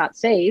ethical, it's not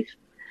safe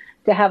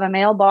to have a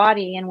male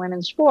body in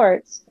women's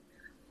sports.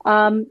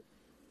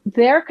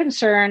 Their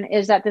concern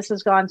is that this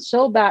has gone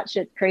so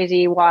batshit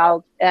crazy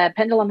wild,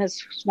 pendulum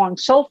has swung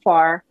so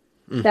far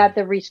that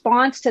the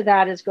response to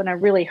that is going to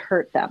really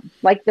hurt them.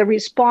 Like the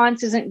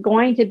response isn't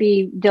going to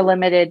be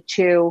delimited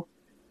to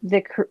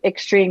the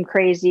extreme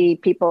crazy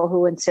people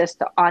who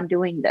insist on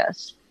doing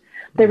this.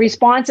 The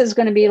response is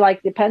going to be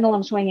like the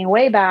pendulum swinging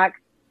way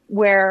back,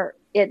 where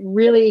it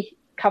really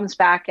comes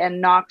back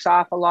and knocks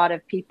off a lot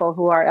of people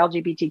who are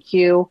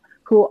LGBTQ,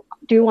 who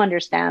do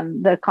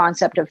understand the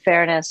concept of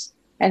fairness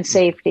and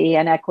safety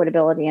and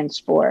equitability in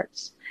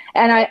sports.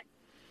 And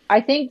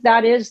I think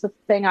that is the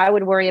thing I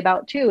would worry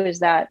about too, is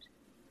that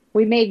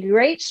we made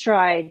great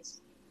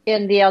strides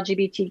in the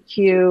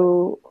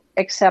LGBTQ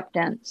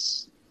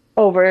acceptance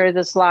over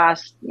this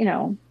last,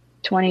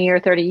 20 or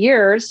 30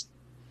 years.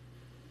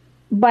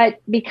 But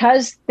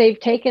because they've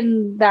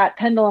taken that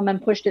pendulum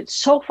and pushed it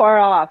so far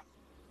off,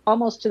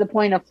 almost to the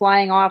point of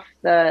flying off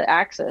the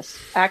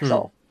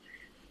axle,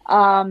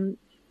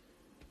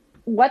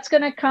 what's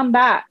going to come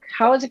back?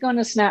 How is it going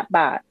to snap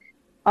back?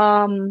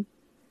 I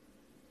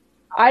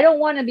don't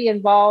want to be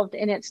involved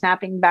in it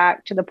snapping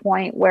back to the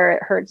point where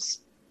it hurts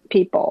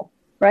people,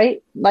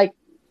 right? Like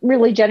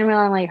really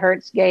genuinely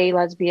hurts gay,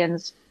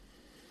 lesbians,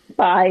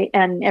 bi,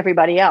 and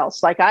everybody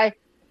else. Like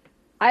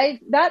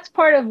that's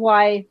part of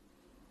why,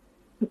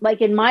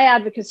 like in my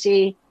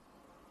advocacy,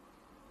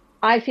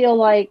 I feel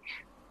like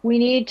we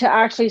need to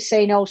actually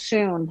say no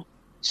soon,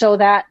 so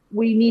that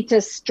we need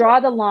to draw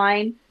the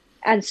line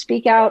and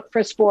speak out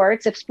for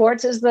sports. If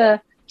sports is the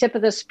tip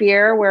of the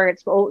spear where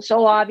it's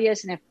so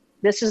obvious, and if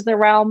this is the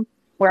realm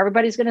where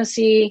everybody's going to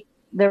see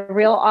the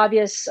real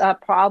obvious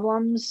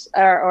problems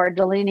or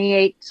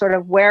delineate sort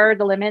of where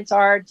the limits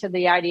are to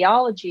the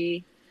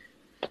ideology,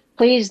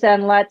 please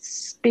then let's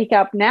speak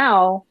up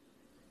now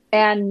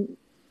and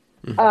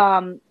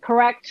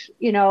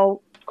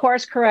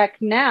course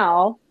correct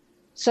now,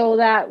 so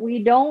that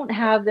we don't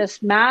have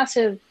this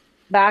massive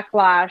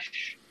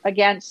backlash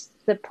against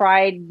the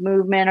pride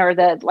movement or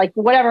the, like,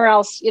 whatever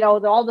else,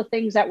 all the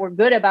things that were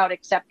good about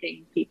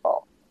accepting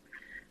people.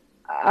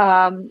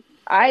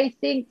 I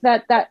think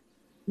that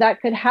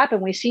could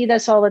happen. We see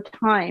this all the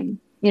time.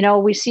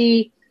 We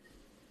see,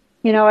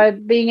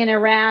 being in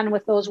Iran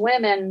with those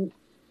women,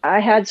 I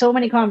had so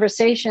many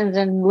conversations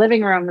in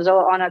living rooms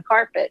on a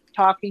carpet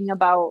talking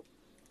about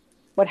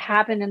what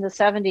happened in the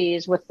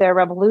 70s with their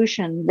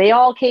revolution. They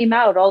all came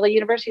out, all the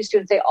university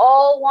students, they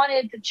all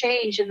wanted to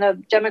change in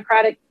the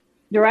democratic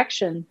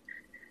direction.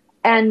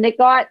 And it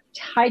got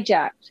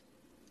hijacked.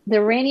 The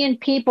Iranian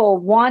people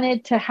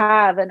wanted to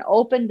have an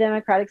open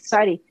democratic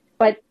society,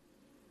 but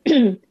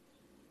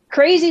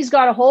crazies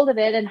got a hold of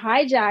it and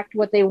hijacked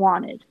what they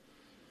wanted.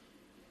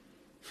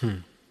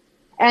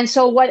 And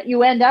so what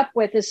you end up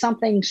with is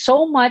something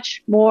so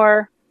much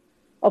more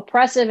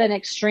oppressive and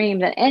extreme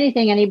than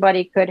anything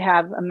anybody could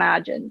have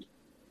imagined.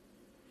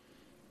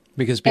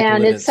 Because people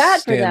and didn't it's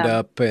sad stand for them.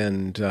 up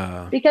and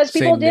because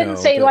people didn't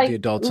say, the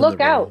adults look in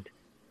the out.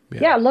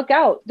 room. Yeah, look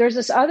out. There's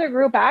this other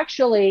group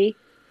actually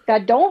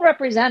that don't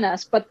represent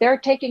us, but they're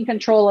taking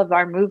control of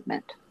our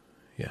movement.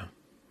 Yeah.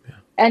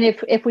 And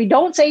if we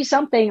don't say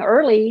something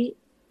early,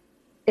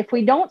 if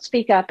we don't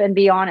speak up and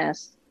be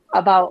honest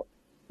about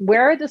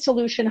where the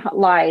solution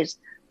lies,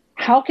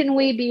 how can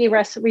we be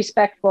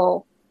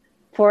respectful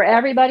for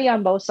everybody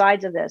on both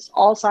sides of this,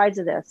 all sides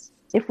of this?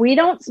 If we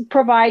don't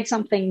provide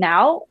something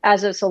now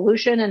as a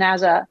solution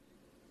and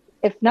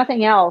if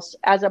nothing else,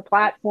 as a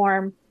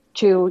platform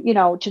to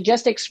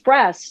just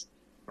express,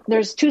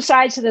 there's two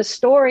sides to this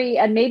story,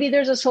 and maybe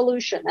there's a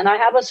solution. And I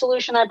have a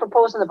solution I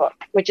propose in the book,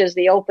 which is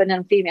the open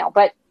and female.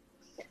 But,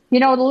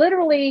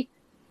 literally,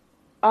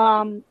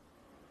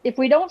 if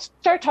we don't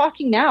start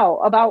talking now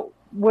about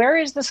where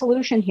is the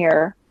solution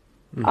here,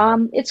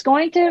 it's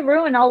going to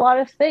ruin a lot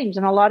of things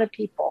and a lot of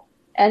people.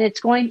 And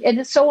it's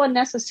so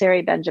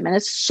unnecessary, Benjamin.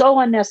 It's so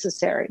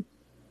unnecessary.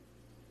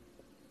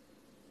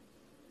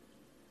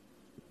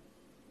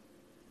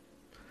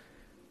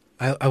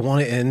 I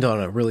want to end on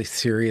a really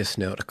serious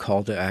note, a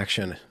call to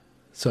action.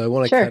 So I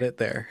want to cut it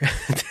there.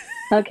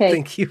 Okay.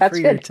 Thank you for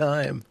your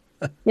time.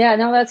 Yeah,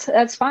 no,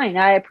 that's fine.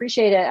 I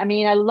appreciate it. I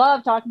mean, I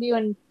love talking to you,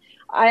 and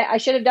I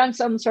should have done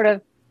some sort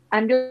of,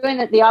 I'm doing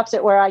it the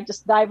opposite, where I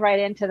just dive right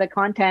into the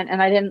content,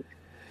 and I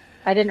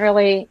didn't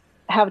really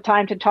have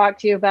time to talk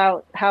to you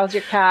about how's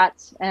your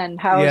cats and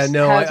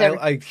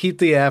I keep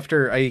the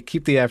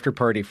after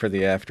party for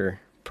the after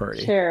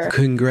party. Sure.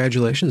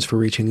 Congratulations for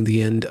reaching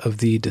the end of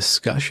the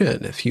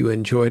discussion. If you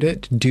enjoyed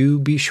it, do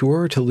be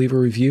sure to leave a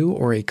review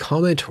or a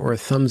comment or a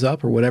thumbs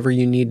up or whatever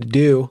you need to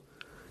do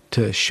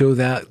to show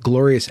that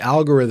glorious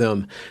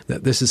algorithm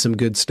that this is some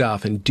good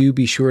stuff. And do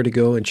be sure to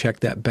go and check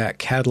that back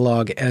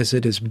catalog, as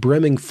it is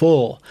brimming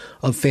full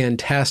of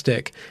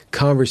fantastic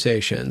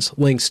conversations.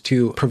 Links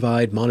to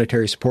provide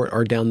monetary support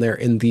are down there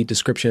in the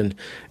description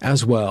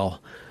as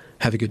well.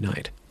 Have a good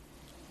night.